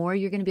yourself, the more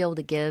you're going to be able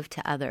to give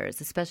to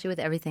others, especially with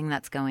everything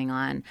that's going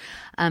on.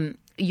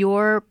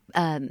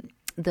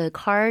 The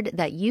card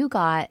that you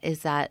got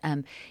is that,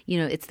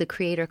 it's the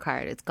creator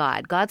card. It's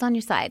God. God's on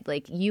your side.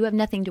 Like you have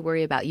nothing to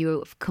worry about.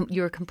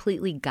 You're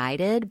completely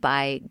guided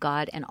by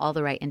God and all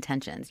the right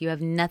intentions. You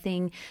have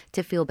nothing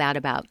to feel bad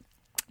about.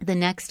 The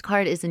next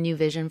card is a new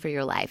vision for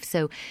your life.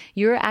 So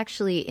you're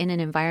actually in an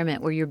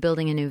environment where you're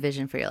building a new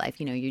vision for your life.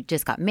 You know, you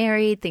just got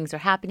married, things are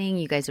happening,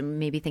 you guys are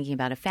maybe thinking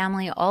about a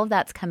family, all of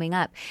that's coming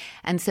up.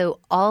 And so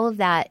all of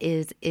that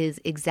is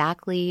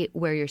exactly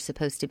where you're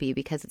supposed to be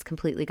because it's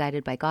completely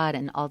guided by God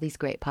and all these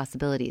great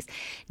possibilities.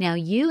 Now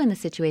you in the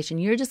situation,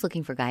 you're just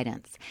looking for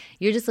guidance.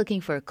 You're just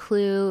looking for a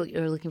clue.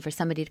 You're looking for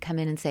somebody to come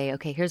in and say,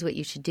 okay, here's what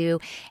you should do.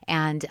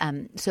 And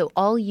so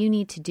all you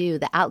need to do,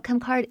 the outcome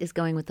card is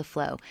going with the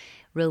flow.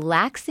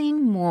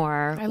 Relaxing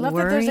more. I love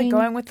that there's a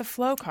going with the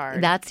flow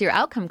card. That's your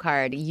outcome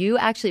card. You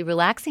actually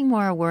relaxing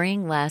more,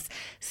 worrying less,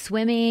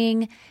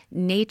 swimming,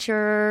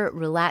 nature,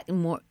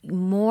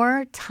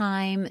 more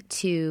time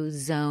to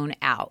zone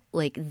out.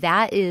 Like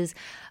that is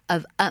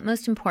of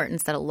utmost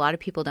importance that a lot of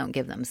people don't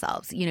give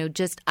themselves. You know,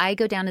 I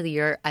go down to the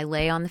yurt, I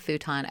lay on the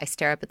futon, I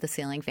stare up at the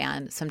ceiling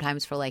fan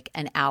sometimes for like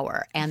an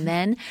hour. And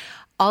then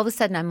all of a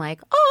sudden I'm like,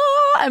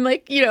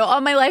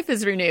 all my life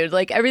is renewed.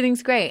 Like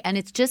everything's great. And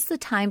it's just the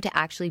time to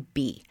actually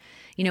be.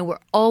 we're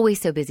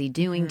always so busy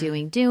doing.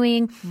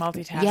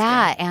 Multitasking.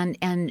 Yeah.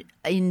 And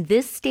in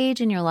this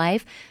stage in your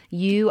life,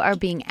 you are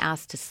being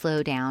asked to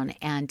slow down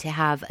and to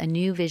have a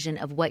new vision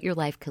of what your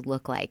life could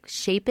look like.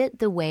 Shape it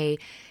the way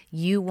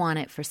you want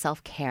it for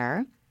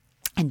self-care.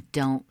 And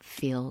don't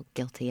feel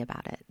guilty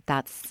about it.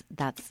 That's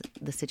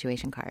the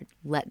situation card.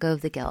 Let go of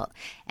the guilt.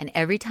 And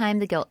every time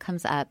the guilt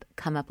comes up,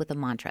 come up with a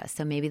mantra.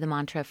 So maybe the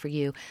mantra for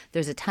you,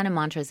 there's a ton of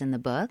mantras in the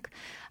book,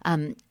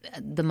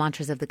 the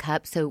mantras of the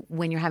cup. So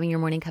when you're having your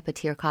morning cup of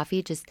tea or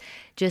coffee, just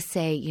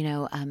say,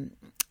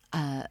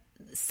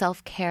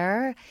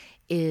 self-care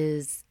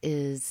is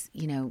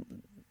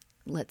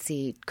let's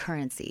see,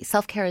 currency.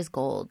 Self-care is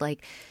gold.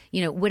 Like,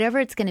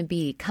 whatever it's going to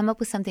be, come up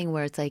with something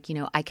where it's like,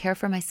 I care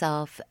for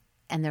myself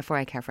and therefore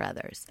I care for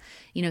others.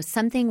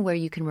 Something where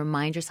you can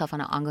remind yourself on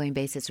an ongoing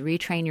basis,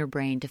 retrain your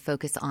brain to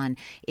focus on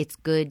it's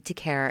good to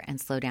care and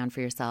slow down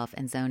for yourself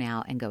and zone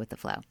out and go with the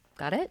flow.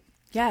 Got it?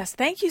 Yes.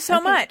 Thank you so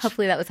much.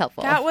 Hopefully that was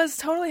helpful. That was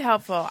totally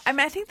helpful. I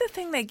mean, I think the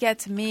thing that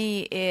gets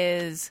me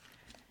is,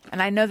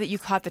 and I know that you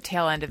caught the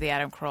tail end of the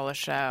Adam Carolla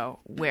show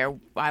where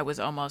I was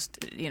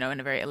almost, in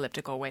a very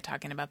elliptical way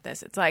talking about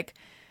this. It's like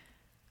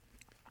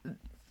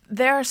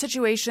there are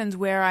situations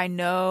where I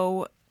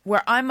know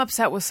where I'm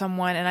upset with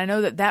someone and I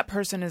know that that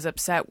person is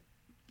upset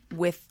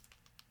with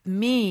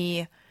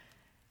me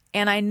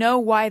and I know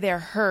why they're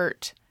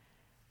hurt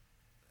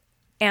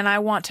and I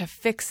want to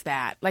fix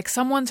that. Like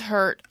someone's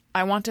hurt.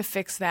 I want to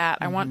fix that.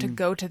 I want to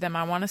go to them.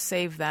 I want to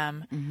save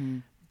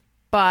them.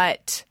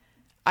 But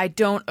I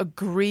don't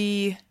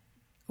agree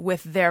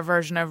with their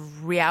version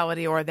of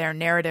reality or their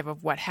narrative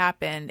of what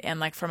happened. And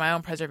like for my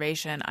own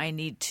preservation, I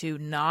need to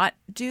not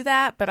do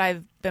that. But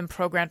I've been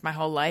programmed my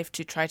whole life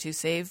to try to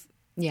save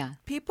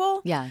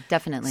people. Yeah,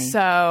 definitely.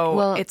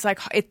 So it's like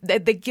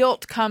the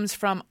guilt comes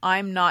from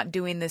I'm not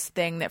doing this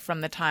thing that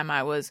from the time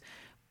I was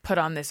put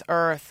on this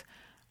earth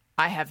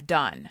I have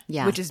done,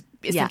 which is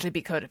essentially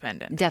be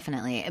codependent.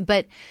 Definitely.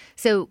 But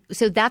so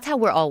that's how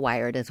we're all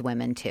wired as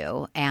women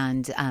too.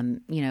 And,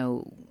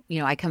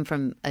 I come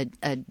from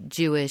a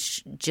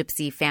Jewish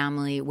gypsy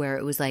family where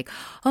it was like,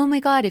 oh my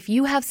God, if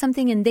you have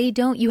something and they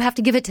don't, you have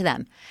to give it to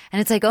them.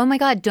 And it's like, oh my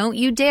God, don't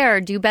you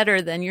dare do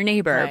better than your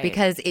neighbor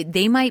because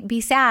they might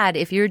be sad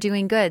if you're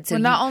doing good. So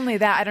not only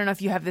that, I don't know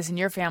if you have this in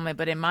your family,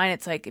 but in mine,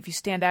 it's like if you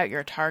stand out,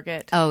 you're a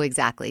target. Oh,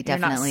 exactly.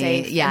 Definitely. You're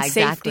not safe. Yeah, and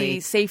exactly.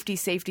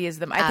 Safety is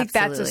the. I think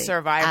that's a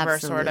survivor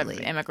sort of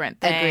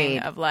immigrant thing. Agreed.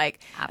 Of like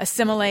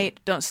assimilate,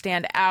 don't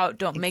stand out,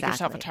 don't make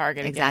yourself a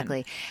target again.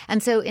 Exactly.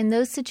 And so in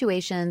those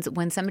situations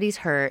when somebody's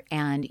hurt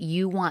and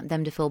you want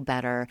them to feel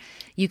better,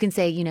 you can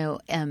say,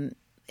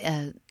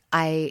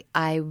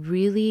 I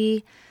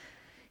really,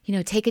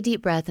 take a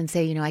deep breath and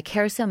say, I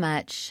care so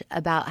much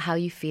about how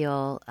you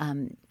feel.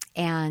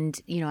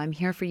 And, I'm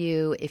here for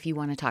you if you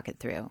want to talk it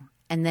through.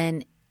 And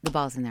then the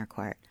ball's in their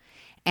court.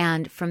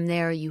 And from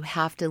there, you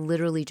have to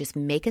literally just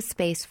make a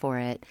space for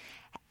it,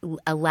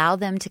 allow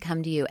them to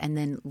come to you, and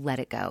then let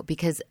it go.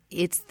 Because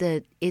it's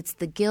the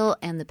guilt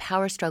and the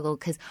power struggle.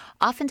 Because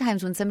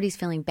oftentimes when somebody's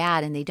feeling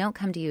bad and they don't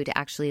come to you to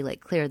actually like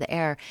clear the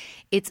air,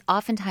 it's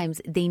oftentimes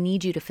they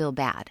need you to feel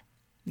bad.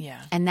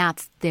 Yeah. And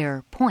that's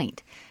their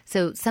point.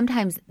 So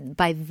sometimes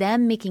by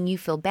them making you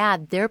feel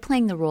bad, they're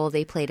playing the role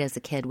they played as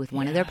a kid with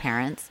one of their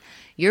parents.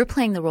 You're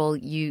playing the role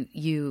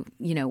you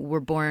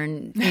were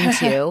born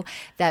into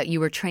that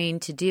you were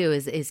trained to do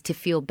is to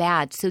feel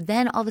bad. So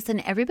then all of a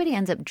sudden everybody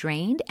ends up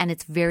drained and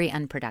it's very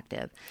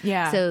unproductive.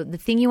 Yeah. So the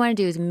thing you want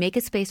to do is make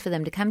a space for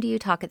them to come to you,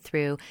 talk it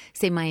through,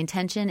 say my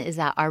intention is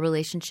that our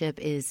relationship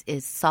is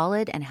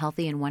solid and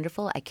healthy and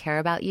wonderful. I care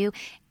about you.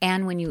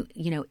 And when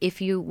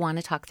if you want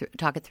to talk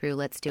it through,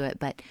 let's do it.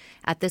 But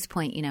at this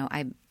point,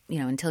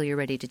 until you're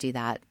ready to do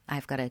that,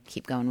 I've got to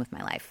keep going with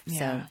my life. Yeah.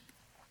 So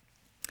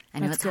I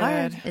know That's it's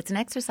hard. good. It's an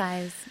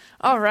exercise.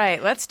 All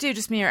right, let's do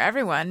Just Me or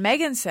Everyone.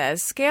 Megan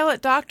says, scale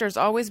at doctors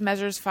always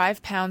measures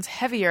 5 pounds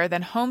heavier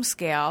than home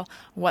scale.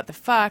 What the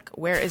fuck?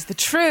 Where is the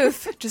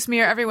truth? Just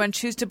Me or Everyone,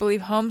 choose to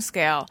believe home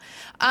scale.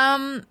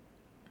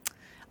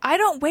 I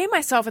don't weigh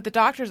myself at the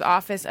doctor's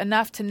office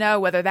enough to know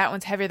whether that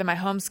one's heavier than my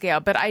home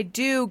scale, but I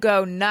do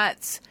go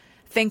nuts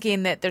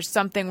thinking that there's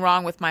something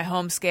wrong with my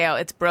home scale.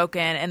 It's broken,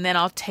 and then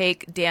I'll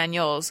take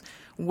Daniel's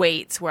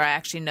weights where I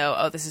actually know,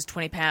 oh, this is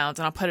 20 pounds,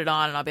 and I'll put it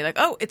on and I'll be like,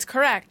 oh, it's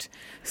correct.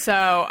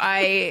 So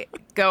I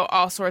go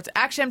all sorts.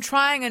 Actually, I'm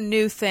trying a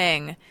new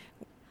thing,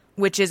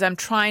 which is I'm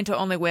trying to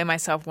only weigh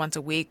myself once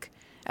a week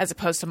as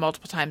opposed to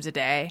multiple times a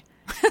day.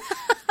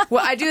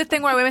 Well, I do the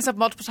thing where I weigh myself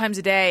multiple times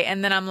a day,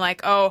 and then I'm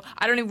like, oh,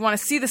 I don't even want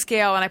to see the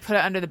scale, and I put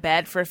it under the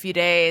bed for a few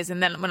days,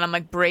 and then when I'm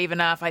like brave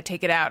enough, I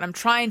take it out. I'm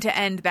trying to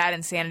end that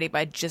insanity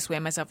by just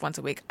weighing myself once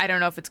a week. I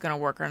don't know if it's going to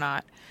work or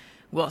not.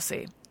 We'll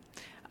see.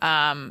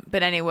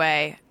 But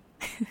anyway,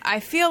 I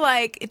feel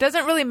like it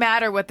doesn't really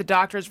matter what the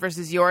doctor's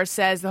versus yours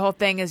says. The whole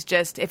thing is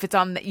just if it's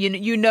on the,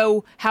 you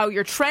know how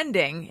you're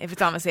trending if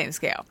it's on the same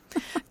scale.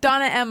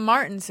 Donna M.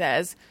 Martin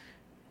says,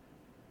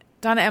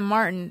 Donna M.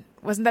 Martin,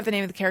 wasn't that the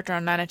name of the character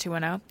on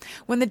 90210?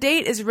 When the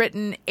date is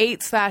written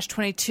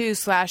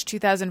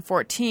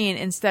 8/22/2014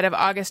 instead of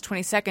August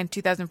 22nd,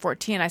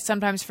 2014, I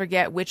sometimes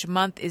forget which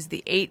month is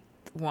the 8th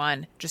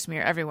 1, just me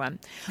or everyone.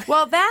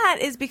 Well, that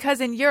is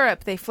because in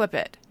Europe they flip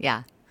it.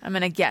 Yeah. I'm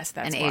going to guess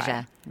that's In why.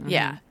 Asia. Mm-hmm.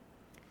 Yeah.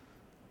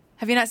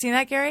 Have you not seen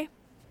that, Gary?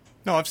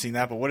 No, I've seen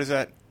that, but what does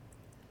that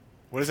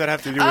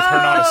have to do with her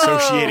not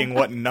associating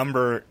what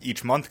number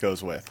each month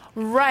goes with?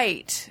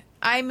 Right.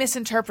 I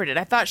misinterpreted.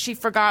 I thought she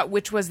forgot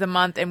which was the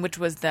month and which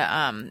was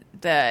the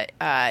day.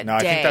 No, I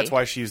think that's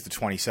why she used the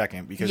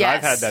 22nd, because Yes.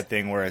 I've had that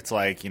thing where it's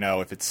like,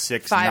 if it's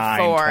 6, 5, 9,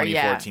 4,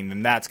 2014,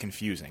 then that's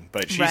confusing.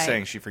 But she's Right.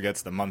 saying she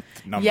forgets the month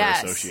number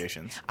Yes.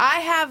 associations.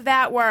 I have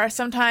that where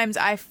sometimes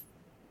I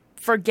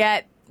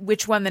forget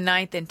which one the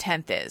 9th and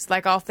 10th is.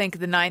 Like I'll think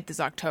the 9th is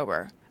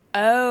October.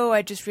 Oh,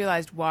 I just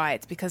realized why.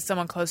 It's because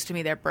someone close to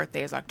me, their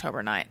birthday is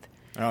October 9th.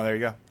 Oh, there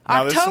you go. No,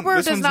 October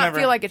this does one's not never,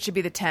 feel like it should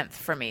be the 10th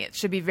for me. It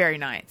should be very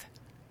 9th.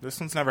 This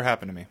one's never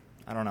happened to me.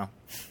 I don't know.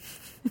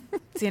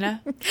 Zhena?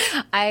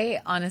 I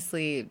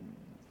honestly,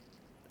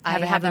 I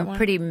Haven't had have that them one?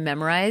 pretty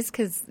memorized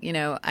because,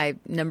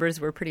 numbers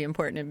were pretty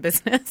important in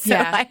business. So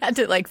Yeah. I had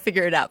to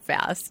figure it out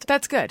fast.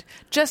 That's good.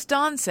 Just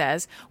Dawn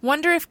says,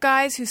 wonder if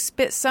guys who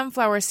spit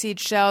sunflower seed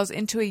shells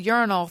into a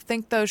urinal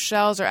think those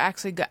shells are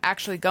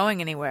actually going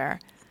anywhere.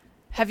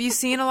 Have you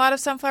seen a lot of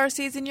sunflower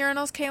seeds in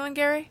urinals, Kaylin,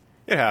 Gary?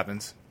 It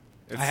happens.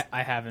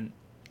 I haven't.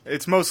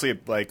 It's mostly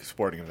like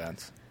sporting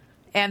events.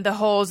 And the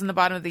holes in the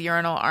bottom of the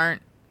urinal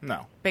aren't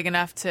No. big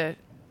enough to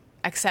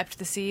accept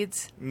the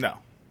seeds? No.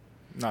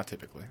 Not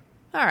typically.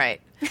 All right.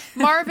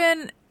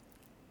 Marvin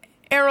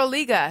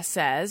Aeroliga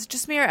says,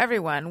 just me or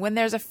everyone, when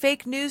there's a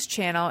fake news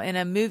channel in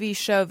a movie,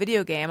 show,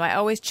 video game, I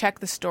always check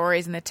the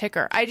stories and the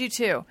ticker. I do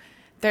too.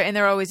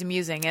 They're always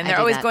amusing, and I they're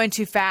do always that. going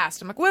too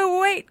fast. I'm like,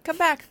 wait, come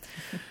back.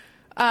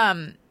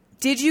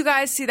 Did you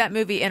guys see that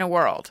movie In a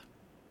World?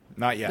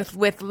 Not yet.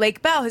 With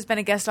Lake Bell, who's been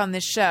a guest on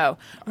this show.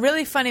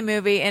 Really funny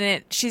movie,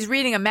 and she's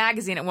reading a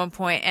magazine at one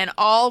point, and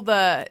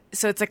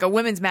so it's like a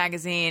women's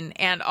magazine,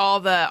 and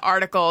all the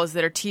articles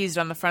that are teased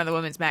on the front of the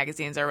women's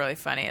magazines are really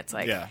funny. It's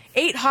like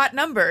 8 hot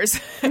numbers.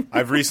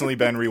 I've recently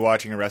been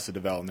rewatching Arrested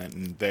Development,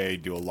 and they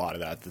do a lot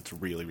of that. That's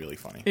really, really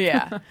funny.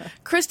 Yeah.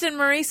 Kristen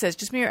Marie says,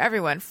 just me or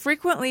everyone,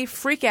 frequently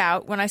freak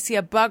out when I see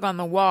a bug on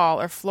the wall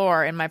or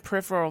floor in my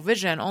peripheral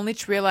vision, only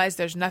to realize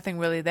there's nothing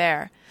really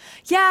there.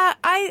 Yeah,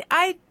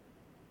 I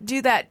do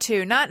that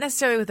too. Not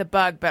necessarily with a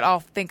bug, but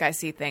I'll think I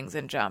see things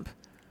and jump.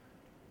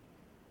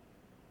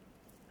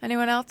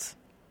 Anyone else?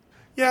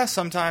 Yeah,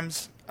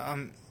 sometimes.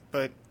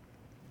 But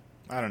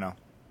I don't know.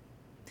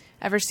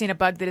 Ever seen a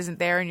bug that isn't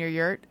there in your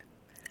yurt?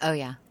 Oh,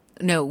 yeah.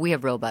 No, we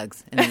have real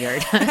bugs in the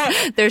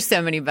yurt. There's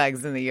so many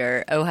bugs in the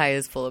yurt. Ojai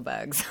is full of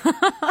bugs.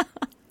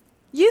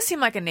 You seem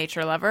like a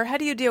nature lover. How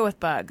do you deal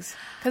with bugs?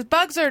 Because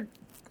bugs are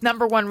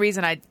number one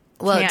reason I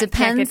Well, can't it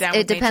depends. get down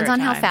with It depends nature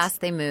on at how times.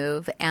 fast they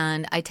move,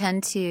 and I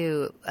tend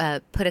to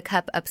put a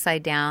cup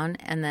upside down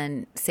and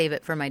then save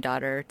it for my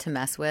daughter to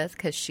mess with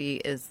because she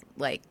is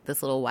like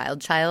this little wild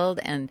child,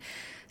 and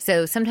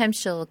so sometimes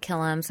she'll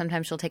kill them,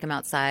 sometimes she'll take them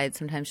outside,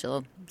 sometimes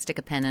she'll stick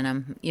a pin in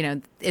them.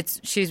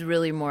 She's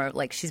really more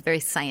like she's very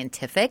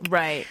scientific,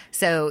 Right.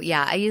 So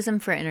yeah, I use them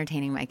for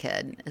entertaining my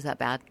kid. Is that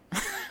bad?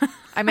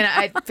 I mean,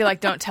 I feel like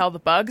don't tell the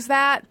bugs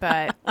that,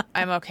 but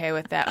I'm okay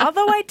with that.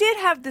 Although I did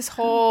have this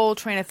whole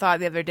train of thought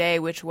the other day,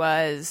 which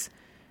was,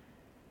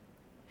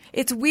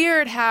 it's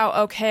weird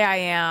how okay I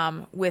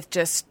am with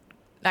just,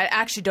 I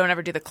actually don't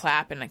ever do the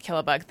clap and a kill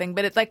a bug thing,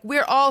 but it's like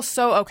we're all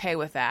so okay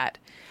with that.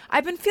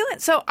 I've been feeling,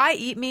 so I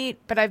eat meat,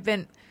 but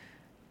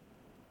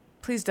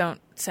please don't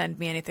send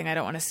me anything I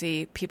don't want to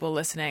see, people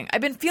listening.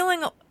 I've been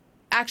feeling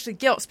actually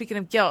guilt. Speaking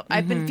of guilt,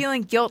 I've been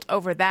feeling guilt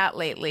over that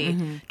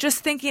lately. Just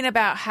thinking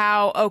about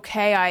how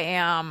okay I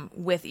am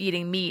with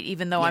eating meat,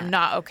 even though I'm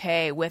not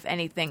okay with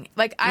anything.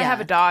 Like I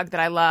have a dog that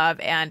I love,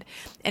 and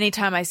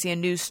anytime I see a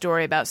news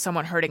story about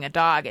someone hurting a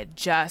dog, it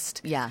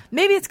just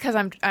maybe it's because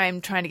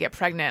I'm trying to get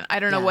pregnant. I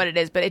don't know what it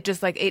is, but it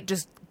just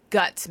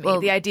guts me.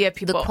 The idea of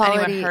people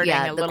anyone hurting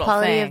a little the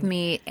quality thing. of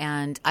meat.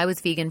 And I was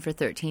vegan for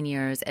 13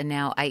 years, and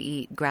now I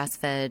eat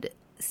grass-fed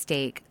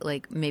steak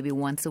like maybe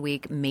once a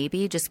week,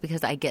 maybe just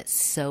because I get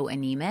so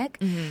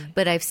anemic.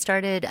 But I've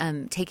started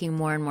taking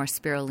more and more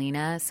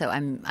spirulina, so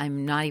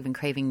I'm not even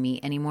craving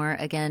meat anymore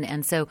again.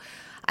 And so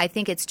I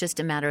think it's just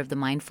a matter of the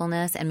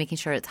mindfulness and making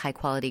sure it's high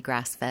quality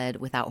grass fed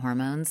without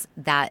hormones.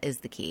 That is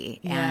the key.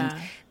 And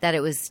that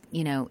it was,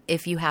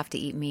 if you have to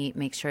eat meat,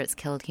 make sure it's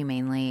killed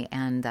humanely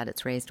and that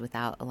it's raised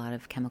without a lot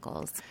of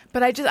chemicals.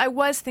 But I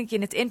was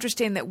thinking it's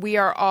interesting that we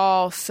are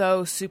all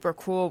so super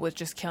cool with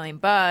just killing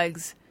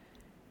bugs,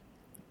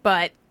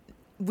 but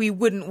we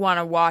wouldn't want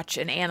to watch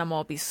an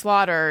animal be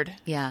slaughtered.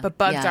 Yeah. But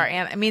bugs are,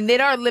 I mean, they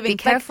are living. Be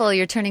careful,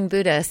 you're turning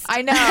Buddhist.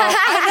 I know.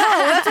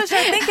 That's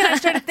what I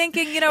started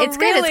thinking, it's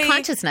really, good. It's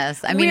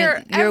consciousness. I mean,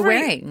 you're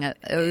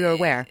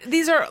aware.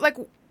 These are like,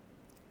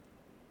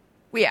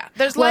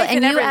 there's well, life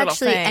in every little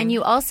thing. And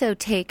you also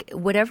take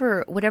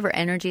whatever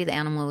energy the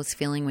animal was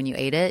feeling when you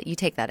ate it, you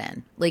take that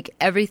in. Like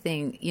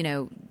everything,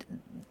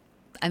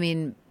 I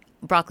mean,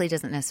 broccoli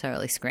doesn't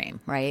necessarily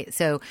scream, right?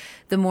 So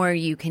the more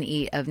you can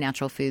eat of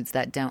natural foods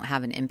that don't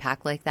have an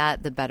impact like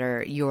that, the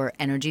better your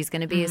energy is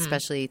going to be,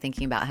 especially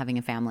thinking about having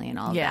a family and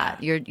all of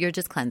that. You're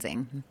just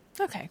cleansing.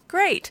 Okay,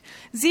 great.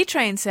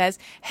 Z-Train says,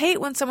 hate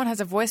when someone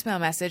has a voicemail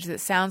message that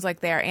sounds like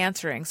they are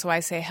answering, so I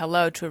say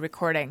hello to a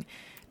recording.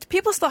 Do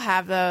people still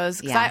have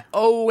those? Because I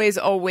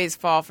always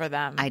fall for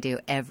them. I do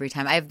every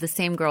time. I have the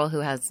same girl who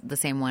has the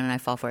same one, and I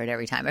fall for it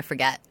every time. I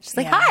forget. She's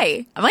like,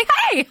 hi. I'm like,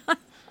 hi.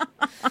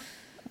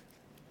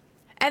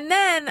 And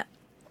then,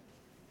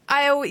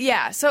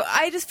 so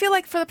I just feel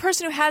like for the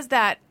person who has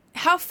that,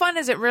 how fun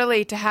is it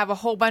really to have a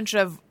whole bunch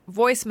of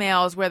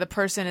voicemails where the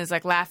person is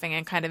like laughing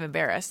and kind of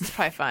embarrassed? It's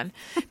probably fun.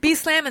 B.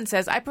 Slammin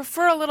says, I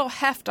prefer a little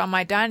heft on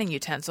my dining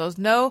utensils.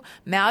 No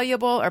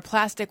malleable or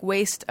plastic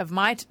waste of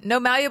my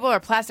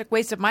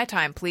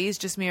time, please.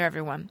 Just me or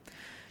everyone.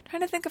 I'm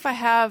trying to think if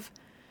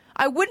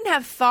I wouldn't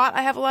have thought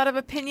I have a lot of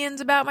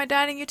opinions about my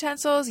dining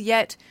utensils,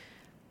 yet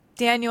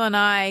Daniel and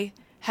I,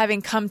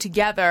 having come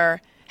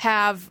together,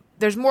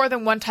 there's more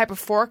than one type of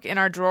fork in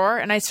our drawer,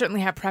 and I certainly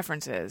have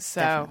preferences.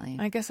 So Definitely.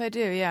 I guess I do,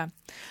 yeah.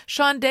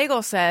 Sean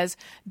Daigle says,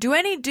 do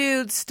any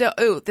dudes still...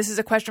 Ooh, this is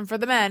a question for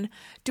the men.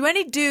 Do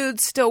any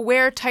dudes still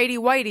wear tighty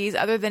whities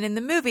other than in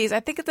the movies? I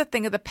think it's a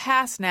thing of the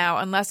past now,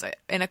 unless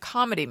in a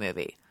comedy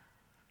movie.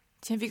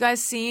 Have you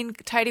guys seen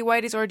tighty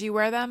whities, or do you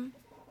wear them?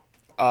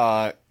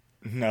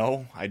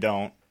 No, I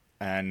don't.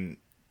 And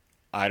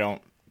I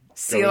don't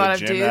See go a lot to of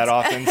the gym dudes? that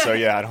often, so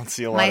yeah, I don't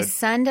see a lot My of...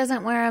 son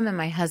doesn't wear them, and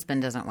my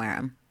husband doesn't wear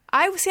them.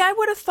 I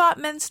would have thought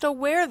men still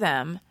wear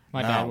them.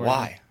 My dad wears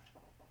why? them.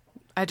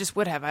 I just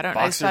would have. I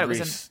just thought it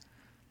was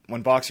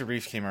When boxer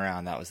briefs came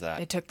around, that was that.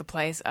 it took the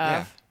place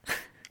of... Yeah.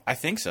 I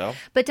think so.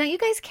 But don't you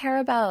guys care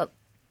about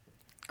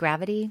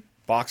gravity?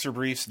 Boxer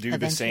briefs do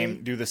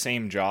Eventually. the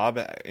same job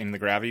in the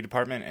gravity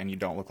department, and you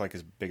don't look like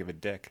as big of a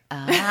dick.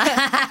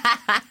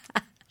 Got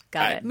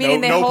it.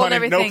 Meaning they no hold pun,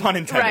 everything... No pun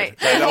intended. Right.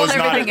 That Hold was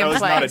everything in not a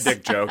place.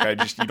 dick joke.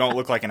 You don't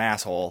look like an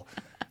asshole,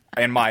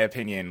 in my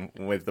opinion,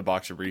 with the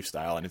boxer brief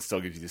style, and it still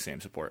gives you the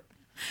same support.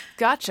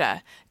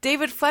 Gotcha.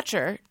 David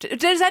Fletcher.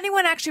 Does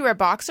anyone actually wear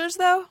boxers,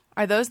 though?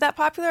 Are those that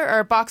popular? Or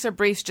are boxer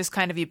briefs just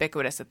kind of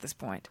ubiquitous at this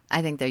point?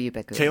 I think they're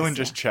ubiquitous. Kalen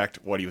just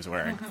checked what he was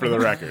wearing, for the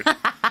record.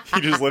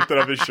 He just lifted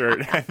up his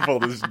shirt and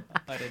pulled his...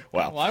 I did.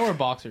 Wow. Well, I wear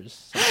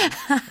boxers. So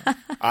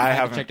I I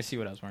haven't... check to see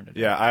what I was wearing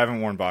today. Yeah, I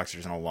haven't worn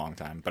boxers in a long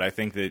time, but I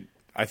think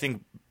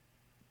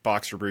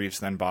boxer briefs,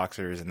 then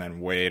boxers, and then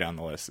way down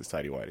the list is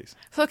tighty whities.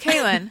 So,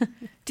 Kaylin,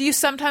 do you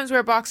sometimes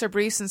wear boxer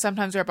briefs and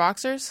sometimes wear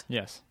boxers?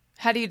 Yes.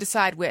 How do you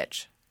decide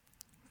which?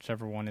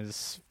 Whichever one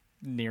is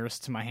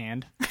nearest to my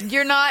hand.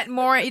 You're not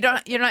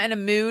in a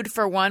mood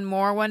for one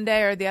more one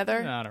day or the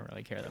other? No, I don't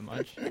really care that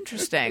much.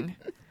 Interesting.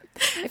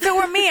 If it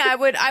were me,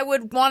 I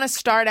would want to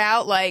start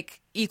out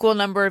like equal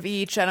number of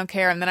each. I don't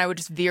care, and then I would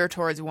just veer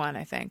towards one.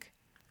 I think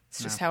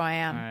it's just how I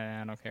am.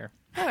 I don't care.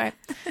 All right.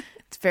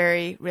 It's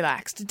very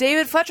relaxed.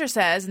 David Fletcher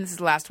says, and this is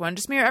the last one,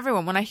 just me or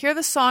everyone, when I hear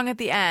the song at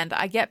the end,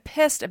 I get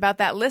pissed about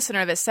that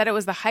listener that said it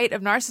was the height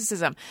of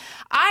narcissism.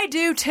 I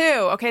do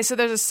too. Okay, so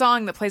there's a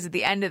song that plays at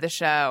the end of the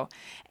show,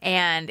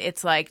 and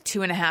it's like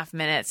 2.5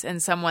 minutes,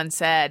 and someone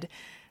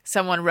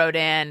wrote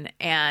in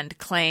and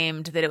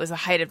claimed that it was the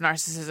height of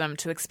narcissism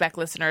to expect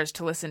listeners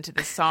to listen to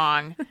this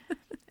song.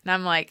 And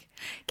I'm like...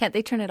 Can't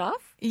they turn it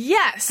off?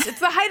 Yes, it's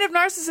the height of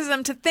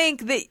narcissism to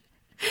think that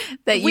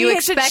You we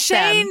expect should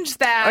change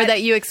them, that. or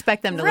that you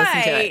expect them to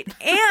listen to it.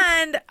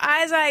 And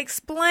as I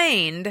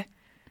explained,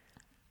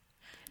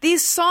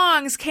 these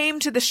songs came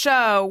to the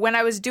show when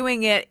I was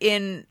doing it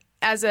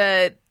as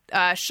a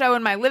show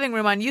in my living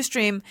room on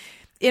Ustream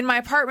in my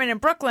apartment in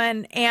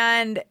Brooklyn,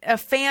 and a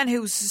fan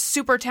who's a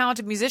super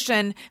talented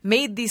musician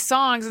made these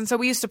songs, and so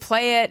we used to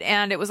play it,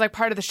 and it was like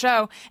part of the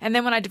show. And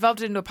then when I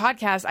developed it into a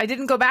podcast, I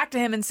didn't go back to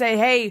him and say,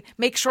 hey,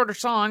 make shorter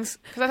songs,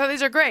 because I thought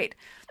these are great.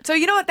 So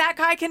you know what that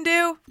guy can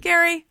do,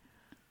 Gary?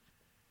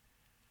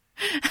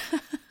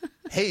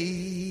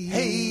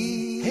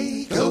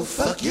 Hey, go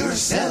fuck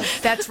yourself.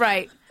 That's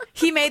right.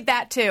 He made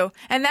that too.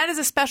 And that is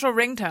a special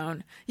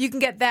ringtone. You can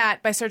get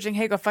that by searching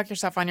Hey Go Fuck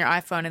Yourself on your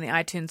iPhone in the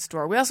iTunes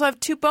store. We also have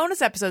 2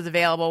 bonus episodes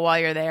available while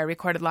you're there,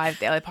 recorded live at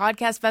the LA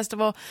Podcast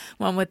Festival,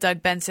 one with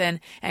Doug Benson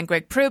and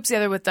Greg Proops, the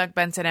other with Doug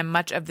Benson and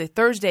much of the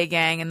Thursday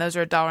Gang, and those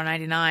are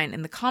 $1.99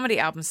 in the comedy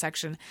album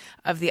section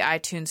of the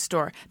iTunes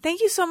store.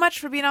 Thank you so much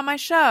for being on my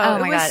show. Oh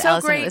my it was God, so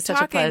Alison, great it was such a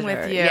talking pleasure.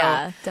 with you.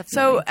 Yeah, definitely.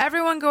 So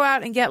everyone go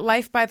out and get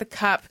Life by the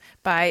Cup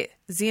by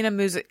Zhena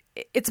Muzyka.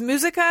 It's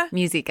Muzyka?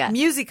 Muzyka.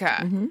 Muzyka.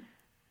 Mm-hmm.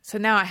 So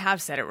now I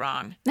have said it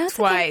wrong No, it's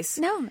twice.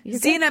 okay. No,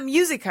 you're Zhena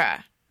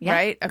Muzyka, Yeah,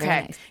 right? very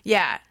Okay. nice.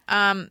 Yeah.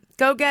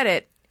 Go get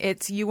it.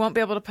 You won't be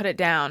able to put it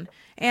down.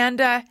 And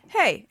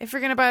hey, if you're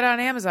going to buy it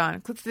on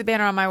Amazon, click through the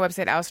banner on my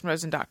website,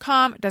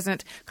 AlisonRosen.com. It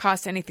doesn't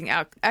cost anything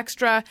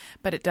extra,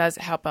 but it does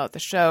help out the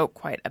show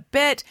quite a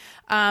bit.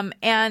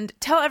 And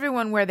tell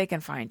everyone where they can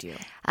find you.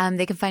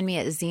 They can find me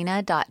at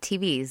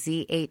Zhena.tv,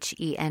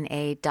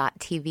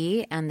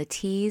 Zhena.tv, and the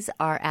T's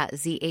are at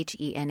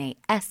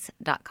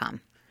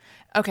Zhenas.com.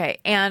 Okay.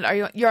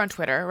 And you're on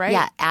Twitter, right?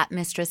 Yeah, at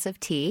Mistress of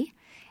Tea,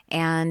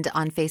 and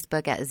on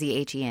Facebook at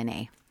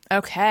Zhena.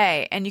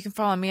 Okay. And you can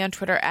follow me on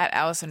Twitter at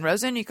Alison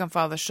Rosen. You can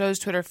follow the show's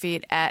Twitter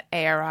feed at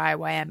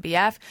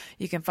ARIYMBF.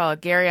 You can follow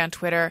Gary on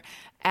Twitter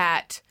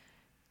at,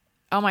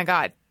 oh my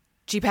God,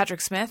 G.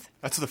 Patrick Smith?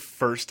 That's the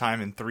first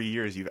time in 3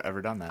 years you've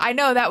ever done that. I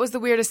know, that was the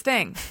weirdest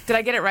thing. Did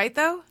I get it right,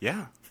 though?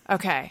 Yeah.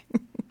 Okay.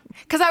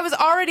 Because I was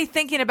already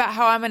thinking about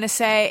how I'm going to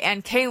say,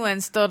 and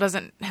Kaylin still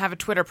doesn't have a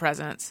Twitter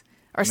presence.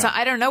 Or so,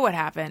 I don't know what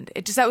happened.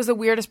 That was the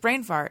weirdest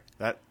brain fart.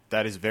 That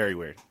is very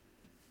weird.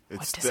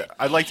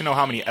 I'd like to know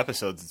how many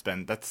episodes it's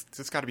been.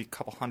 It's got to be a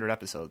couple hundred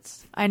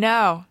episodes. I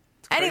know.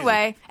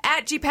 Anyway,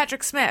 at G.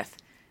 Patrick Smith.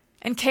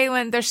 And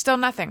Kaylin, there's still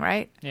nothing,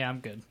 right? Yeah, I'm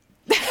good.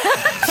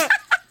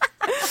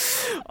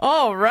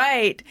 All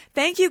right.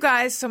 Thank you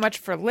guys so much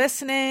for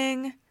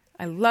listening.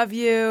 I love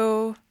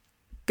you.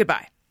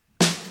 Goodbye.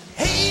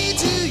 Hey,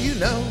 do you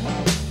know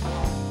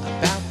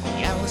about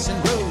the Alison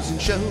Rosen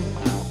show?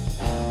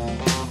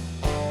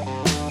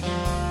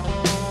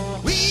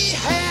 We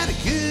had a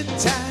good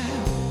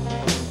time,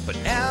 but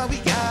now we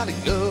gotta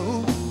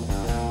go.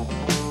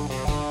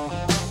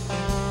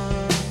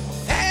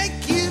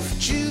 Thank you for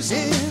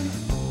choosing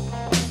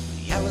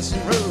the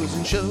Alison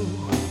Rosen show.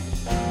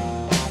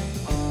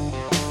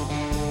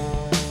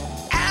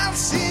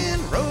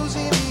 Alison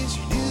Rosen is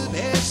your new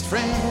best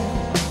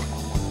friend.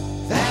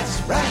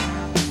 That's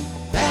right.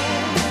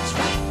 That's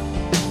right.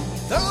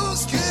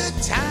 Those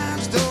good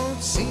times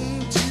don't seem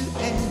to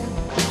end.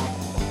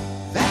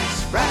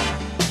 That's right.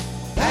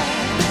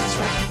 That's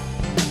right.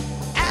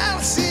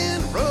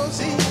 Alison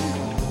Rosen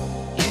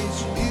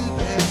is your new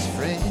best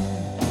friend.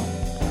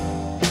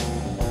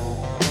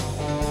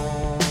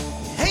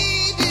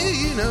 Hey, do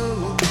you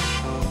know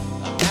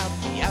about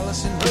the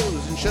Alison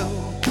Rosen show?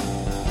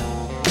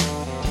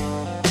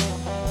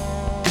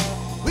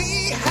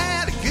 We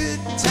had a good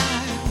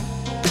time,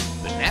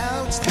 but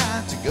now it's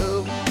time to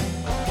go.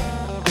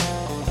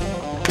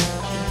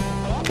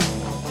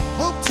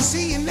 Hope to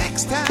see you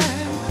next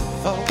time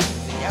for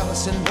the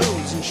Alison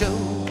Rosen show.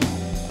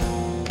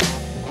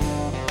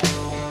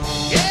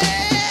 Yeah!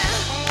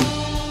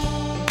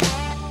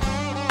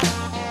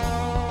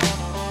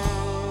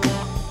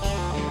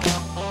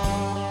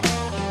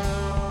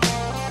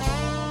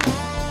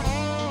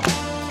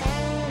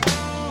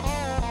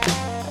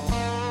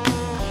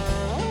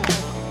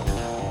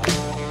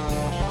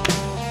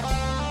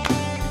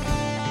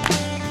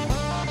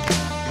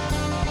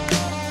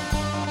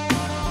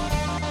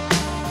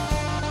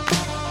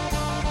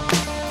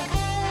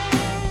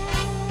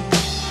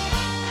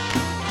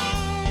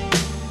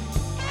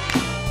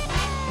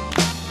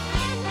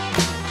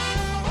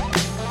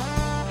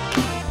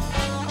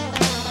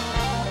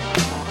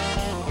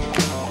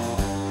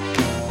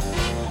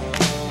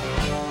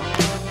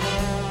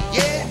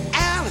 Yeah,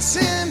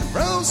 Alison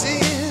Rosen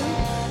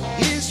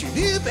is your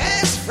new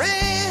best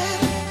friend.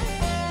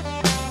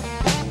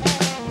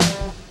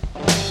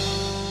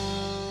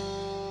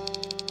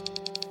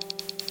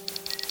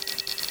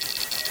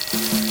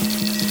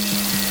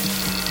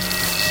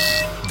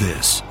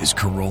 This is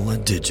Corolla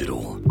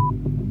Digital.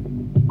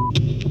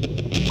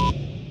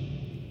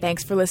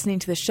 Thanks for listening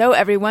to the show,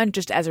 everyone.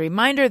 Just as a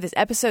reminder, this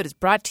episode is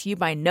brought to you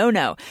by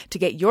NoNo. To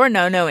get your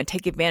NoNo and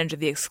take advantage of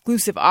the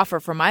exclusive offer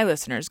for my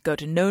listeners, go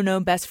to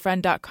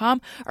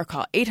nonobestfriend.com or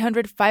call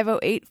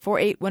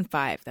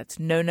 800-508-4815. That's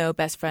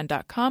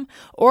nonobestfriend.com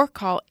or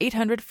call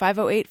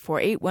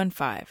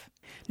 800-508-4815.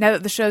 Now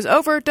that the show's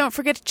over, don't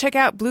forget to check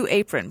out Blue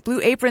Apron. Blue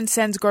Apron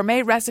sends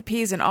gourmet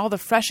recipes and all the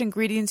fresh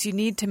ingredients you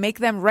need to make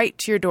them right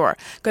to your door.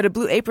 Go to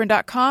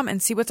blueapron.com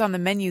and see what's on the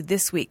menu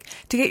this week.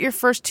 To get your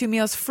first 2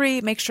 meals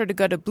free, make sure to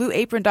go to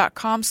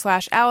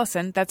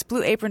blueapron.com/Alison. That's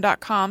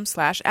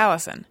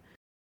blueapron.com/Alison.